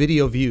 or the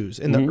video views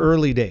in the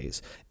early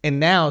days.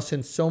 And now,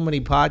 since so many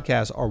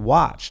podcasts are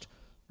watched,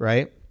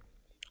 right?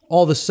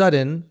 All of a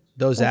sudden,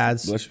 those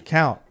ads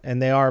count,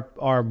 and they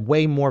are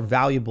way more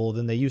valuable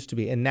than they used to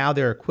be. And now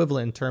they're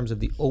equivalent in terms of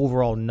the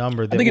overall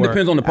number that I think it we're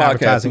depends on the podcast.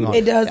 advertising on.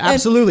 It does.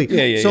 Absolutely.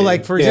 Yeah, so,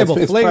 like, for example,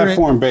 it's Flagrant.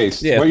 platform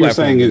based. Yeah, what you're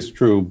platform saying based. is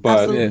true,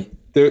 but Absolutely.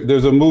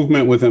 there's a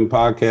movement within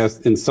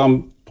podcasts in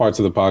some parts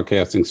of the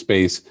podcasting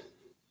space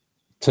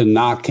to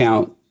not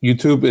count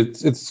YouTube.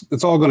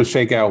 It's all going to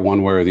shake out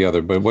one way or the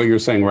other. But what you're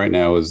saying right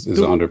now is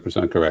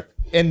 100% correct.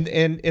 And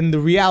the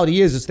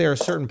reality is there are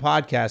certain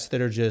podcasts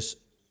that are just,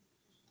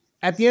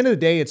 at the end of the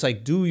day, it's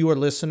like, do your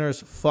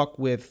listeners fuck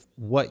with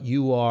what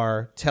you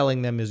are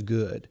telling them is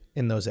good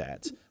in those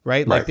ads,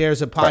 right? Like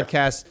there's a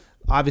podcast,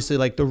 obviously,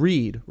 like The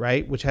Read,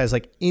 right? Which has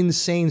like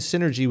insane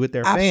synergy with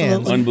their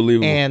fans.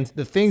 Unbelievable. And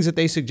the things that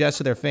they suggest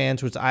to their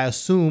fans, which I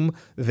assume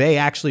they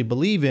actually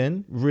believe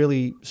in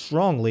really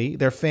strongly,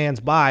 their fans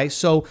buy.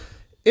 So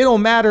it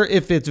don't matter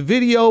if it's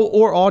video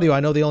or audio. I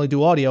know they only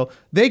do audio.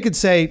 They could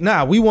say,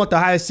 nah, we want the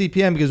highest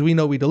CPM because we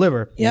know we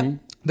deliver. Yep.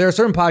 There are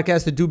certain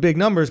podcasts that do big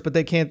numbers, but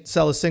they can't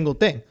sell a single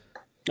thing.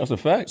 That's a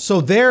fact.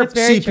 So their That's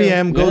very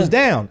CPM true. goes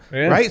down,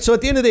 Yeah. right? So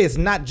at the end of the day, it's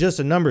not just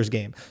a numbers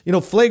game. You know,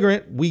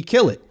 Flagrant, we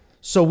kill it.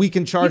 So we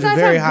can You charge a guys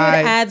very have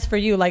high. good ads for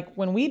you. Like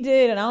when we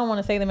did, and I don't want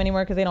to say them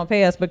anymore because they don't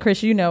pay us, but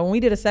Chris, you know, when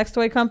we did a sex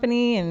toy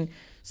company and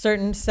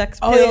certain sex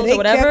pills Oh, yeah, they or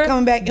whatever, kept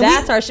coming back. And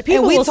that's we- our shit. and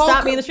People we will told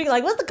stop Chris- me in the street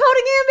like, what's the code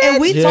again, bitch?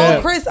 And we Yeah.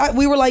 told Chris,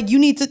 we were like, you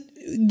need to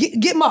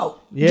get Mo.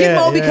 Yeah, Get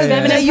Mo yeah, because yeah.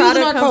 they're Feminine using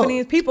product our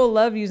companies, code. people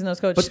love using those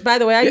codes. By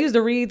the way, I use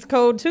the Reed's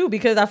code too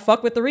because I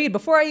fuck with the Reed.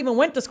 Before I even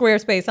went to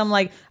Squarespace, I'm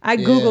like, I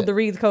Googled the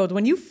Reed's codes.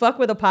 When you fuck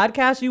with a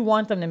podcast, you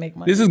want them to make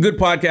money. This is good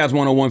podcast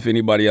 101 for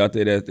anybody out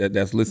there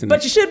that's listening.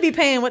 But you should be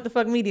paying What the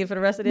Fuck Media for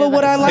the rest of their But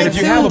what life. I like and if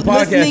you too, have a podcast,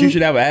 listening- you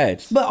should have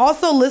ads. But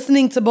also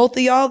listening to both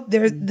of y'all,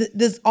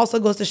 this also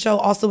goes to show,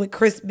 also with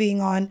Chris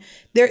being on,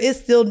 there is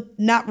still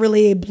not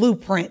really a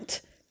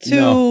blueprint to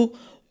No.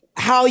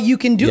 how you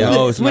can do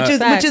No, this, it's not. which is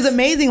Facts.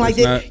 amazing. Like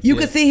It's that, not, you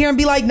yeah. could sit here and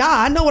be like, nah,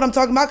 I know what I'm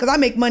talking about because I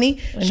make money.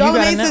 And you got a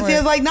Charlamagne sits here network.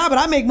 is like, nah, but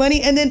I make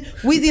money. And then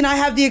Weezy and I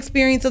have the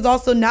experiences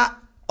also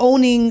not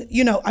owning,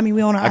 you know, I mean,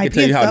 we own our I IP can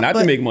tell you and how stuff, not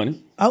but, to make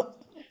money. Oh,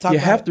 talk You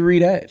about have it. to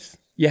read ads.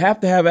 You have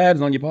to have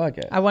ads on your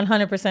podcast. I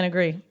 100%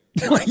 agree.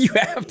 Like you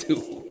have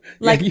to.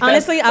 Like you have-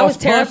 honestly, I was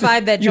sponsors-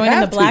 terrified that you joining the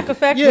have Black to.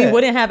 Effect, Yeah. we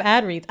wouldn't have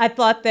ad reads. I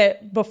thought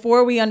that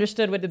before we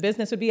understood what the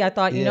business would be, I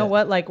thought, you know Yeah.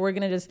 what, like we're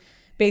gonna just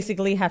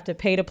basically have to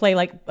pay to play,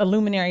 like a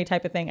luminary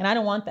type of thing, and I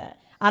don't want that.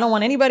 I don't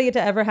want anybody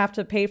to ever have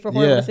to pay for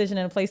Horrible Yeah. Decision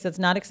in a place that's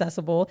not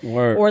accessible.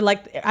 Word. Or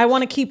like, I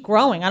want to keep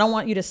growing. I don't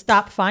want you to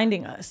stop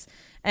finding us.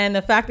 And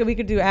the fact that we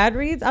could do ad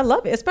reads, I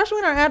love it. Especially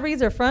when our ad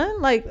reads are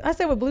fun. Like I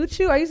said with Blue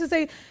Chew, I used to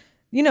say,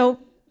 you know,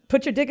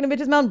 put your dick in a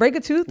bitch's mouth and break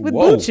a tooth with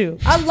Whoa. Blue Chew.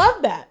 I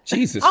love that.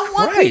 Jesus I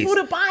want Christ. people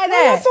to buy Why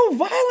that. that's so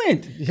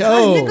violent?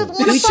 Yo, Niggas want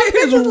to This fuck shit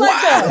is bitches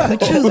like that. We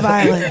choose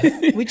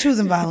violence. We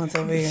choosing violence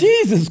over here.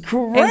 Jesus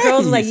Christ. And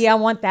girls are like, yeah, I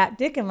want that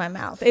dick in my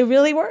mouth. It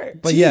really works.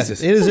 but yes,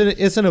 Jesus.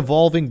 it's an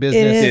evolving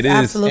business. It is.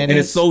 Absolutely. And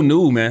it's so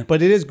new, man.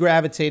 But it is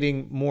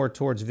gravitating more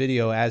towards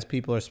video as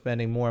people are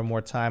spending more and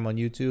more time on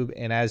YouTube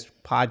and as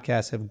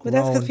podcasts have But grown.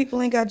 that's because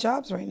people ain't got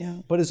jobs right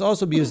now. But it's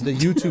also because the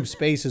YouTube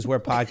space is where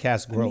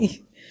podcasts grow.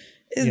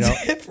 It's You know,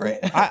 different.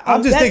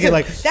 I'm just That thinking too.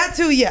 like that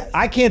too. Yes.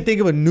 I can't think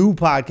of a new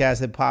podcast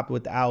that popped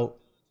without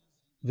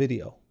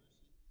video.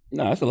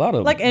 No, that's a lot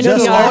of Like them.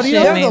 Just NPR audio?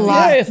 shit, There's maybe. a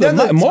lot. Yeah, it's a There's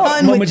lot. a More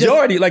ton with just-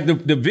 majority, like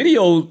the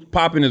video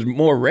popping is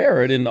more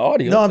rarer than the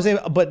audio. No, I'm saying,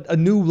 but a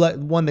new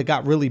one that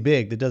got really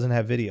big that doesn't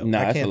have video. Nah,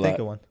 I that's can't a think lot.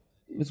 of one.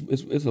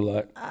 It's a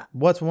lot.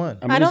 What's one?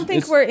 mean, I don't it's- think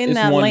it's- we're in it's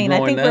that one lane. I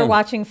growing think we're down.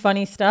 watching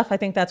funny stuff. I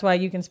think that's why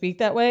you can speak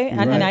that way.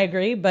 And I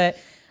agree. But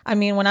I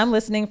mean, when I'm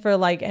listening for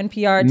like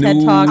NPR, TED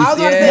News. Talks, I was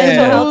going to Yeah. say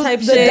mental health news, type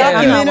the shit,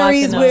 I'm not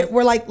watching documentaries those.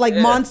 were like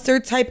monster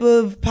type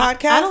of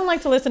podcasts. I don't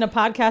like to listen to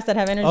podcasts that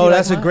have energy. Oh,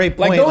 that's like a mine. great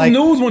Like, point. those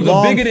news ones are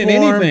long bigger than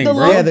form- anything, The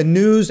bro. Yeah, the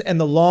news and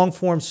the long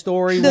form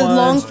story The ones,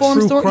 long form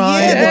true story-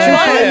 crime. yeah, the the true true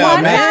crime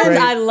crime, that's podcasts,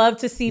 great. I love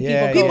to see Yeah,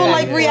 people go People yeah, back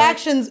like and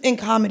reactions in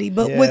comedy,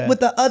 but Yeah. with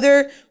the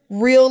other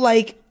real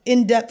like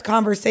in-depth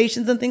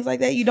conversations and things like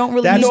that, you don't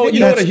really That's- need You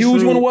know what a That's huge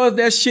true. one was?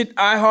 That shit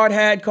iHeart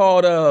had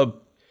called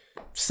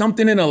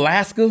something in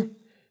Alaska.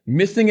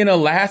 Missing in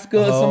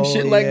Alaska or some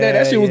shit like that.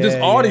 That shit was just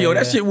yeah, audio. yeah,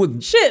 That yeah. shit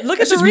was Shit, look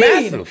that's at the just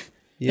read. massive.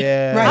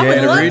 Yeah, Right. I would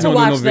the love read to don't do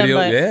watch no them, video.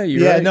 but Yeah,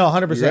 you're yeah, right. no,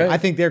 100%. You're right. I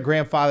think they're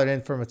grandfathered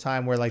in from a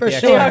time where like For the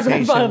sure.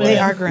 expectation They are was, They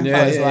are Yeah,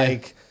 grandfathers. yeah.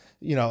 like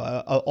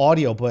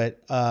audio, but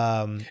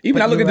Even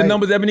but I look you're at the right.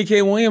 numbers Ebony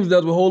K. Williams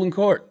does with Holding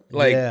Court.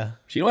 Like, Yeah.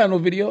 she don't have no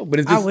video, but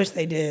it's I just. wish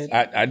they did.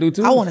 I do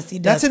too. I want to see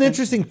That's an Dustin.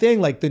 interesting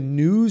thing. Like the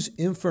news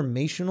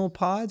informational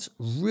pods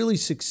really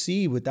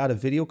succeed without a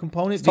video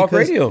component. It's talk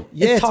radio.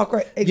 Yeah, It's talk ra-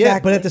 Yeah,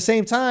 exactly. but at the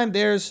same time,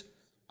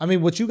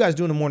 what you guys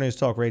do in the morning is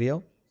talk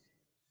radio.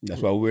 That's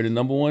why we're the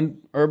number one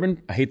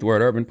urban. I hate the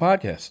word urban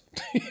podcast.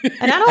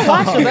 And I don't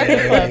watch the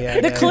Breakfast Club.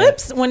 yeah, The yeah,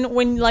 clips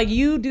when like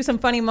you do some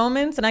funny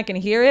moments and I can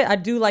hear it, I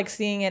do like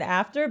seeing it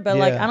after. But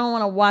like Yeah. I don't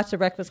want to watch the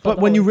Breakfast Club.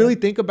 But when the you whole really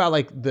thing. think about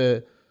like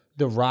the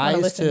rise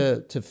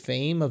listen. to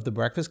fame of the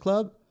Breakfast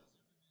Club,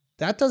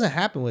 that doesn't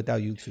happen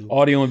without YouTube.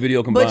 Audio and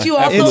video combined. But you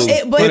also,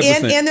 Absolutely.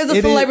 100%. and there's It a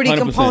is celebrity 100%.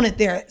 component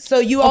there. So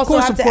you also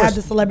course, have of to course. add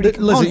the celebrity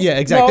Listen, component. yeah,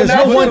 exactly. No,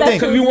 There's no one that's thing.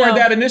 Because we weren't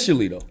No. that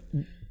initially though.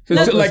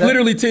 Like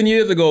literally 10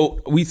 years ago,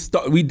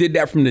 we did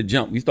that from the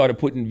jump. We started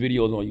putting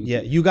videos on YouTube.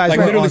 Yeah, you guys like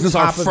were literally on since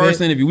our top of first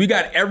it. interview. We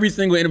got every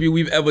single interview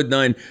we've ever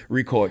done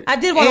recorded. I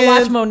did want to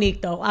And- watch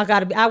Monique though.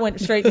 I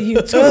went straight to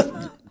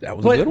YouTube. That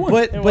was a good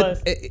one.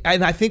 was.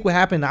 And I think what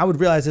happened, I would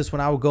realize this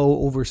when I would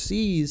go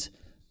overseas,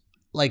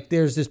 like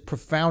there's this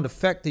profound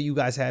effect that you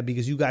guys had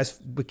because you guys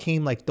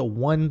became like the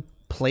one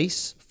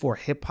place for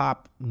hip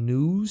hop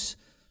news,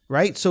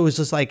 right? So it's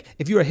just like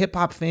if you're a hip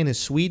hop fan in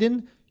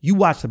Sweden, you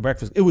watch The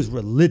Breakfast. It was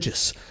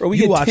religious. Bro, we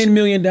you get watch, 10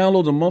 million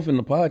downloads a month in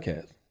the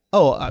podcast.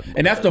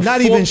 and that's the not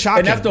fourth, even shocking.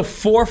 And that's the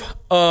fourth.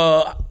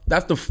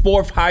 That's the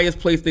fourth highest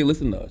place they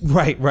listen to us.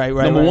 right.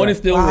 Number one is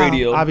still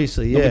radio.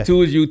 Obviously, yeah. Number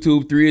two is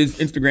YouTube. Three is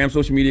Instagram,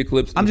 social media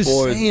clips. I'm and just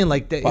four is saying,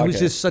 like, that it was podcast.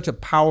 just such a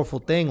powerful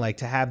thing, like,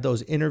 to have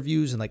those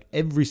interviews and, like,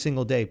 every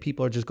single day,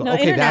 people are just going, No,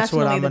 okay, that's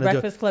what internationally, I'm the going to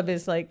do. Breakfast Club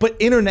is like. But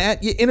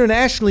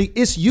internationally,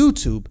 it's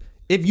YouTube.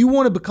 If you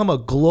want to become a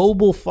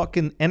global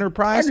fucking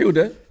enterprise, I agree with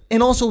that.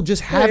 And also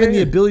just having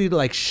the ability to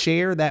like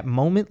share that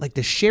moment, like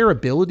the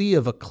shareability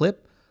of a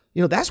clip.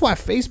 You know, that's why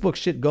Facebook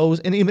shit goes,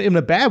 and even in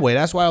a bad way.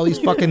 That's why all these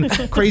fucking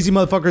crazy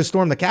motherfuckers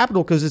storm the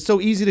Capitol, because it's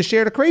so easy to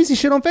share the crazy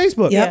shit on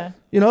Facebook. Yeah.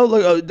 You know,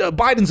 like,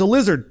 Biden's a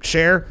lizard.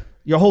 Share.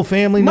 Your whole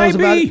family knows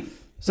about it.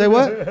 Say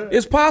what?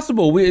 It's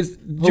possible. Jury's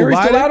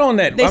still out on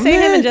that. They say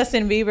him and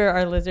Justin Bieber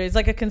are lizards. It's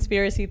like a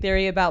conspiracy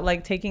theory about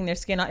like taking their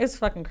skin off. It's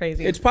fucking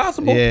crazy. It's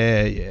possible.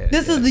 Yeah.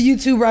 This is the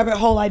YouTube rabbit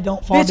hole I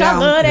don't fall Bitch, down. I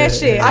love that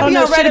shit. I don't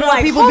know shit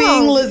about people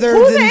being lizards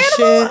Who's and an animal?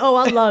 shit. Oh,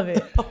 I love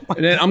it.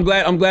 And then I'm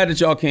glad that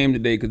y'all came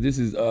today, because this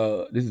is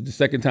the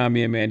second time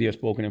me and Mandy have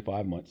spoken in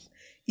 5 months.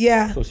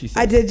 Yeah, So she said.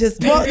 I did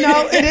just. Well,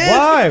 no, it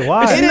is.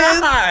 Why? It is.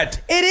 not.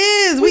 It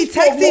is. We We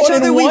text spoke each more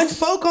other. than We once?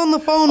 spoke on the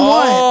phone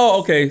Oh,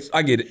 once. okay.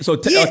 I get it. So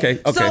Yeah. okay.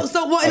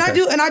 So well, and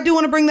Okay. I do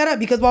want to bring that up,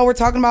 because while we're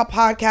talking about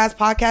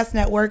podcast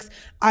networks,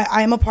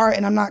 I am a part,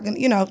 and I'm not gonna,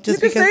 just You can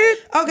because. say it.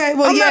 Okay,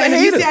 well, I'm yeah, not a and you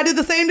hater. see, I did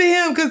the same to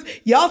him, because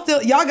y'all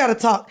got to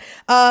talk.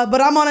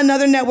 But I'm on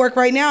another network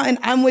right now, and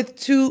I'm with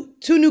two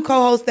new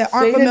co-hosts that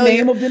aren't Say the familiar.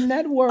 name of the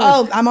network.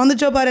 Oh, I'm on the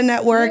Joe Budden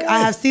Network. I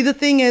have. See, the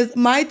thing is,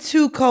 my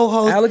two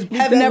co-hosts Alex, bleep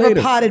have that never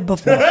later. potted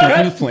before.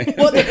 I'm just playing.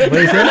 Well,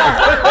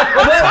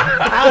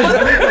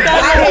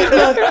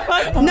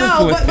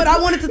 no, but I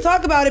wanted to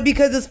talk about it,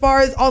 because as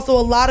far as also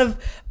a lot of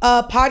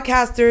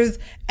podcasters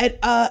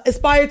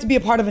aspire to be a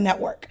part of a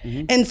network.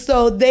 And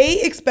so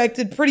they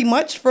expected pretty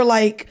much for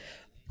like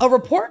a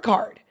report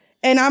card.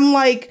 And I'm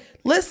like,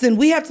 listen,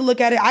 we have to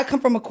look at it. I come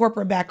from a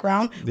corporate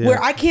background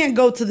where I can't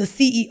go to the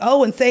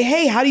CEO and say,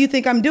 hey, how do you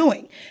think I'm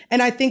doing?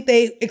 And I think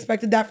they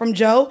expected that from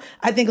Joe.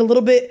 I think a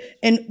little bit.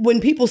 And when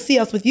people see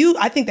us with you,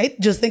 I think they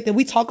just think that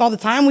we talk all the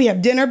time. We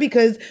have dinner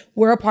because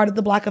we're a part of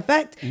the Black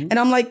Effect. And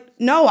I'm like,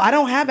 no, I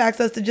don't have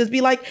access to just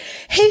be like,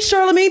 hey,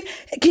 Charlamagne,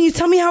 can you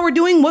tell me how we're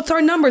doing? What's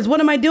our numbers? What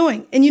am I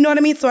doing? And you know what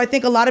I mean? So I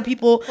think a lot of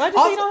people. Why do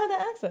you say you don't have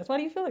the access? Why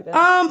do you feel like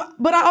that?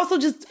 But I also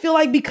just feel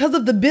like, because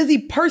of the busy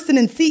person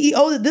and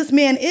CEO that this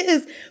man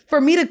is,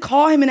 for me to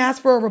call him and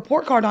ask for a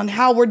report card on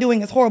how we're doing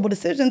his horrible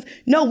decisions.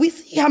 No, we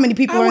see how many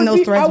people are in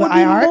those threads with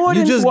IR.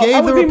 You just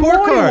gave the report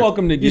card.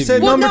 Welcome to You give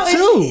said you. number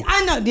two.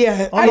 I know,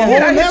 yeah. On the whole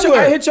network.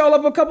 I hit y'all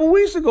up a couple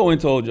weeks ago and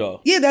told y'all.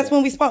 Yeah, that's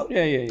when we spoke.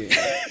 Yeah.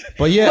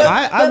 But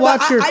yeah, I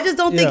watch your. I just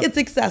don't think it's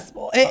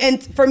accessible.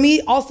 And for me,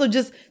 also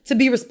just to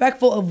be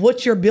respectful of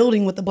what you're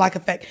building with the Black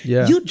Effect.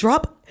 Yeah.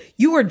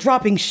 You are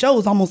dropping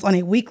shows almost on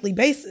a weekly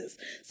basis.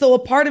 So a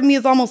part of me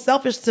is almost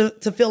selfish to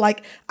feel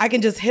like I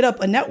can just hit up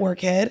a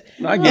network head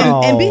I get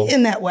it. and be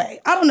in that way.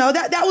 I don't know.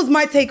 That was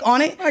my take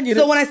on it. I get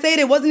so it. when I say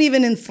it wasn't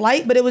even in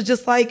slight, but it was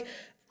just like,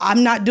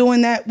 I'm not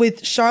doing that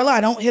with Charla.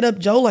 I don't hit up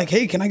Joe like,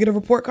 hey, can I get a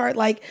report card?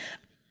 Like,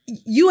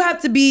 you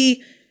have to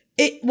be,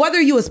 whether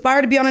you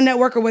aspire to be on a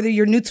network or whether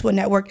you're new to a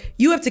network,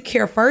 you have to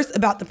care first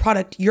about the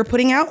product you're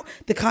putting out,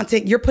 the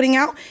content you're putting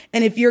out.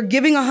 And if you're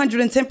giving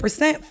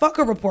 110%, fuck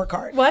a report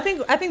card. Well, I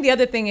think the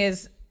other thing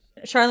is,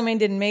 Charlamagne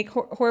didn't make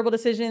horrible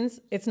decisions.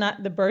 It's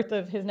not the birth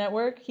of his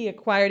network. He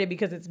acquired it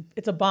because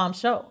it's a bomb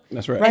show.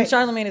 That's right. And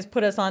Charlamagne has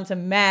put us on to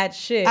mad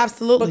shit.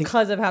 Absolutely.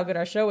 Because of how good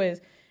our show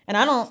is. And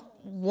I don't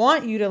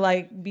want you to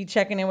like be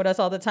checking in with us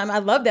all the time. I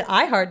love that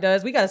iHeart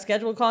does. We got a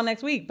scheduled call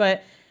next week,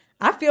 but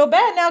I feel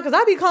bad now because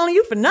I be calling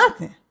you for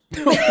nothing.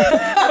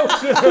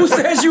 Who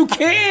says you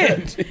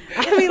can't?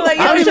 I mean, like,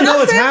 I don't even know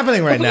what's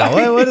happening. happening right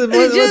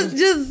now.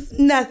 Just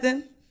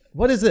nothing.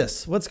 What is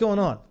this? What's going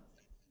on?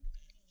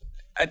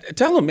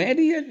 Tell him,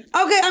 Mandy. Okay,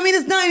 I mean,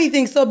 it's not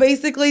anything. So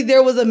basically,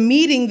 there was a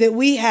meeting that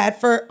we had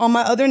on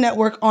my other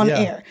network on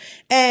air.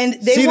 And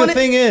they See, wanted, the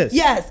thing is.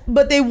 Yes,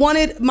 but they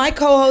wanted my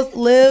co-host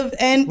Liv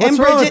and What's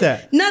Bridget. wrong with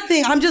that?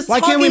 Nothing. I'm just Why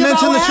talking can't we mention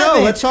about the what show?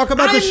 happened. Let's talk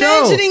about the I'm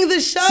show. mentioning the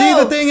show. See,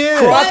 the thing is.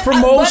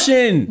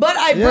 Cross-promotion. But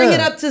I bring Yeah.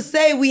 it up to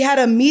say we had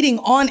a meeting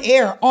on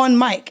air, on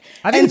mic.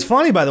 I think it's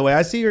funny, by the way.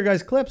 I see your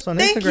guys' clips on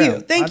Thank Instagram. you.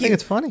 Thank you. I think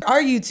it's funny.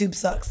 Our YouTube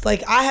sucks.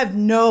 Like, I have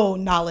no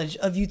knowledge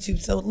of YouTube.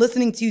 So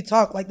listening to you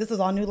talk, like, this is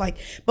all new. Like,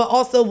 but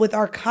also with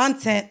our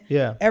content,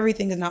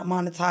 everything is not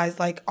monetized.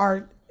 Like,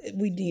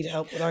 we need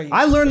help with our YouTube.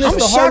 I learned this I'm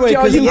the hard shocked way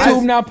y'all because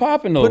YouTube not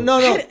popping though. But no.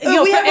 Yo, We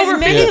for have as over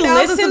many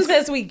 50,000 listens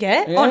as we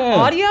get on Yeah.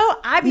 audio,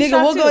 I be Nigga,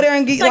 shocked we'll go too. there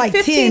and get It's like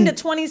 15 10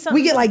 to 20 something.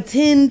 We get like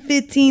 10,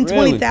 15,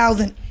 Really?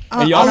 20,000.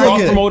 And y'all like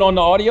cross it. promote on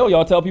the audio?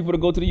 Y'all tell people to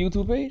go to the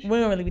YouTube page? We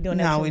don't really be doing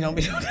that. No, too we don't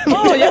much. be doing that.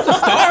 Oh, that's a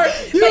start.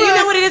 But you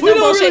know what it is? we No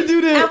don't really bullshit.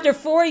 do that. After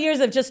 4 years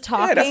of just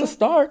talking, that's a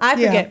start. I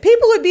forget. Yeah.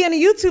 People would be on the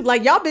YouTube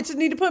like, y'all bitches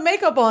need to put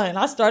makeup on. And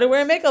I started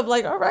wearing makeup.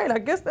 Like, all right, I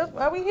guess that's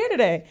why we here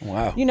today.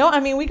 Wow. You know, I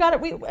mean, we got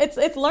it.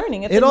 It's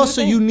learning. It's It a new also,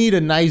 thing. you need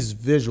a nice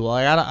visual.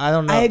 Like, I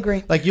don't know. I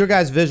agree. Like, your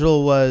guys'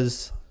 visual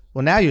was,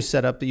 well, now you're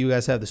set up that you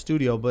guys have the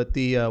studio, but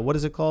the, what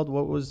is it called?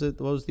 What was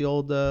the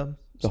old, The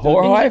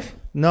horror wife?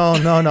 No.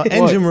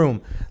 Engine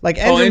room. Like,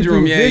 engine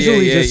room Yeah,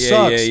 visually yeah, just yeah,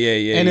 sucks.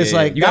 yeah, And it's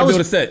like, you gotta that was,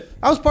 build a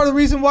set. That was part of the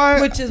reason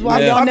why. Which is why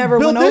Yeah. y'all never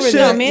built went this over shit.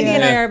 that. Mandy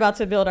and I Yeah. are about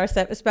to build our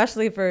set,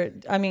 especially for,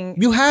 I mean,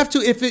 You have to,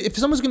 if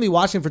someone's going to be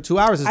watching for 2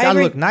 hours, it's I got to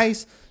agree. look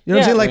nice. You know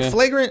what I'm Yeah. saying? Like, Yeah.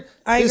 Flagrant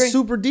I agree. is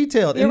super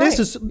detailed. You're and right. this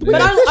is,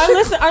 but our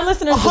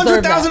listeners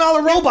deserve that.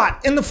 $100,000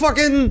 robot in the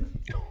studio.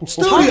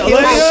 Talking Like,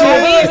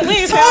 about We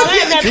ain't Talking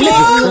found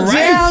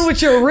that down with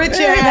with your rich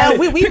ass.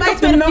 we Pick might up the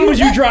spend a few numbers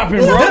you dropping,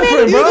 bro.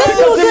 Different, bro. Let's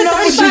do a good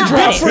numbers thing. you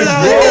dropping, Different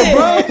out here,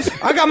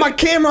 bro. I got my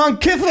camera on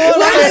Kiffle.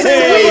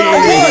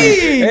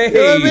 Hey, You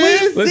know what I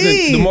mean?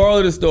 listen. The moral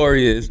of the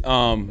story is,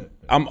 I'm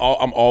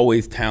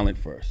always talent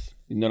first.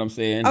 You know what I'm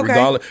saying?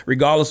 Okay.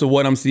 Regardless of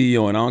what I'm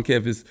CEOing. I don't care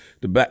if it's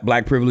the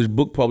Black Privilege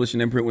book publishing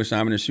imprint with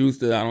Simon &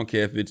 Schuster. I don't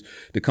care if it's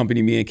the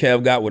company me and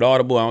Kev got with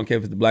Audible. I don't care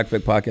if it's the Black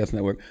Effect Podcast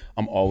Network.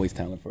 I'm always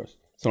talent first.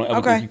 So don't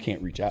ever think you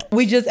can't reach out.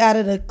 We just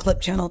added a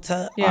clip channel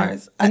to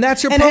ours. And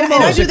that's your and promo.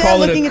 I I do should that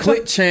call it looking a at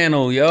click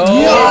channel, yo. Come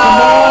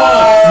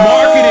on.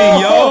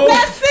 Marketing, yo.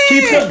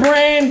 Keep the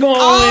brand going.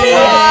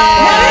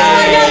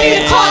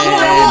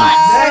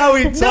 Now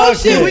we No talking.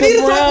 shit, we need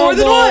to talk more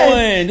than Going.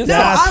 once. Just No,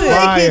 That's I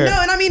like fire. it.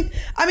 No, and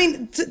I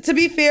mean, to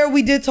be fair,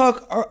 we did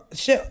talk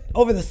shit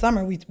over the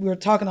summer. We were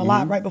talking a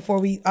lot right before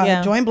we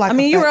joined Black I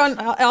mean, you Effect.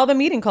 were on all the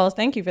meeting calls.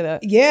 Thank you for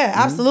that. Yeah,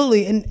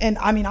 absolutely. And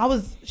I mean, I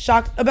was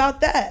shocked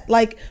about that.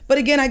 Like, but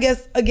again, I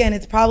guess,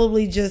 it's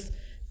probably just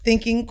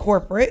thinking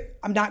corporate.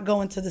 I'm not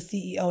going to the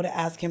CEO to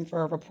ask him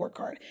for a report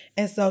card.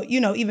 And so,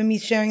 even me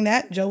sharing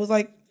that, Joe was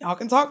like, y'all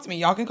can talk to me.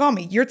 Y'all can call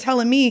me. You're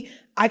telling me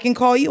I can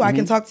call you. I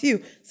can talk to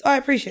you. So I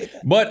appreciate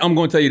that. But I'm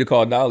going to tell you to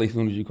call Dolly as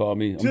soon as you call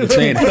me. I'm just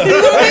saying. I'm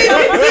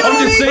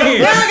just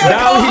saying.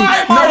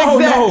 Dolly,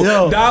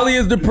 no. Dolly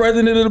is the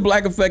president of the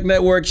Black Effect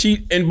Network.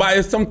 And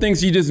by some things,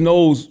 she just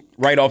knows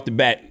right off the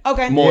bat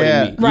more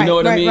than me. You know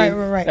what I mean?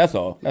 Right. That's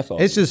all.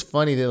 It's just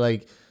funny that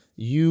like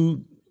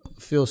you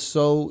feel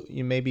so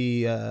you may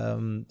be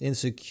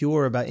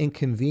insecure about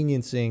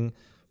inconveniencing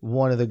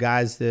one of the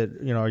guys that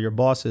are your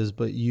bosses,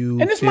 but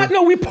you and this we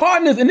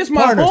partners, and this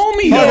my Partners.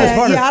 homie.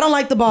 Partners. Yeah, I don't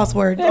like the boss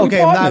word.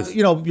 okay, partners.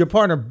 not your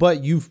partner,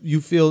 but you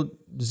feel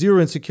zero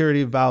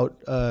insecurity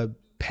about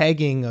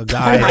pegging a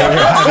guy that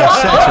you're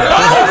having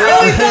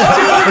sex with.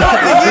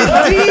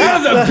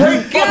 That was a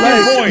great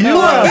fucking point. You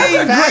are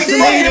a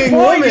fascinating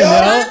woman,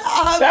 yo.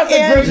 That's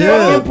a great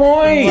fucking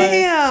point.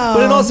 Damn.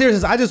 But in all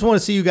seriousness, I just want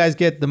to see you guys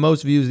get the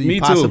most views that Me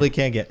you too. possibly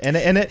can get. And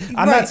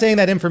I'm not saying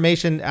that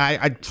information,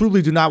 I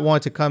truly do not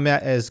want it to come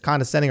at as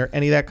condescending or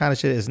any of that kind of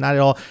shit. It's not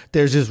at all.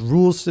 There's just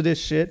rules to this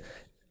shit.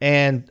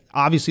 And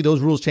obviously those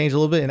rules change a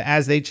little bit. And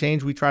as they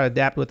change, we try to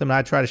adapt with them. And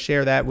I try to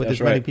share that with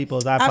as many people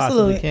as I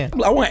possibly can.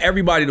 I want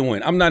everybody to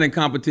win. I'm not in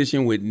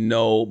competition with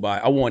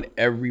nobody. I want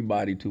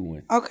everybody to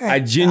win. Okay. I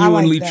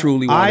genuinely, I like that.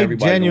 truly want I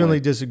everybody genuinely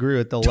to win. disagree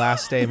with the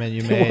last statement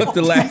you made. What's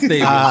the last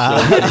statement?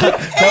 Tell me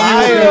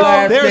what the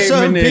last There are certain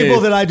statement is.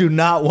 people that I do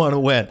not want to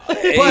win.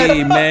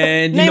 Hey,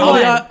 man. You Name know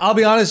one. what? I'll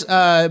be honest,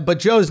 but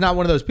Joe's not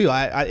one of those people.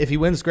 If he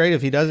wins, great.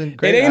 If he doesn't,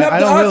 great. It ain't up I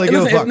to don't us. really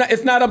give a Listen, fuck.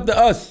 it's not up to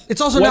us. It's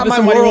also Whether not my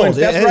somebody world. wins.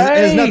 That's It's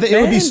right, nothing.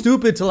 It would be man.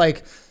 stupid to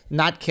like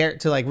not care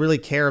to like really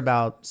care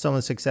about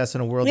someone's success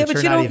in a world Yeah, that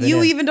but you're you not don't. even You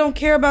in. even don't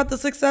care about the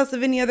success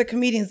of any other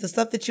comedians. The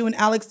stuff that you and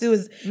Alex do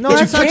is No, it's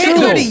that's not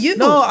particular true. to you.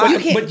 No, you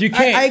can't. But you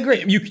can't. I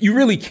agree. You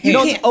really can't. You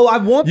can't. Oh, I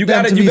want You them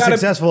gotta- to you be gotta-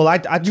 successful. I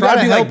try gotta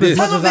to be help like as this.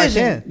 much as I Tunnel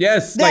vision. can.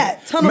 Yes,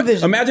 That, tunnel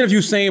vision. Imagine if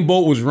Usain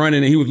Bolt was running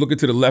and he was looking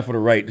to the left or the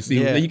right to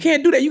see. Yeah. You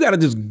can't do that. You got to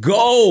just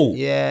go.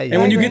 Yeah,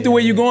 And when you I get to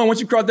where you're going, once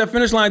you cross that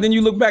finish line, then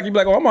you look back. You be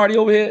like, "Oh, I'm already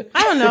over here."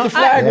 I don't know. With the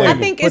flag I waving.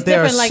 think But it's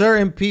there are different. Like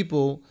certain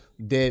people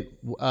that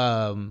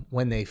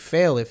when they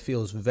fail, it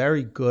feels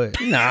very good.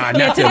 Nah, yeah,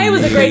 not to today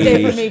was a great day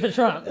for me. me for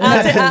Trump.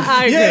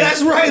 I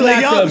agree. right.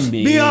 Like, Not to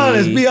me. be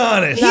honest. Be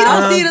honest. He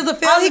don't see it as a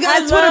fail. He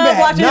got his Twitter back.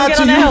 Watching him get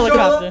on the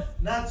helicopter.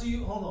 Not to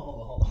you.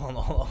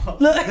 Hold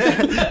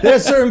on.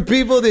 There's certain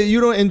people that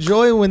you don't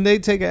enjoy when they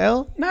take an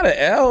L. Not an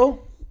L.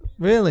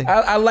 Really?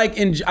 I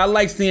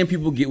like seeing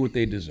people get what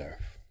they deserve.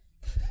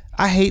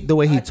 I hate the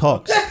way he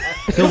talks.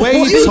 The way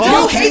he You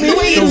talks. hate the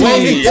way he The way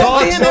he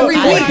talks. talks. Him every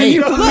I week. hate.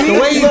 The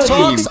way he Look.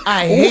 talks.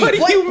 I hate. What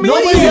do you mean?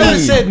 Nobody ever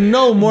said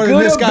no more than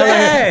Good this or guy.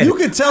 bad? You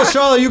could tell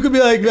Charlotte. You could be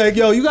like,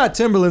 yo, you got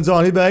Timberlands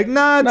on. He'd be like,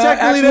 nah, Nah,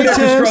 technically actually, they're that's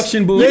Timbs.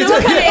 construction boots. You know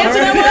what kind of answer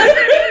that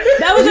was?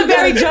 That was a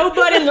very Joe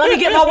Budden. Let me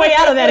get my way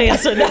out of that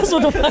answer. That's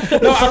what the fuck.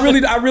 That No,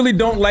 was. I really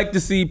don't like to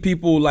see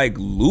people like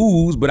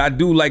lose, but I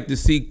do like to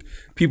see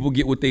people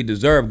get what they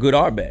deserve, good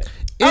or bad.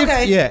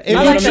 Okay. If You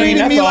know you what I mean?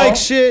 treated me That's like all.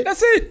 shit,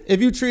 That's it.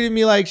 If you treated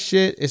me like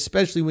shit,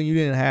 especially when you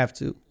didn't have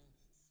to,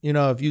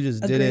 if you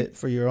just did Agreed. it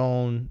for your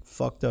own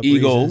fucked up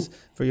Ego. reasons,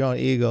 for your own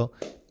ego,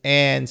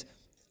 and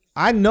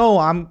I know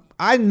I'm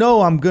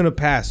gonna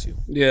pass you.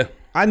 Yeah.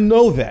 I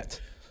know that.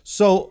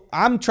 So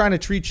I'm trying to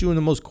treat you in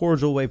the most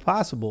cordial way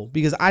possible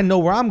because I know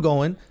where I'm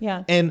going.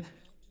 Yeah. And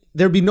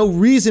there'd be no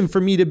reason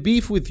for me to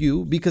beef with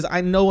you because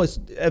I know it's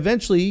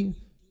eventually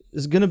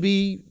is gonna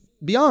be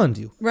beyond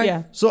you. Right.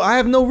 Yeah. So I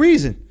have no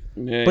reason.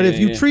 Yeah, But if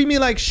yeah, you yeah. treat me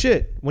like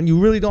shit when you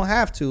really don't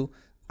have to,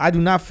 I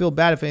do not feel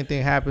bad if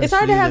anything happens. It's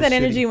hard to you have that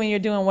that's energy shitty. when you're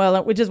doing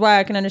well, which is why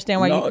I can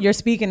understand why No. you're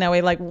speaking that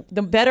way. Like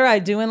the better I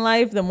do in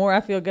life, the more I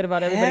feel good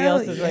about everybody Hell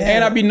else's. yeah. Right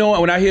And I be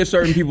knowing when I hear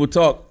certain people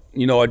talk,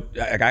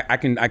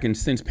 I can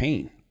sense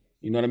pain.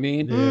 You know what I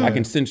mean? I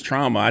can sense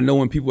trauma. I know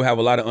when people have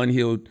a lot of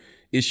unhealed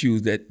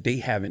issues that they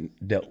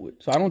haven't dealt with.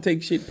 So I don't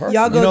take shit personally.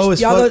 Y'all go.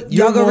 it's y'all fuck- go.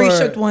 you're Y'all go more read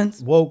Shook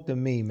ones. woke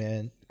than me,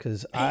 man.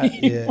 Cause I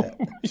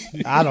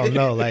don't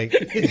know. Like,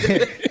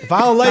 if I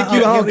don't like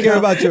you, I don't care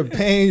about your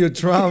pain, your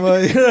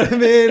trauma. You know what I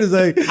mean? It's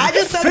like I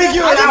just said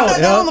figure that. it I out, just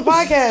said that on the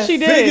podcast. She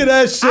did. Figure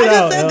that shit out. I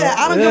just said yo. that.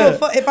 I don't give a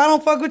fuck. If I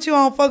don't fuck with you,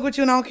 I don't fuck with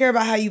you, and I don't care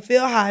about how you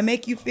feel, how I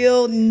make you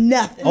feel,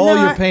 nothing. All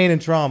your pain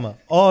and trauma,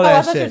 all I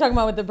that thought you were shit. talking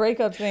about with the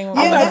breakup thing.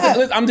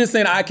 I'm just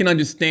saying I can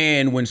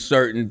understand when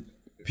certain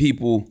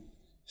people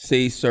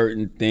say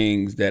certain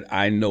things that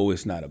I know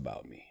it's not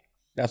about me.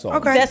 That's all.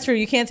 Okay. That's true.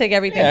 You can't take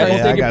everything Yeah,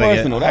 personal. don't take it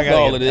personal. That's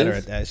all it better is.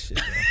 at that shit.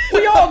 Yo.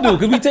 We all do,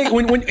 because we take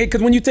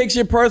when you take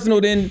shit personal,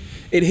 then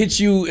it hits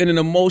you in an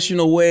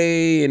emotional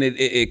way, and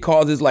it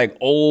causes like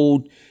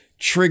old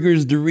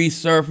triggers to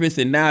resurface,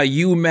 and now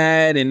you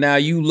mad, and now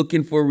you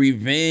looking for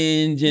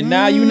revenge, and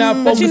now you not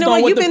focused But you know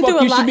on what? what the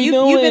fuck you should be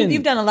doing.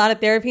 You've done a lot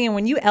of therapy, and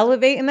when you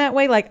elevate in that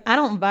way, like I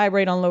don't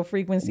vibrate on low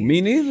frequencies. Me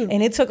neither.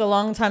 And it took a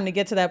long time to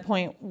get to that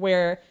point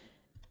where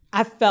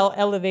I felt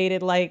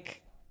elevated, like.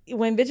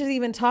 When bitches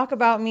even talk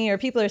about me or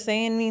people are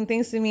saying mean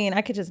things to me and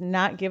I could just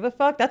not give a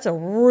fuck, that's a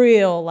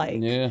real,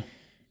 like,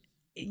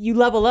 you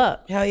level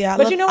up. Hell yeah.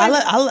 But you know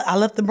what? I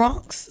left the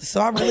Bronx, so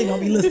I really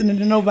don't be listening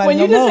to nobody When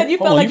you no just more. said you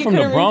felt like you from the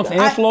couldn't Bronx read-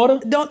 and Florida?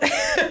 Don't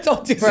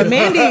do Bro,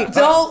 Mandy,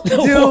 don't do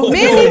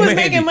Mandy was Mandy.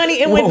 making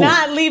money and would Whoa.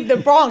 not leave the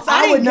Bronx. I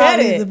I didn't would not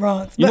get leave it. the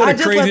Bronx. You But know I the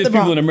just left the craziest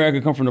people in Bronx.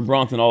 America come from the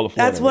Bronx and all of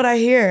Florida. That's what I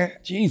hear.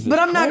 Jesus But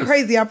I'm not Christ.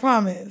 crazy, I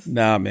promise.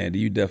 Nah, man,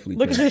 you definitely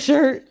Look at crazy.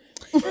 your shirt.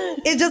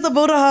 It's just a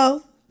Buddha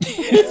hoe.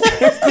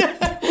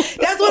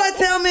 That's what I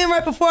tell men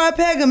right before I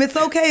peg them. It's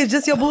okay. It's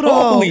just your Buddha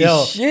hoe. Holy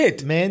Yo,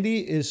 shit. Mandy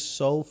is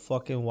so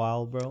fucking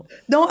wild, bro.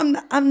 No, I'm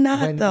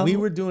not When though. we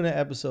were doing an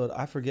episode,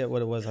 I forget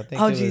what it was. I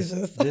think Oh, it was,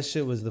 Jesus. this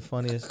shit was the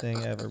funniest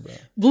thing ever, bro.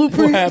 What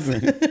Blueprint.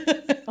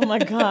 happened? Oh my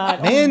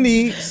God.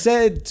 Mandy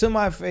said to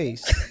my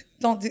face,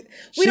 Don't do.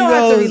 she We don't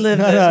have to goes- relive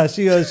no, this.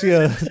 No, she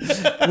goes,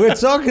 we're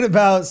talking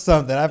about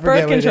something. I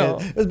forget Birth what control.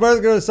 it is. It was birth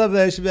control or something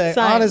that she'd be like,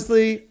 Science.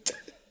 honestly,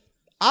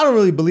 I don't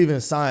really believe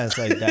in science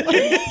like that.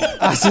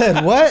 I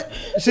said, what?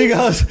 She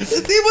goes,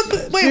 See what's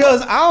the, wait. she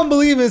goes, I don't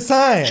believe in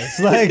science.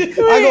 Like,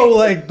 I go,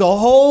 like, the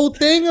whole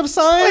thing of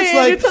science? Wait,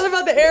 like, you're talking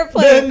about the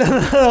airplane.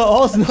 no.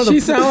 Also, no,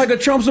 She sound like a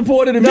Trump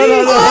supporter to me. no. we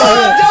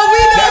not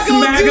That's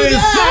gonna MAGA do as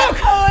that.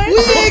 fuck. We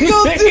ain't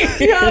gonna do.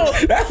 Yo,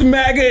 That's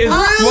MAGA as I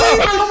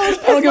fuck. almost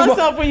I don't pissed give a-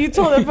 myself when you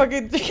told her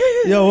fucking.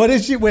 Yo, what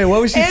did she? Wait, what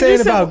was she Andrew saying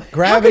said, about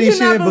gravity? How could you She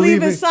not didn't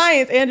believe in it.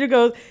 science? Andrew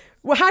goes,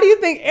 well, how do you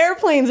think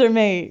airplanes are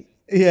made?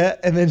 Yeah,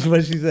 and then what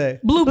did she say?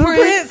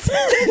 Blueprints.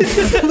 Valid.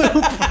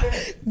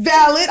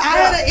 I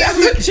had an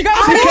answer. She got I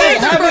a had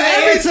Have an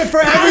answer for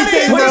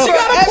everything, bro. She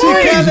got a She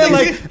point. kept it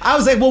like, I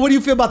was like, well, what do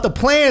you feel about the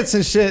plants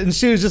and shit? And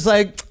she was just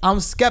like, I'm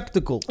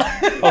skeptical.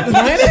 Mandy,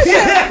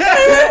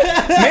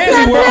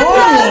 we're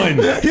on one.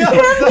 Mandy,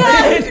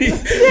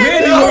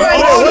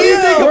 what do you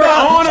think we're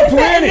about- on a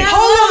planet.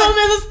 Hold on,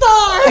 there's a star.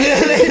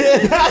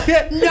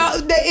 No,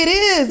 it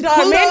is. Dog,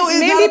 Pluto is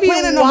Mandy not a be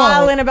planet no more.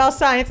 wilding about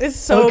science. It's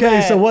so Okay,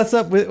 bad. so what's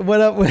up with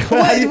what up with?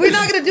 What? We're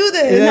not gonna do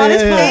this. Yeah, Not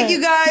as yeah, yeah. Thank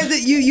you guys.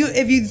 That you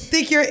if you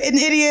think you're an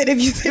idiot, if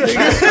you think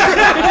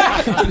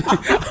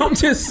I'm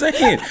just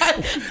saying.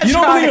 You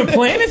don't believe in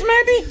planets,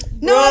 Mandy?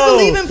 no, I Bro,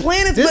 believe in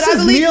planets, This but I is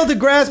believe Neil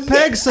deGrasse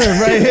Pegson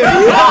right here.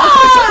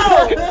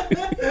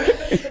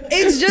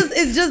 it's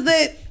just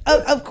that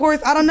of course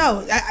I don't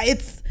know.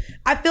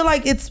 I feel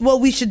like it's what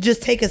we should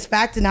just take as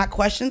fact and not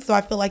question. So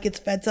I feel like it's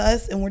fed to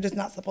us, and we're just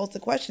not supposed to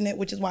question it,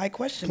 which is why I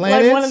question it.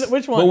 like one of the,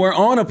 which one? But we're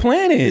on a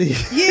planet.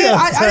 Yeah,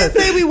 I didn't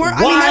say we weren't.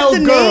 I mean, Wild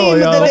that's the girl, name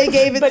yo. that they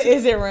gave it. but to.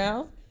 is it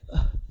round?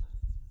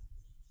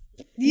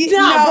 No,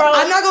 bro.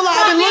 I'm not gonna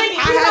lie. I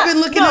have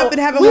been looking up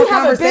and having we more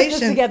have a business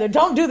conversations. together.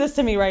 Don't do this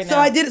to me right now. So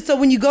I did it. So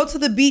when you go to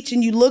the beach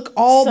and you look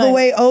all the Son.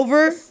 way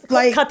over,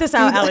 like Cut this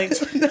out, Alex.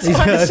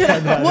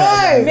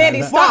 Why?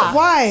 Mandy, stop.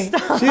 Why?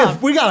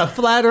 Shit, we got a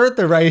flat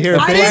earther right here.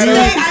 I baby.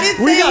 didn't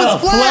say We it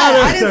got was a flat.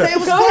 I didn't earther. say it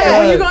was Go flat. ahead.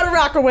 When you go to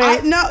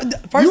Rockaway. No,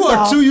 first You of are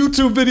all, 2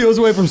 YouTube videos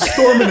away from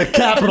storming the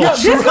Capitol. Yo,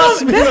 this Trust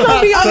gonna me. be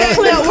on the okay,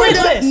 Clint no, we're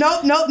list.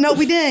 done. No,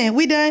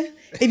 we done.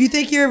 If you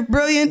think you're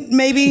brilliant,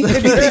 maybe.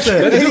 If you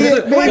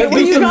think When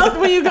you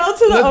go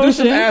to the Let's do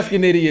some ocean.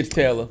 asking idiots,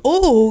 Taylor.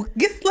 ooh,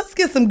 let's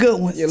get some good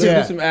ones. Yeah, let's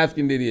Yeah. do some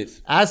asking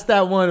idiots. Ask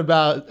that one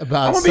about I'm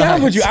gonna be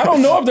honest with you. I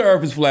don't know if the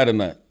Earth is flat or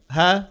not.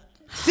 Huh?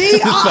 See,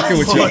 Fucking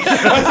with you.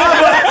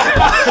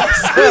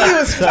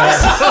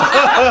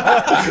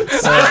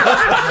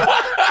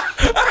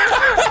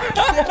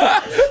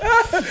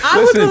 I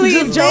would Listen,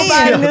 believe just Joe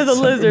saying. Biden is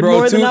a lizard Bro,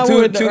 more than I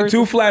would the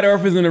two Earth. flat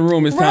earthers in the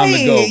room. It's time to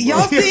right? go. Bro.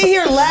 Y'all sitting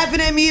here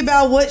laughing at me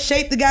about what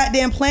shape the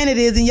goddamn planet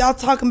is, and y'all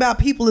talking about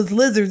people as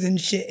lizards and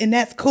shit, and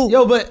that's cool.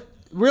 Yo, but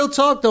real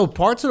talk though,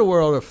 parts of the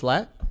world are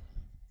flat.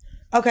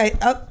 Okay,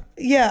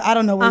 yeah, I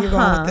don't know where you're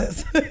going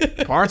with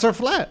this. Parts are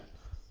flat.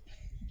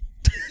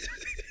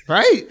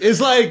 Right?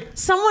 It's like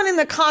Someone in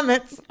the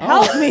comments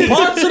help me.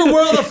 parts of the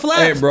world are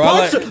flat. Hey, bro,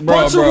 parts of the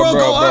world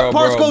go up,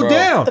 parts go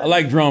down. I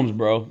like drums,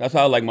 bro. That's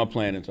how I like my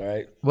planets, all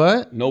right?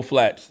 What? No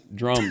flats,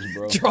 drums,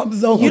 bro.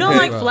 Drums only. You don't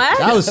like flats?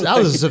 That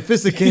was a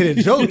sophisticated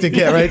joke to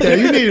get right there.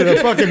 You needed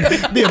to fucking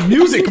be a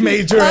music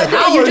major at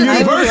Howard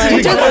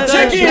University. Talk about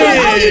chicken.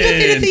 Oh, you just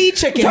needed to eat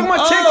chicken. Talk about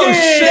Oh chicken.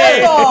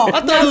 shit! I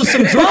thought it was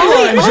some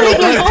drumline joke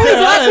right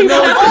there. I didn't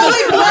know.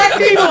 Only black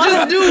people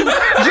just do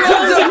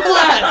drums and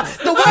flats.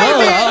 The white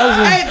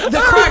man, the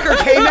cracker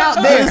came out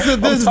there. I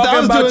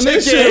was doing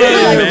this shit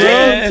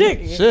right here,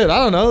 bro. Shit, I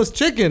don't know. It's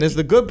chicken. It's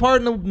the good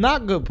part and the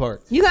not good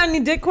part. You got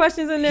any dick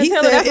questions in there, He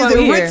Taylor? said, That's why is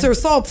we it here. Ritz or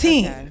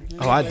saltine?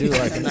 Oh, I do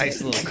like a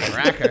nice little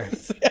cracker.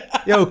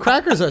 Yo,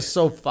 crackers are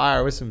so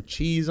fire with some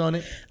cheese on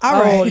it. All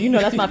Oh, right. you know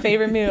that's my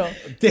favorite meal.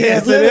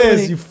 Yes, it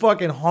literally. is. You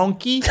fucking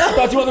honky. I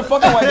thought you wasn't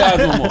fucking white guys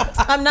no more.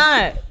 I'm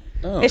not.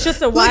 It's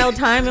just a wild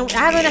time. And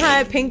I haven't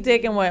had pink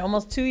dick in what,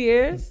 almost 2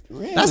 years?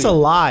 That's a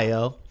lie,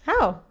 yo.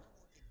 How?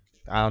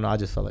 I don't know. I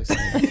just felt like saying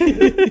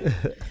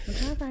that.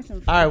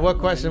 All right, what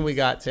question we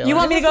got, Taylor? You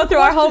want me to go through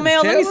our whole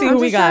mail? Let me see I'm who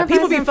we just trying got. to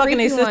People find be some fucking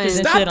their freaky sisters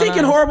and Stop shit thinking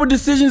on us. horrible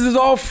decisions is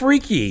all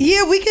freaky.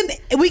 Yeah, we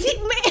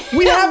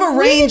have a We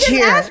range just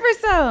here. ask for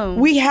some.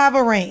 We have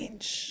a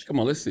range. Come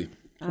on, let's see.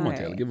 Come on, All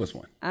Taylor, right. give us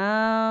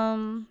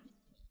one.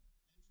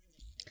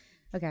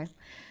 Okay.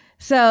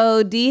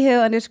 So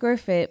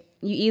D-Hill_fit.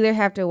 You either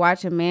have to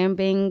watch a man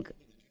bang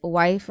a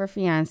wife or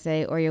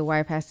fiance, or your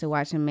wife has to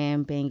watch a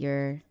man bang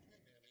your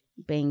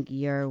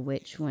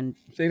which one?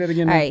 Say that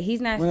again. All man. right, he's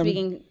not What happened?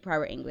 speaking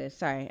proper English.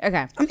 Sorry.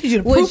 Okay. I need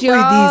you to Would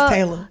proofread these,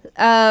 Taylor.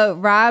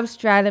 Rob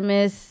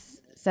Stradamus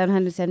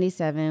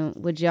 777.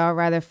 Would y'all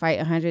rather fight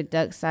 100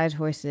 duck-sized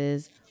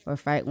horses or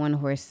fight one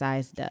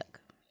horse-sized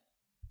duck?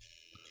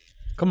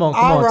 Come on,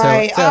 All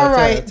right, Taylor. all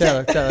right.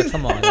 Taylor,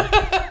 come on.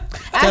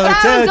 I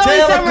was going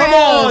Taylor, somewhere come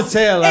on, else.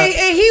 Taylor.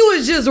 And he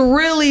was just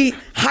really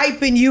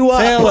hyping you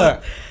up.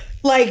 Taylor.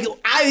 Like,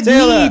 I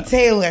Taylor. need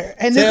Taylor.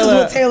 And this is Taylor.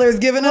 what Taylor is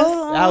giving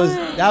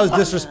us? That was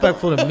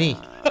disrespectful to me.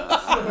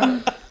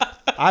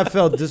 I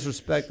felt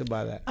disrespected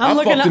by that. I'm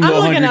fucked looking them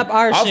little up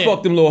our I shit.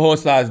 fucked them little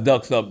horse-sized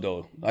ducks up,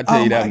 though. I tell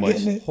Oh you that my much.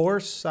 goodness.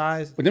 Horse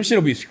size. But them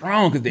shit'll be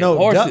strong because they're No,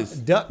 horses.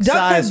 duck Ducks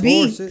size have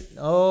beak. horses.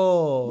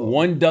 Oh.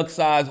 One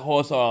duck-sized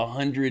horse or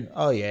 100.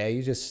 Oh yeah,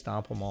 you just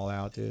stomp them all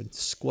out, dude.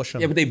 Squish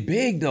them. Yeah, but they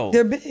big though.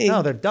 They're big.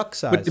 no, they're duck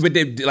size. but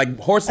they like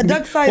horse A meat.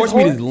 duck-sized Horse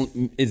meat horse?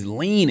 is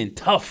lean and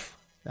tough.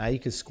 Nah, you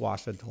could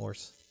squash a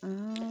horse.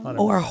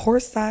 Or a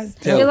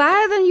horse-sized A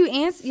lot of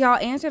them y'all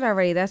answered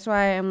already. That's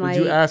why I'm like.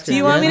 Would you ask Do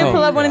you want me to Oh,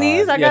 pull up one of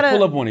these? I yeah, gotta.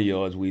 pull up one of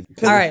yours, Weezy.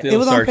 All right, It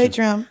was on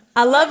Patreon.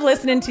 I love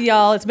listening to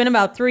y'all. It's been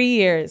about 3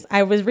 years.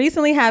 I was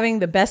recently having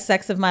the best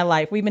sex of my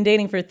life. We've been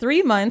dating for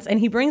 3 months, and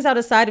he brings out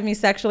a side of me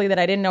sexually that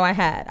I didn't know I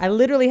had. I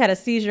literally had a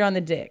seizure on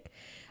the dick.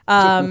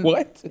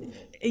 What?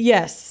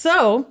 Yes.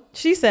 So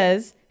she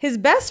says his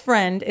best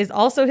friend is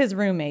also his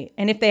roommate.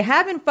 And if they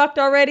haven't fucked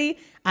already,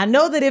 I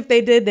know that if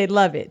they did, they'd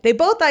love it. They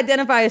both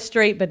identify as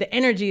straight, but the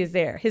energy is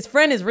there. His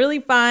friend is really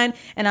fine,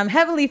 and I'm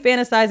heavily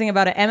fantasizing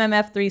about an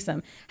MMF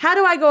threesome. How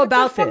do I go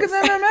about What the this?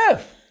 fuck is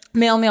MMF?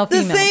 Male,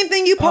 The female. same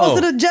thing you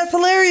posted at Just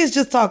Hilarious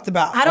just talked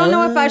about. I don't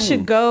know if I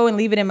should go and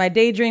leave it in my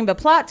daydream, but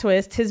plot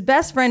twist, his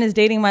best friend is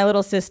dating my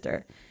little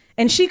sister.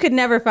 And she could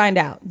never find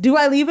out. Do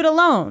I leave it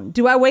alone?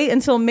 Do I wait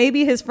until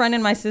maybe his friend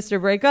and my sister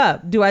break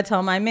up? Do I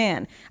tell my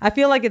man? I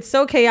feel like it's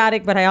so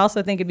chaotic, but I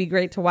also think it'd be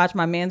great to watch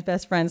my man's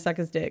best friend suck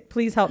his dick.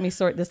 Please help me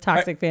sort this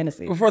toxic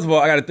fantasy. Well, first of all,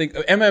 I got to think.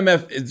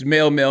 MMF is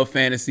male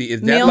fantasy.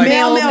 Is that Male, like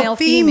male.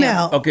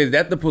 female. okay? Is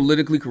that the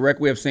politically correct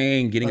way of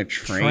saying getting a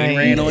train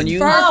ran on you?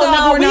 First Oh, off,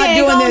 no, we're we not ain't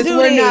doing gonna this. do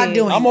We're this. not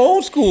doing I'm this.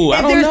 old school. I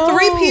If don't there's know.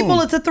 3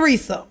 people, it's a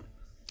threesome.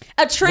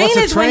 A train What's a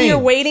is when train? you're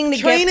waiting to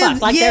Train get fucked.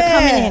 is Like they're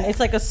coming in. It's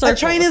like a circle. A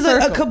train is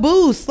a circle.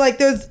 caboose. Like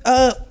there's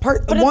But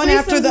a one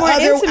after threesome's the more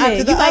other intimate.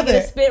 after the You might get a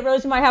other. spit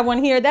roast. You might have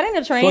one here. That ain't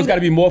a train. So it's got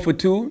to be more for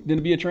 2 than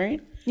to be a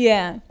train.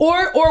 Yeah.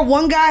 Or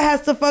one guy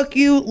has to fuck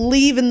you,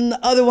 leave, and the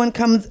other one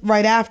comes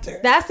right after.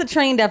 That's the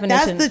train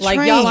definition. That's the like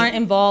train. y'all aren't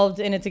involved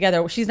in it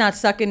together. She's not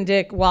sucking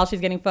dick while she's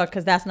getting fucked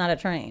because that's not a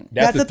train.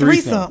 That's a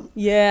threesome.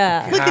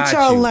 Yeah. Look at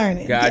y'all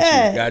learning. Got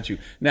Yeah. you. Got you.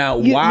 Now,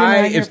 You're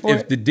why, not here if for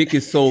it. the dick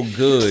is so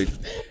good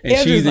and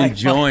Andrew's she's like,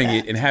 enjoying fuck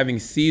it and having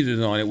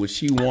Caesars on it, would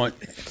she want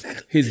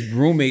his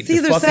roommate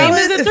Caesar to fuck Same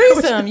salad? him? as a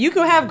threesome. You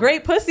could have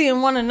great pussy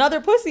and want another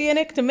pussy in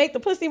it to make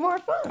the pussy more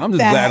fun. I'm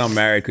just glad I'm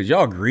married because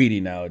y'all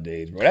greedy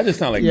nowadays, bro. That just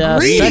sounds like Yeah,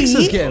 greedy. sex is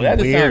bro. getting That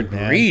just weird, sounds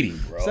man. greedy,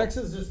 bro. Sex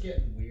is just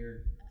getting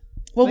weird.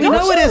 Well, we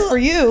know it is for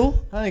you.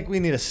 I think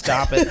we need to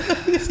stop it.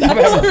 Stop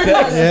having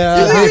sex.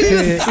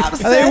 Yeah, I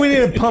think we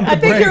need to pump the I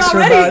think brakes you're for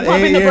already about 8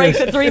 pumping the years.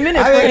 brakes at 3 minutes.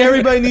 I think Brandon.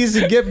 everybody needs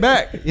to get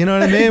back. You know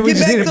what I mean? We Get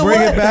just back need to to bring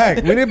what? it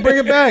back. We need to bring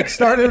it back.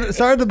 Start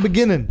at the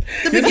beginning.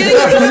 The beginning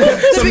of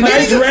the Some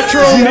nice beginning of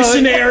retro time.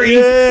 missionary.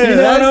 Yeah, you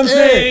know what I'm that's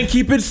saying?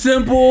 Keep it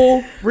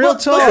simple. Real But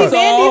talk. see, That's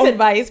all. Mandy's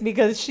advice,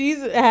 because she's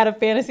had a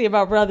fantasy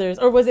about brothers,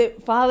 or was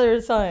it father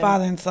and son?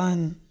 Father and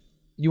son.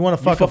 You want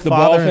to fuck a fuck the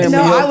Ball father? family?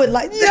 No, yo? I would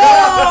like. No,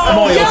 Come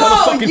on, yo, tell the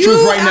fucking you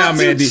truth right now, have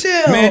to Mandy.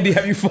 chill. Mandy,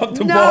 have you fucked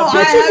the No, Ball I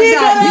family? have did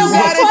not. go to You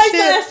Ball gotta twice chill.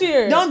 last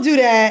year. Don't do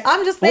that.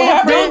 I'm just What saying.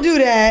 happened? Don't do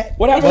that.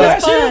 What happened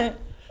last year?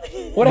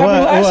 What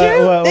happened last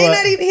year? They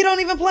not even. He don't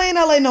even play in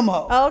LA no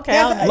more. Oh, okay.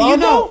 That's- I'll- you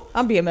know.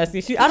 I'm being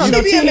messy. I don't She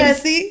know. be teams.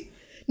 messy.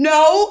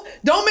 No,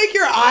 don't make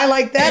your eye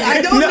like that.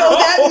 I don't know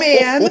that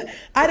man.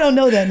 I don't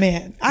know that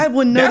man. I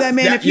wouldn't know that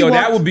man if you Yo,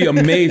 walked- that would be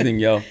amazing,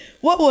 yo.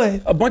 What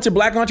would? A bunch of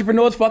black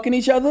entrepreneurs fucking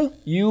each other?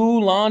 You,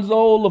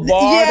 Lonzo, LeVar,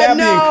 Yeah, that'd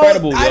no, be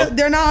incredible, yo.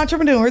 they're not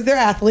entrepreneurs. They're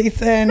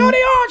athletes. And No,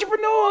 they are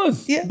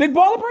entrepreneurs. Yeah. Big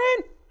baller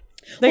brand?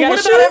 They Well, got what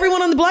a about shoe?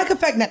 everyone on the Black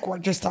Effect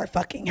Network just start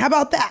fucking? How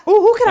about that?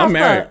 Ooh, who can I'm I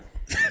married.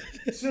 fuck?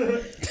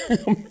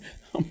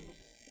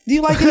 Do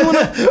you like anyone?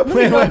 Well,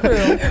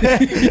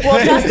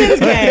 Justin's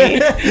gay.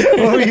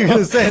 What were you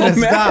gonna say? Then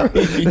stop. Do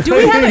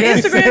we have an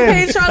Instagram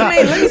page,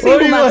 Charlamagne? Let me see What are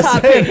who you my gonna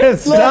top say? pick. Then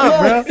stop,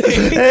 bro.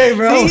 Hey,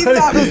 bro. See, he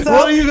stopped himself.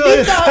 What are you He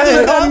gonna stopped say?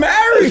 himself. I'm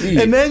married.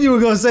 And then you were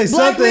gonna say Black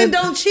something. men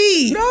don't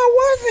cheat. No,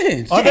 I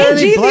wasn't. Are there Ain't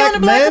any Jeezy black on the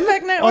Black men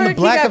Effect Network? on the He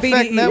Black got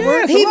Effect BDE. Network?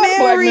 Yes, He a lot of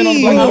black men on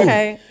the married. Black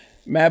Okay.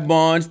 Matt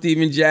Barnes,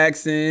 Steven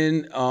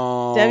Jackson,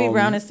 Debbie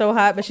Brown is so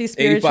hot, but she's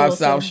spiritual. 85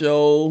 South so.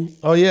 Show,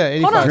 Oh yeah,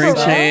 85. on, Drink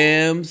Hello?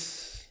 Champs,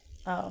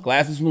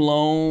 Glasses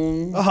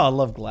Malone. Oh, I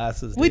love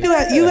glasses. We dude. do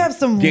have. You have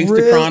some Gangsta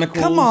real. Chronicles.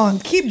 Come on,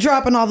 keep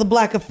dropping all the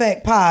Black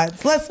Effect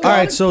pods. Let's go. All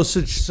right, so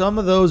some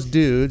of those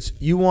dudes,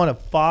 you want a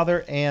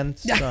father and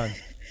son.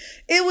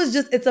 It was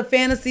just. It's a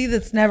fantasy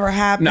that's never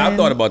happened. No, I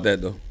thought about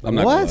that though. I'm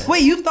not gonna What? lie.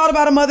 Wait, you've thought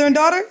about a mother and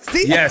daughter?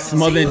 See? Yes,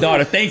 mother and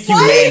daughter. Thank you,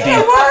 See?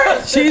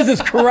 Mandy.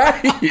 Jesus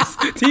Christ.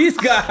 These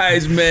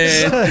guys,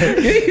 man.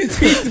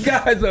 These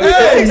guys are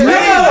crazy.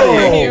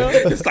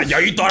 It's like, yo,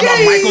 you thought about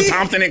Michael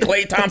Thompson and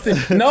Klay Thompson?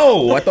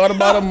 No, I thought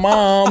about a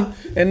mom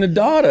and the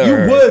daughter.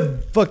 You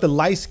would fuck the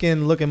light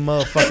skinned looking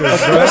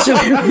motherfuckers, bro.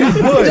 You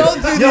would.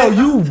 Don't do Yo, that.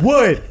 you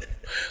would.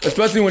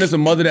 Especially when it's a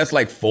mother that's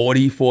like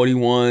 40,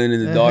 41,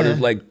 and the daughter's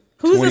like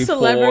Who's 24, the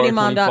celebrity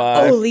mom?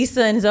 25. Oh,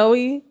 Lisa and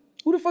Zoe.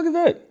 Who the fuck is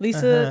that?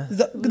 Lisa.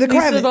 The Lisa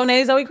Kravitz.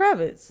 Bonet, Zoe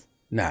Kravitz.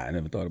 Nah, I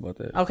never thought about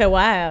that. Okay, well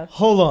I have.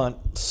 Hold on.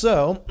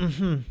 So,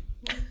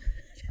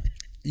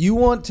 you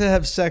want to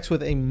have sex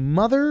with a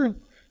mother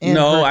and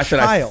No, her I said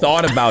I child.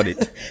 thought about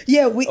it.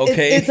 Yeah,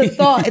 Okay. it's a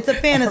thought. It's a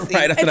fantasy.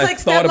 Right, I said It's I like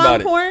thought about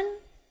stepmom it. porn.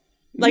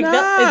 Like Nah,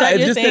 that, is that it's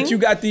your just thing? that you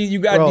got these,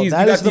 Bro,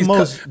 that is the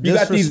most you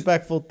got these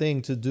disrespectful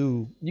thing to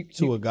do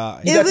to a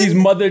guy. You got Is these it?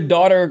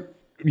 mother-daughter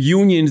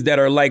unions that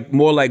are like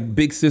more like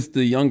big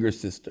sister, younger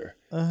sister.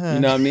 You know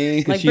what I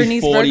mean? 'Cause Like she's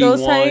Bernice 41.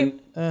 Virgo's type?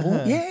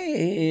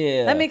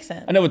 Yeah. That makes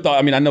sense. I never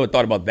thought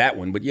about that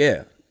one, but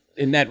yeah,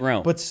 in that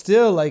realm. But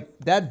still, like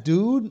that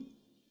dude,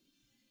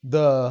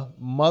 the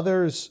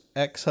mother's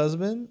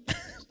ex-husband,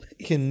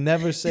 can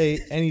never say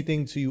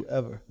anything to you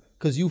ever.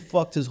 Cause you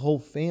fucked his whole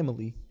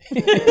family. Yo,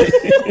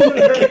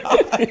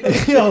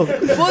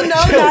 Well, no,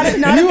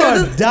 not you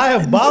because are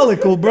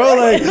diabolical, bro.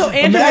 Like, Andrew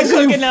imagine was you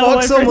cooking that fuck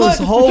one for- someone's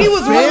Look, whole he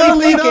was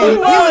family. really thinking. He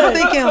dog. was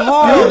thinking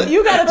hard.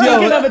 You got a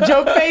thinking of a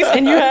joke face,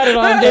 and you had it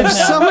on. If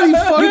somebody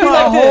fucked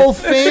my whole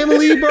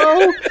family,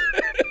 bro,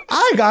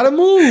 I gotta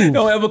move.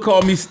 Don't ever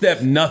call me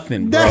step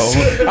nothing, bro. That's-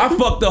 I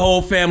fucked the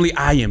whole family.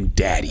 I am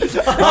daddy.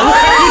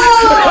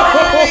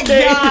 Oh,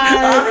 Okay?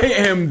 God. I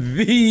am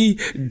the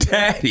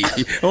daddy.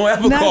 Don't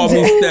ever Not call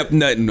me daddy. step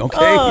nothing,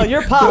 okay? Oh,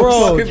 you're pops. What the Bro,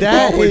 fuck is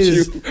that wrong with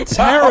is you?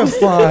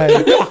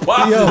 terrifying.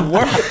 Pops Yo. is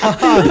worse.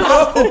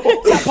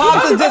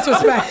 Pops is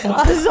disrespectful.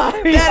 I'm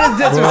sorry. That is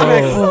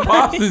disrespectful.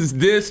 Pops is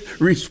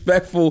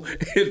disrespectful.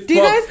 Do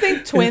you guys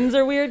think twins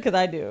are weird? Because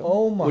I do.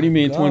 Oh my! What do you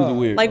mean twins are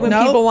weird? Like when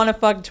No. people want to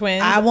fuck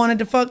twins. I wanted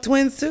to fuck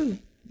twins too.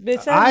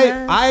 Bitch,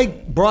 I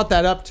brought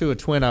that up to a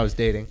twin I was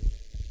dating.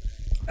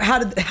 How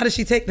did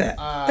she take that?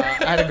 I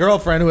had a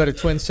girlfriend who had a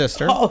twin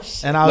sister, Oh,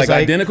 shit. and I was like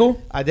like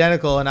identical?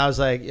 identical, and I was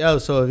like, "Yo,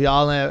 so have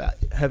y'all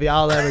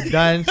ever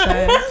done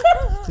sex?"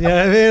 You know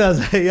what I mean? I was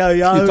like, "Yo, y'all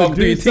You ever talking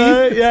do through your teeth?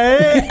 something?"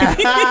 Yeah.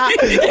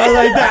 I was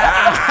like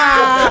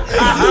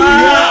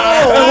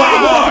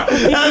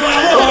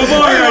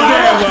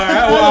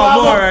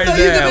So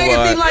you can make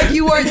it seem like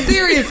you weren't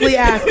seriously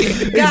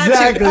asking. Gotcha.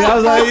 Exactly. I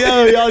was like,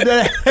 "Yo, y'all did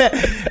it,"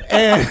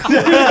 and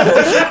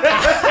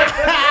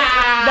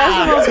That's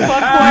the most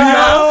fucked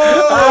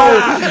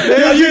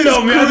You know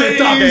me, I'm just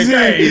talking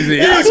crazy.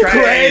 It's I'm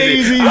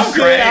crazy I'm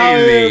shit out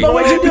here, crazy. But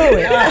what you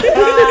doing?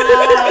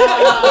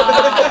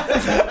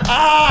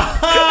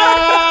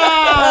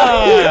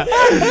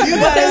 You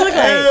What they look like?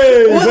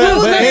 Hey, What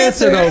was but her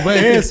answer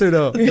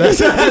though.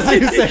 That's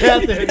what you say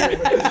out there.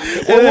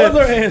 What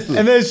was her answer?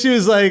 And then she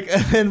was like,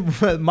 and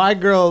then my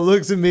girl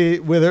looks at me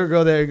with her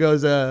girl there and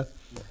goes, "Are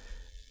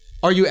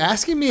you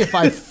asking me if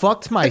I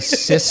fucked my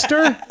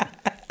sister?"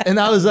 And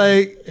I was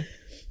like,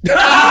 You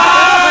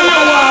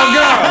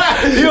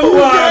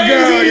wild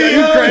girl.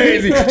 You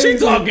crazy. She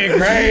talking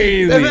and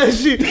crazy. then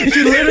she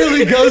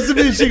literally goes to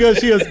me and she goes,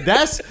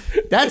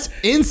 that's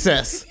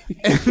incest.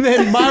 And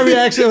then my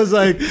reaction was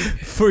like,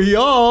 for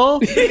y'all,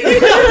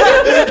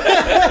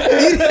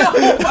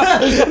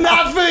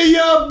 not for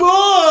your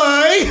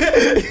boy.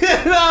 You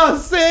know what I'm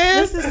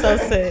saying? This is so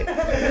sick.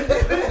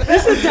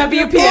 This is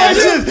WPS.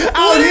 Just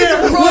out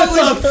here with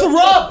a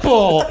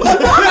thruple.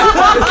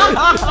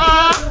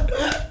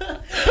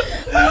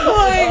 Oh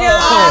my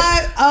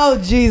god. Oh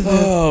Jesus.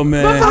 Oh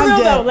man. But for I'm real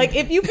dead. though, like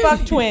if you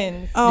fuck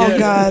twins, Oh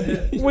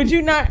God. would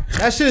you not?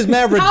 That shit is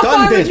mad How redundant.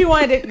 far would you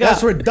want it to go?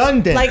 That's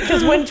redundant. Like,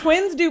 because when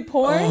twins do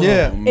porn,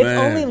 Yeah. it's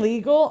only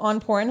legal on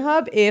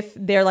Pornhub if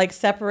they're like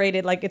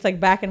separated, like it's like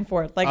back and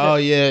forth. Like,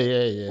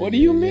 yeah. What do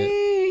you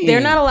mean? they're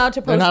not allowed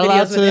to They're post not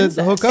allowed videos with incest.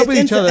 to hook up with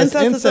each other. It's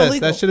incest is incest.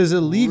 illegal. That shit is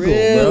illegal,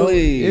 Really? bro.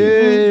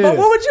 Yeah. But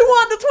what would you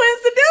want the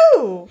twins to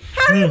do?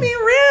 How do you mean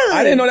really?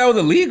 I didn't know that was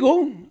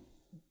illegal.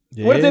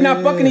 What if they're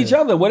not fucking each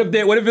other? What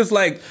if it's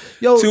like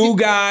two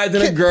guys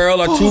and a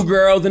girl, or two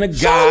girls and a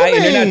guy,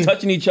 and they're not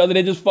touching each other?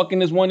 They're just fucking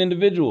this one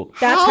individual.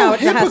 That's how it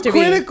has to be.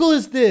 hypocritical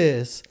is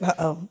this?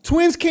 Uh-oh.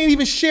 Twins can't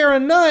even share a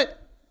nut,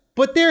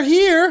 but they're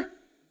here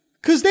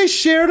because they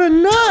shared a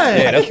nut.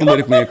 Yeah, that's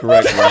politically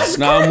incorrect. That's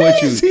Nah, I'm with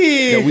you. crazy.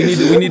 Yeah,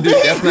 we need to.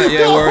 That's not.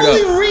 Yeah, The word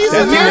only up. reason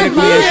That's they're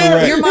politically here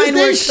incorrect. Your mind is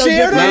they works so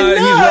shared a different. Nah, he's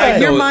right, nut.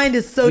 though. Your mind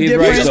is so He's different.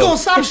 right, You're just though. gonna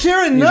stop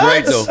sharing He's nuts?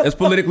 right though. That's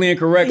politically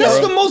incorrect. That's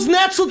bro. the most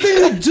natural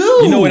thing to do.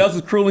 You know what else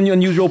is cruel and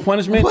unusual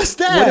punishment? What's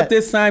that? What if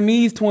they're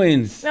Siamese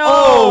twins?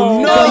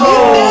 Oh, no.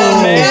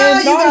 Man, Yeah,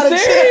 you no, I'm gotta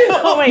serious.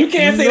 Oh, wait. You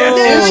can't say No.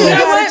 that. You You know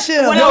gotta what?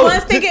 chill. When No, I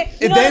was thinking,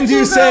 you know, then the do you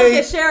two girls say-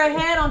 that share a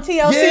head on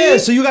TLC? Yeah,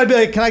 so you gotta be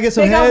like, can I get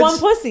some they got heads? one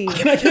pussy.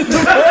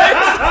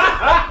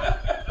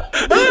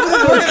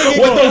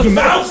 What those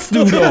mouths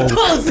do though?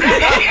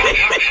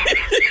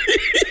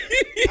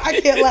 I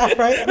can't laugh,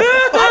 right?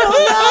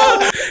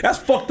 That's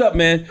fucked up,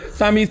 man.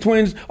 Siamese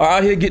twins are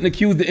out here getting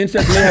accused of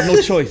incest and they have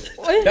no choice.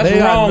 That's They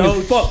have wrong no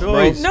as fuck,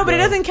 choice. bro. No, but it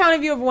doesn't count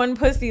if you have one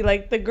pussy.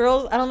 Like the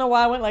girls, I don't know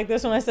why I went like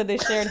this when I said they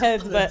shared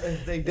heads, but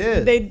They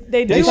did.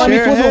 they do. share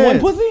Siamese twins with one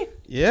heads. pussy?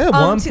 Yeah,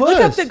 one puss. Look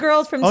up the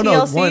girls from Oh,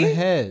 TLC. no, one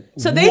head.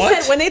 So they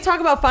What? said when they talk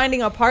about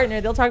finding a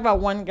partner, they'll talk about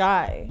one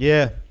guy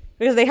Yeah.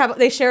 because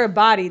they share a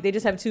body. They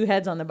just have two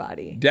heads on the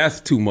body.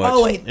 That's too much.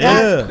 Oh wait,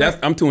 Yeah.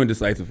 I'm too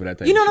indecisive for that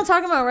type You know of what I'm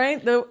talking about,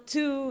 right? The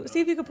two. See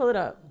if you can pull it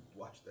up. shit.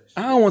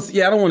 I don't want to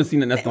see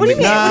nothing that's What do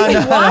gonna you make mean? me.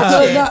 We can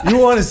watch it. You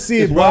want to see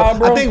it, It's bro. wild,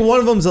 bro. I think one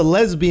of them's a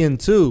lesbian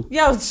too.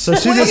 Yo, So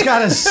she just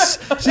gotta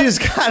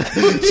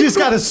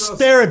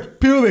stare at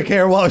pubic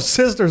hair while her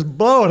sister's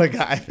blowing a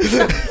guy.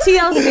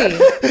 TLC.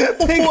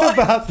 Think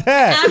about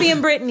that. Abby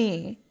and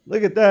Brittany.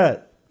 Look at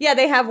that. Yeah,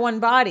 they have one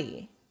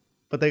body.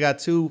 But they got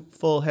two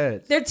full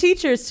heads. They're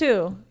teachers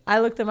too. I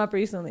looked them up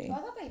recently.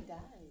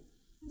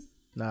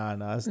 Nah,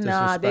 that's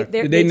Nah,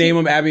 disrespectful. Did they name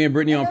them Abby and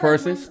Brittany on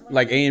purpose,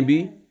 like A and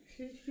B?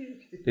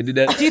 They did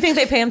that. Do you think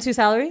they pay them two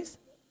salaries?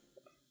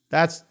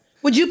 That's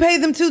Would you pay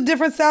them two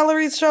different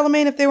salaries,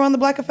 Charlamagne, if they were on the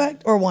Black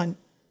Effect, or one?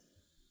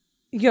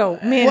 Yo,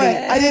 man. What?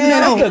 I didn't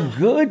know. That's a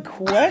good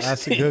question.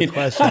 that's a good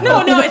question.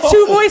 No, it's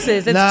two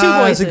voices. It's two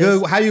Nah, voices. it's a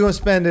good. How you gonna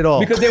spend it all?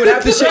 Because they would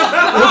have to shake.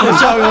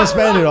 What y'all gonna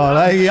spend it on?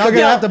 Like, y'all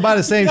gonna have to buy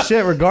the same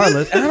shit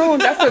regardless.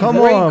 That's a Come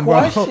great on,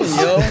 bro. question,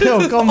 yo.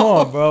 Yo, come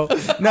on, bro.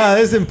 Nah,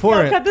 it's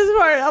important. Cut this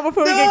part out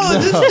before we No,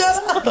 get. just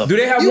shut up. Do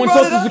they have You one brought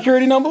it social up.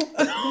 security number?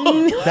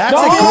 That's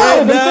No,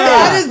 a good.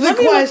 That is the Let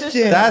me look this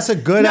question. That's a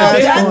good No, ass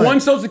They have point. one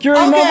social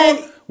security Okay.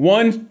 number,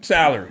 one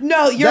salary.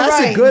 No, you're That's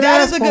a right. good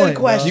That ass is a point, good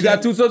bro. question. You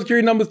got two social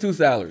security numbers, two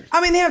salaries.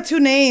 I mean, they have two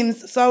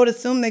names, so I would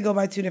assume they go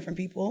by two different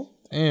people.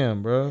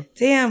 Damn, bro.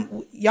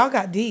 Damn, y'all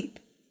got deep.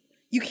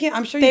 You can't.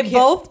 I'm sure They you can't.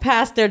 both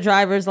passed their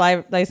driver's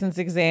license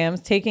exams,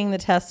 taking the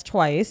test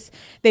twice.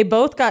 They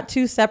both got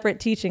two separate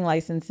teaching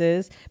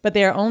licenses, but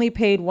they are only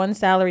paid one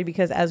salary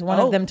because, as one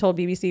of them told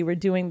BBC, we're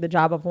doing the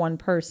job of one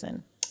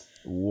person.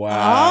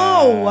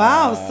 Wow. Oh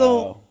wow.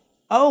 So.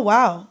 Oh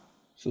wow.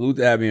 Salute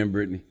to Abby and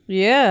Brittany.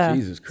 Yeah.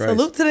 Jesus Christ.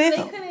 Salute to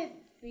them. couldn't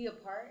be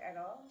apart at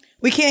all.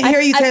 We can't hear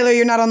you, Taylor.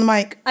 You're not on the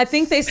mic. I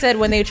think they said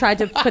when they tried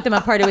to put them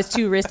apart, it was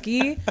too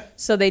risky,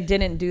 so they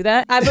didn't do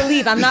that. I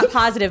believe, I'm not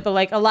positive, but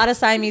like a lot of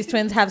Siamese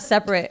twins have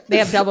separate, they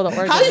have double the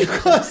organs. How you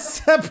gonna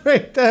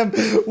separate them,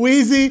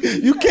 Wheezy?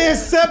 You can't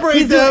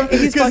separate them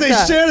he's because they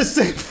fucked up. share the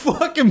same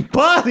fucking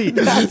body.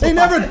 They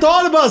never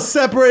thought about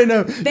separating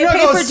them. They You're not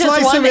pay gonna for just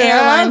slice one them in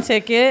airline half?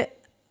 ticket.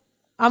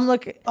 I'm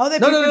looking. Oh, they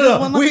No, paid no, for no, just no.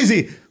 one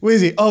line?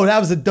 Wheezy. Oh, that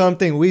was a dumb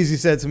thing Wheezy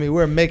said to me. We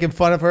were making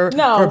fun of her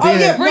No. for Oh, being,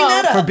 yeah, bring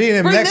that up. for being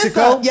in Bring this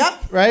Mexico. up. Yep.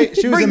 Right?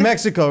 She was Bring in that-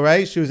 Mexico,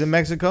 right? She was in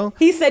Mexico.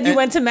 He said you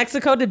went to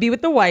Mexico to be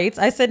with the whites.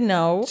 I said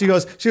no. She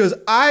goes,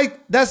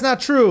 that's not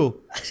true.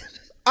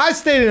 I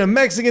stayed in a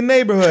Mexican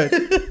neighborhood.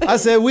 I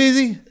said,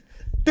 Wheezy,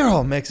 they're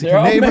all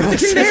Mexican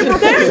neighborhoods.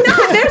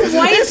 There's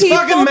white It's people.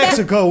 fucking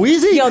Mexico,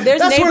 Wheezy. Yo, there's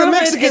That's where the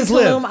neighborhoods Mexicans in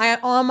live.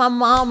 Tulum, on my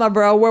mama,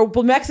 bro,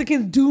 where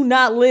Mexicans do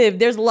not live.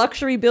 There's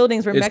luxury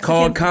buildings where It's Mexicans.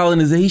 called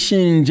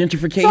colonization,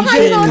 gentrification. So how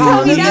you gonna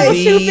tell me that was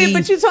Colonization. stupid?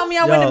 But you told me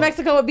I went Yo. to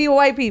Mexico to be with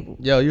white people.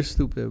 Yo, you're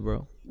stupid,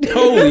 bro.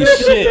 Holy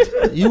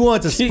shit. You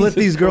want to split Jesus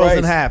these girls in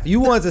Christ. half. You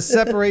want to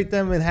separate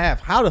them in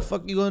half. How the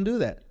fuck you gonna do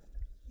that?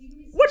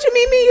 What you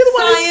mean? Me? You the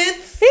one? who-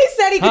 Science. He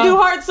said he could do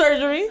heart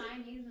surgery.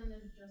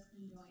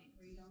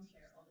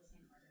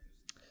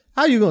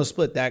 How you gonna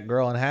split that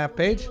girl in half,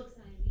 Paige?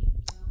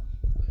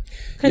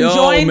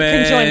 Conjoin.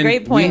 man, Conjoin.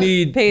 Great point. We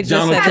need Paige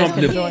just Donald said Trump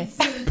conjoin.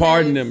 to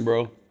pardon them,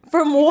 bro.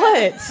 From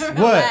what?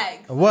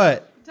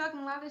 What? Talking talking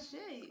a lot of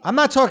shit. I'm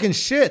not talking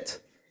shit.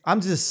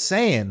 I'm just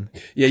saying.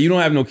 Yeah, you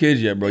don't have no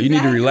kids yet, bro. You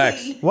need to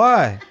relax.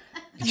 Why?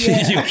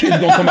 Your kids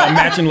gonna come out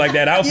matching like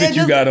that outfit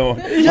you got on.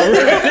 They're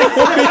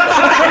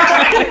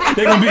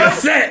gonna be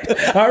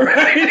upset. All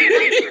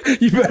right,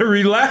 you better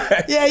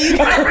relax. Yeah, you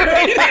got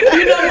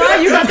You know why?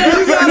 You got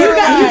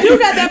that. You do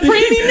got that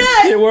preemie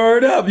nut. Yeah,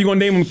 word up. You gonna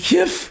name him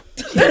Kif?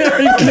 And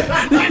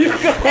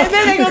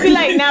then they gonna be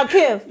like, now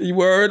Kim. You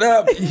word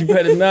up. You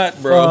better not,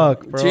 bro.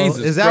 Fuck, bro. Jesus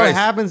Is that Christ.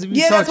 what happens if you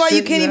Yeah, talk that's why you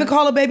shit, can't even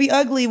call a baby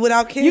ugly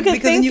without kids. You can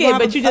because think then it, gonna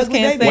have but you just ugly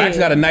can't baby. say Wax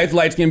got a nice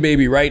light skinned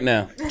baby right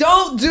now.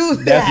 Don't do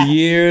that. That's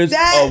years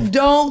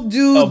Don't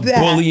do of that.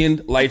 bullying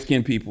light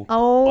skinned people.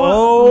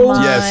 Oh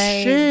my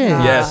Yes. shit.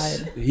 God.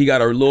 Yes, he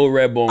got a little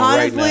red bone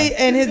Honestly, right now.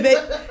 and his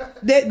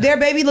their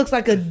baby looks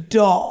like a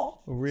doll.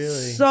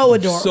 Really? So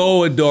adorable.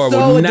 So adorable.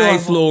 So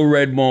Nice adorable. little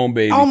red bone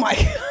baby. Oh my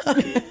god.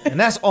 And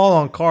that's all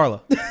on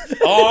Carla.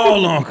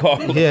 All on call.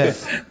 Yeah.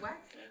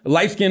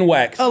 Light skin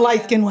wax. A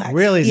light skin wax.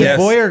 Really? Is Yes.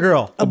 it a boy or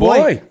girl? A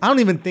boy. I don't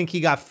even think he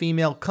got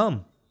female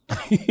cum.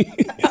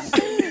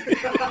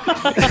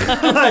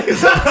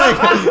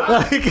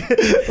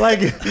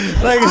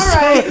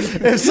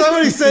 If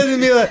somebody said to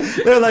me, like,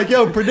 they're like,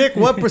 yo, predict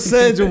what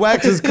percentage of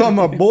waxes come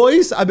are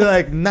boys, I'd be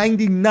like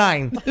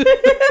 99.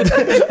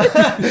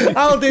 I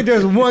don't think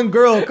there's one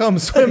girl come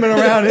swimming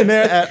around in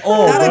there at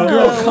all. Not a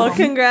girl. Well,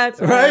 congrats.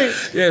 Right?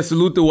 Yeah,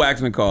 salute the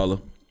waxman caller.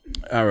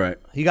 All right.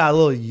 He got a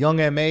little young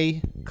MA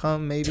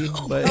cum maybe,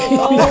 but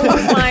Oh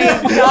my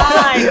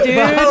God, dude.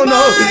 I don't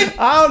know.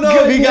 I don't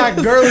know if he got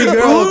girly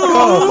girl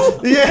cum.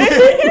 Yeah.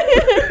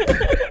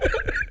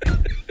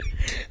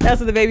 That's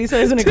what the baby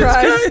says when it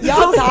cries.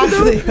 Y'all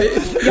toxic.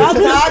 Y'all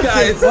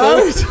toxic.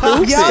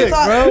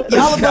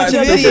 Y'all a bunch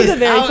of This is a idiots.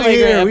 very Out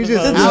here, flagrant we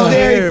just episode. This is out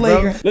very here, bro.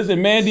 flagrant.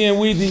 Listen, Mandy and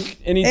Weezy,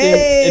 anything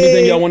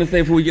Hey. y'all want to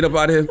say before we get up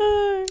out of here?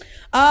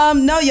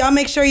 No, y'all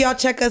make sure y'all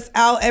check us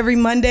out every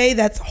Monday.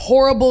 That's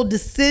Horrible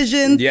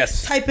Decisions.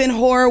 Yes. Type in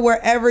horror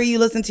wherever you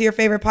listen to your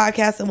favorite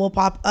podcast and we'll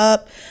pop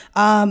up.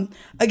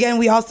 Again,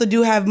 we also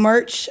do have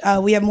merch.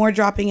 We have more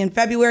dropping in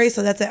February,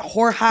 so that's at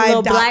whorehive.com.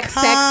 Little black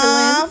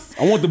sexcellence.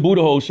 I want the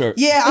Buddha hole shirt.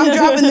 Yeah, I'm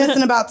dropping this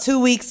in about 2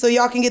 weeks, so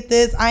y'all can get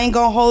this. I ain't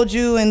gonna hold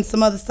you and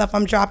some other stuff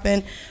I'm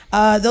dropping.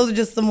 Those are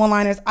just some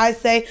one-liners I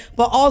say.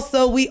 But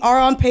also, we are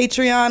on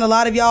Patreon. A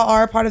lot of y'all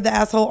are a part of the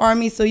Asshole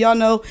Army, so y'all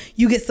know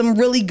you get some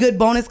really good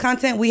bonus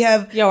content. We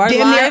have Yo, our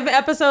damn near- live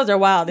episodes are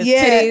wild. It's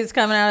Yeah. titties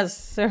coming out of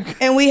circle.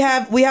 and we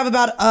have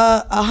about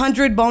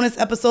 100 bonus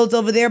episodes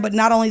over there. But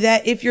not only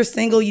that, if you're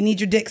single, you need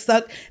your dick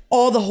sucked,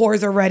 all the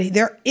whores are ready.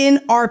 They're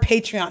in our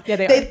Patreon. Yeah,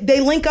 they are. They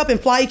link up and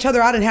fly each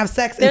other out and have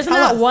sex. There's and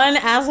tell not us. one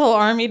asshole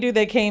army dude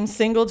that came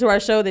single to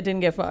our show that didn't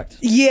get fucked.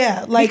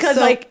 Yeah, Because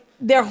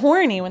they're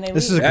horny when they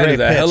This leave. is a That great is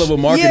a pitch. hell of a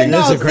marketing. Yeah, no,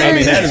 This is a great. I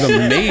mean, that is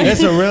seriously. amazing.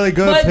 It's a really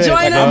good But pitch.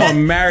 join us. I'm a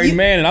married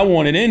man and I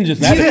want it in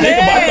just now.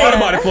 I thought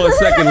about it for a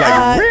second.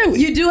 Like,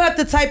 really? You do have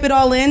to type it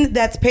all in.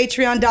 That's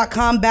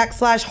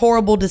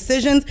patreon.com/horrible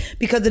decisions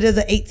because it is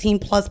an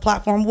 18+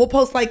 platform. We'll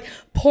post like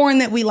porn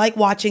that we like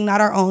watching,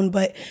 not our own,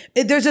 but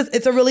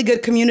it's a really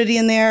good community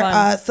in there.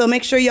 Fun. So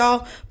make sure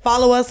y'all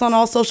follow us on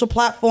all social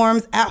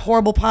platforms at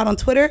HorriblePod on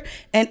Twitter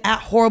and at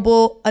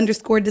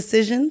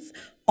horrible_decisions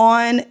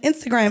on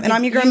Instagram. And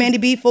I'm your girl, Mandy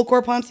B, Full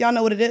Core Pumps. Y'all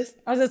know what it is.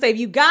 I was gonna say, if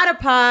you got a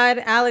pod,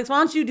 Alex, why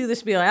don't you do the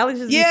spiel? Alex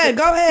just Yeah,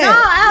 go ahead.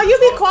 No, Al, you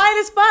be quiet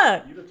as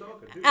fuck.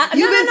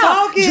 You've been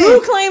talking. Drew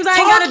claims I ain't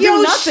Talk gotta do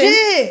your nothing.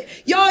 Shit.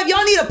 Y'all, if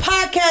y'all need a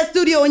podcast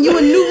studio and you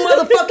in new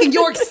motherfucking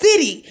York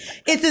City,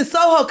 it's in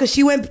Soho because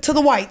she went to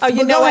the Whites. Oh, you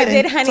But know go I ahead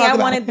and did, honey. talk I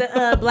about wanted it.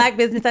 the black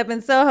business up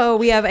in Soho.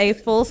 We have a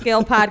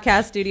full-scale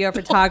podcast studio,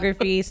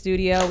 photography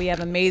studio. We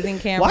have amazing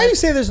cameras. Why you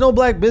say there's no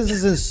black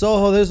business in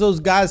Soho? There's those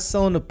guys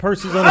selling the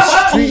purses on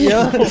the street,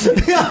 yo.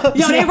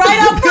 Yo, they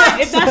right up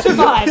front. If that's your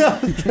vibe.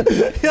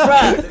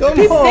 Bruh. Come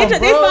People- on, they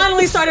bro.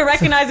 finally started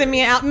recognizing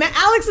me.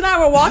 Alex and I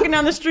were walking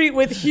down the street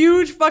with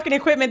huge fucking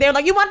equipment. They were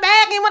like, "You want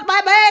bag? You want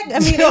my bag?" I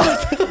mean,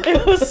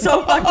 it was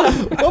so fucked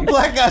up. What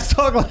black guys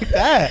talk like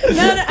that?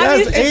 No, I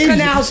mean, it's Asian.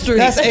 Canal Street.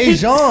 That's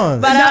Asian.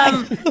 But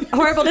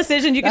Horrible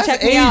Decision, you can That's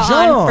check me out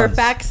on Asians. For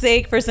Fact's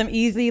Sake for some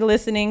easy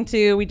listening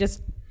to. We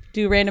just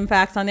do random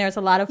facts on there. It's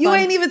a lot of fun. You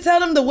ain't even tell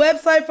them the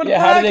website for the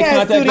Yeah, how do they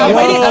podcast contact studio. you? I'm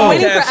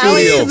waiting for Podcast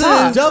Alex to studio.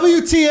 talk.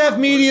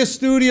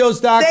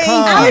 WTFmediastudios.com. Thank you.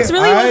 Alex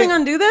really All right? wasn't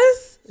gonna do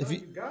this? If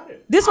you,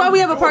 This is why we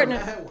have a partner.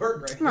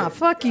 Nah,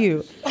 fuck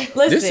you.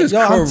 Listen, This is yo,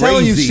 I'm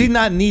telling you, Crazy. she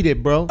not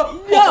needed, bro.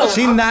 no,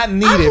 She not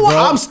needed, bro.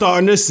 I'm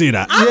starting to see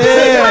that. I'm just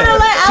trying to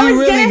let she Alex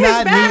really get in his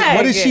not bag. needed.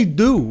 What did she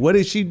do? What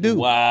did she do?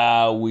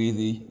 Wow,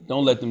 Weezy.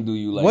 Don't let them do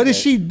you like What that.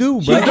 did she do,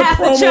 She's bro? the have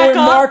to promo check and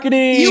up.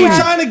 marketing. She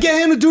trying to get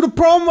him to do the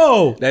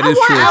promo. That I is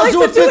want true. I Alex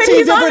was doing to do it. 15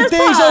 He's on different the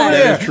things spot. over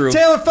That there. is true.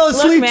 Taylor fell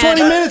asleep man.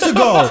 20 minutes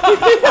ago.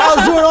 I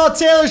was doing all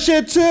Taylor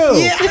shit too.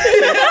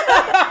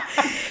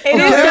 It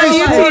is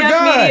Okay, poor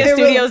guy.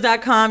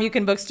 WTFmediastudios.com. You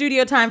can book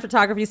studio time,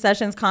 photography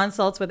sessions,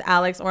 consults with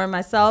Alex or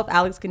myself.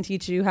 Alex can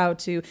teach you how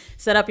to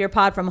set up your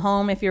pod from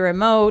home if you're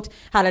remote,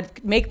 how to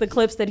make the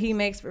clips that he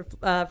makes for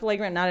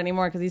Flagrant, not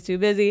anymore because he's too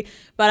busy.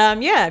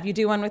 But yeah, if you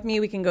do one with me,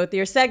 we can go through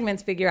your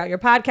segments, figure out your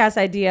podcast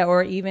idea,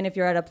 or even if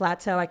you're at a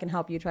plateau, I can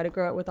help you try to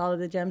grow it with all of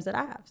the gems that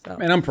I have. So,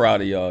 Man, I'm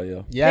proud of y'all,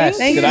 yo. Yes.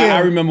 Thank you. I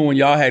remember when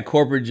y'all had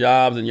corporate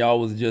jobs and y'all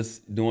was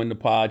just doing the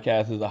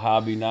podcast as a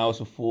hobby. Now it's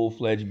a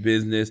full-fledged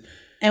business.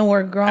 And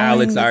we're growing.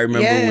 Alex, I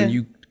remember Yeah. when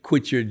you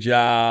quit your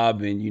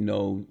job and, you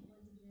know,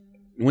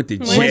 went to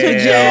jail. Went to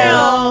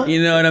jail.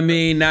 You know what I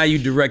mean? Now you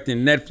directing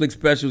Netflix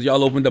specials.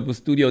 Y'all opened up a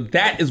studio.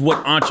 That is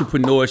what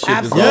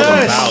entrepreneurship is all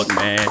Yes. about,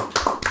 man.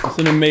 It's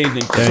an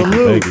amazing thing.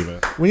 Salute. Thank you, man.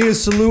 We need to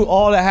salute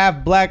all the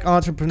half black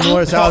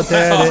entrepreneurs out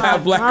there. that-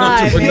 Have black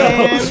Hi,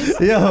 entrepreneurs.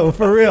 Yo,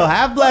 for real,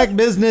 half black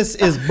business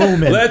is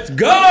booming. Let's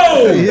go.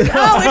 oh,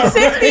 it's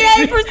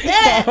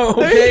 68%.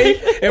 Okay?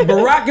 If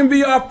Barack can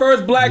be our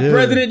first black Yeah.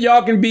 president,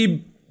 y'all can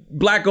be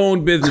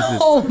black-owned businesses.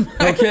 Oh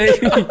my Okay?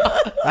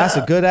 That's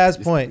a good ass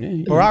point.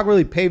 Barack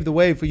really paved the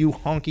way for you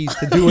honkies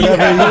to do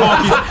whatever you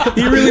want.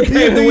 He really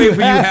paved the way for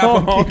you Yeah, half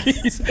honkies.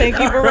 honkies. Thank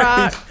you,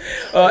 Barack.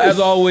 As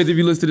always, if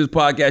you listen to this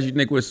podcast, you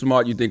think we're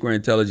smart, you think we're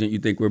intelligent, you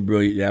think we're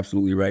brilliant, you're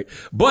absolutely right.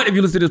 But if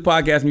you listen to this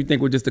podcast and you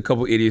think we're just a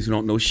couple idiots who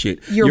don't know shit,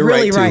 You're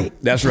really too. right.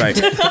 That's right.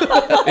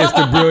 It's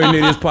the Brilliant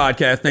Idiots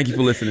Podcast. Thank you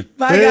for listening.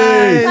 Bye,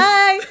 guys.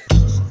 Bye.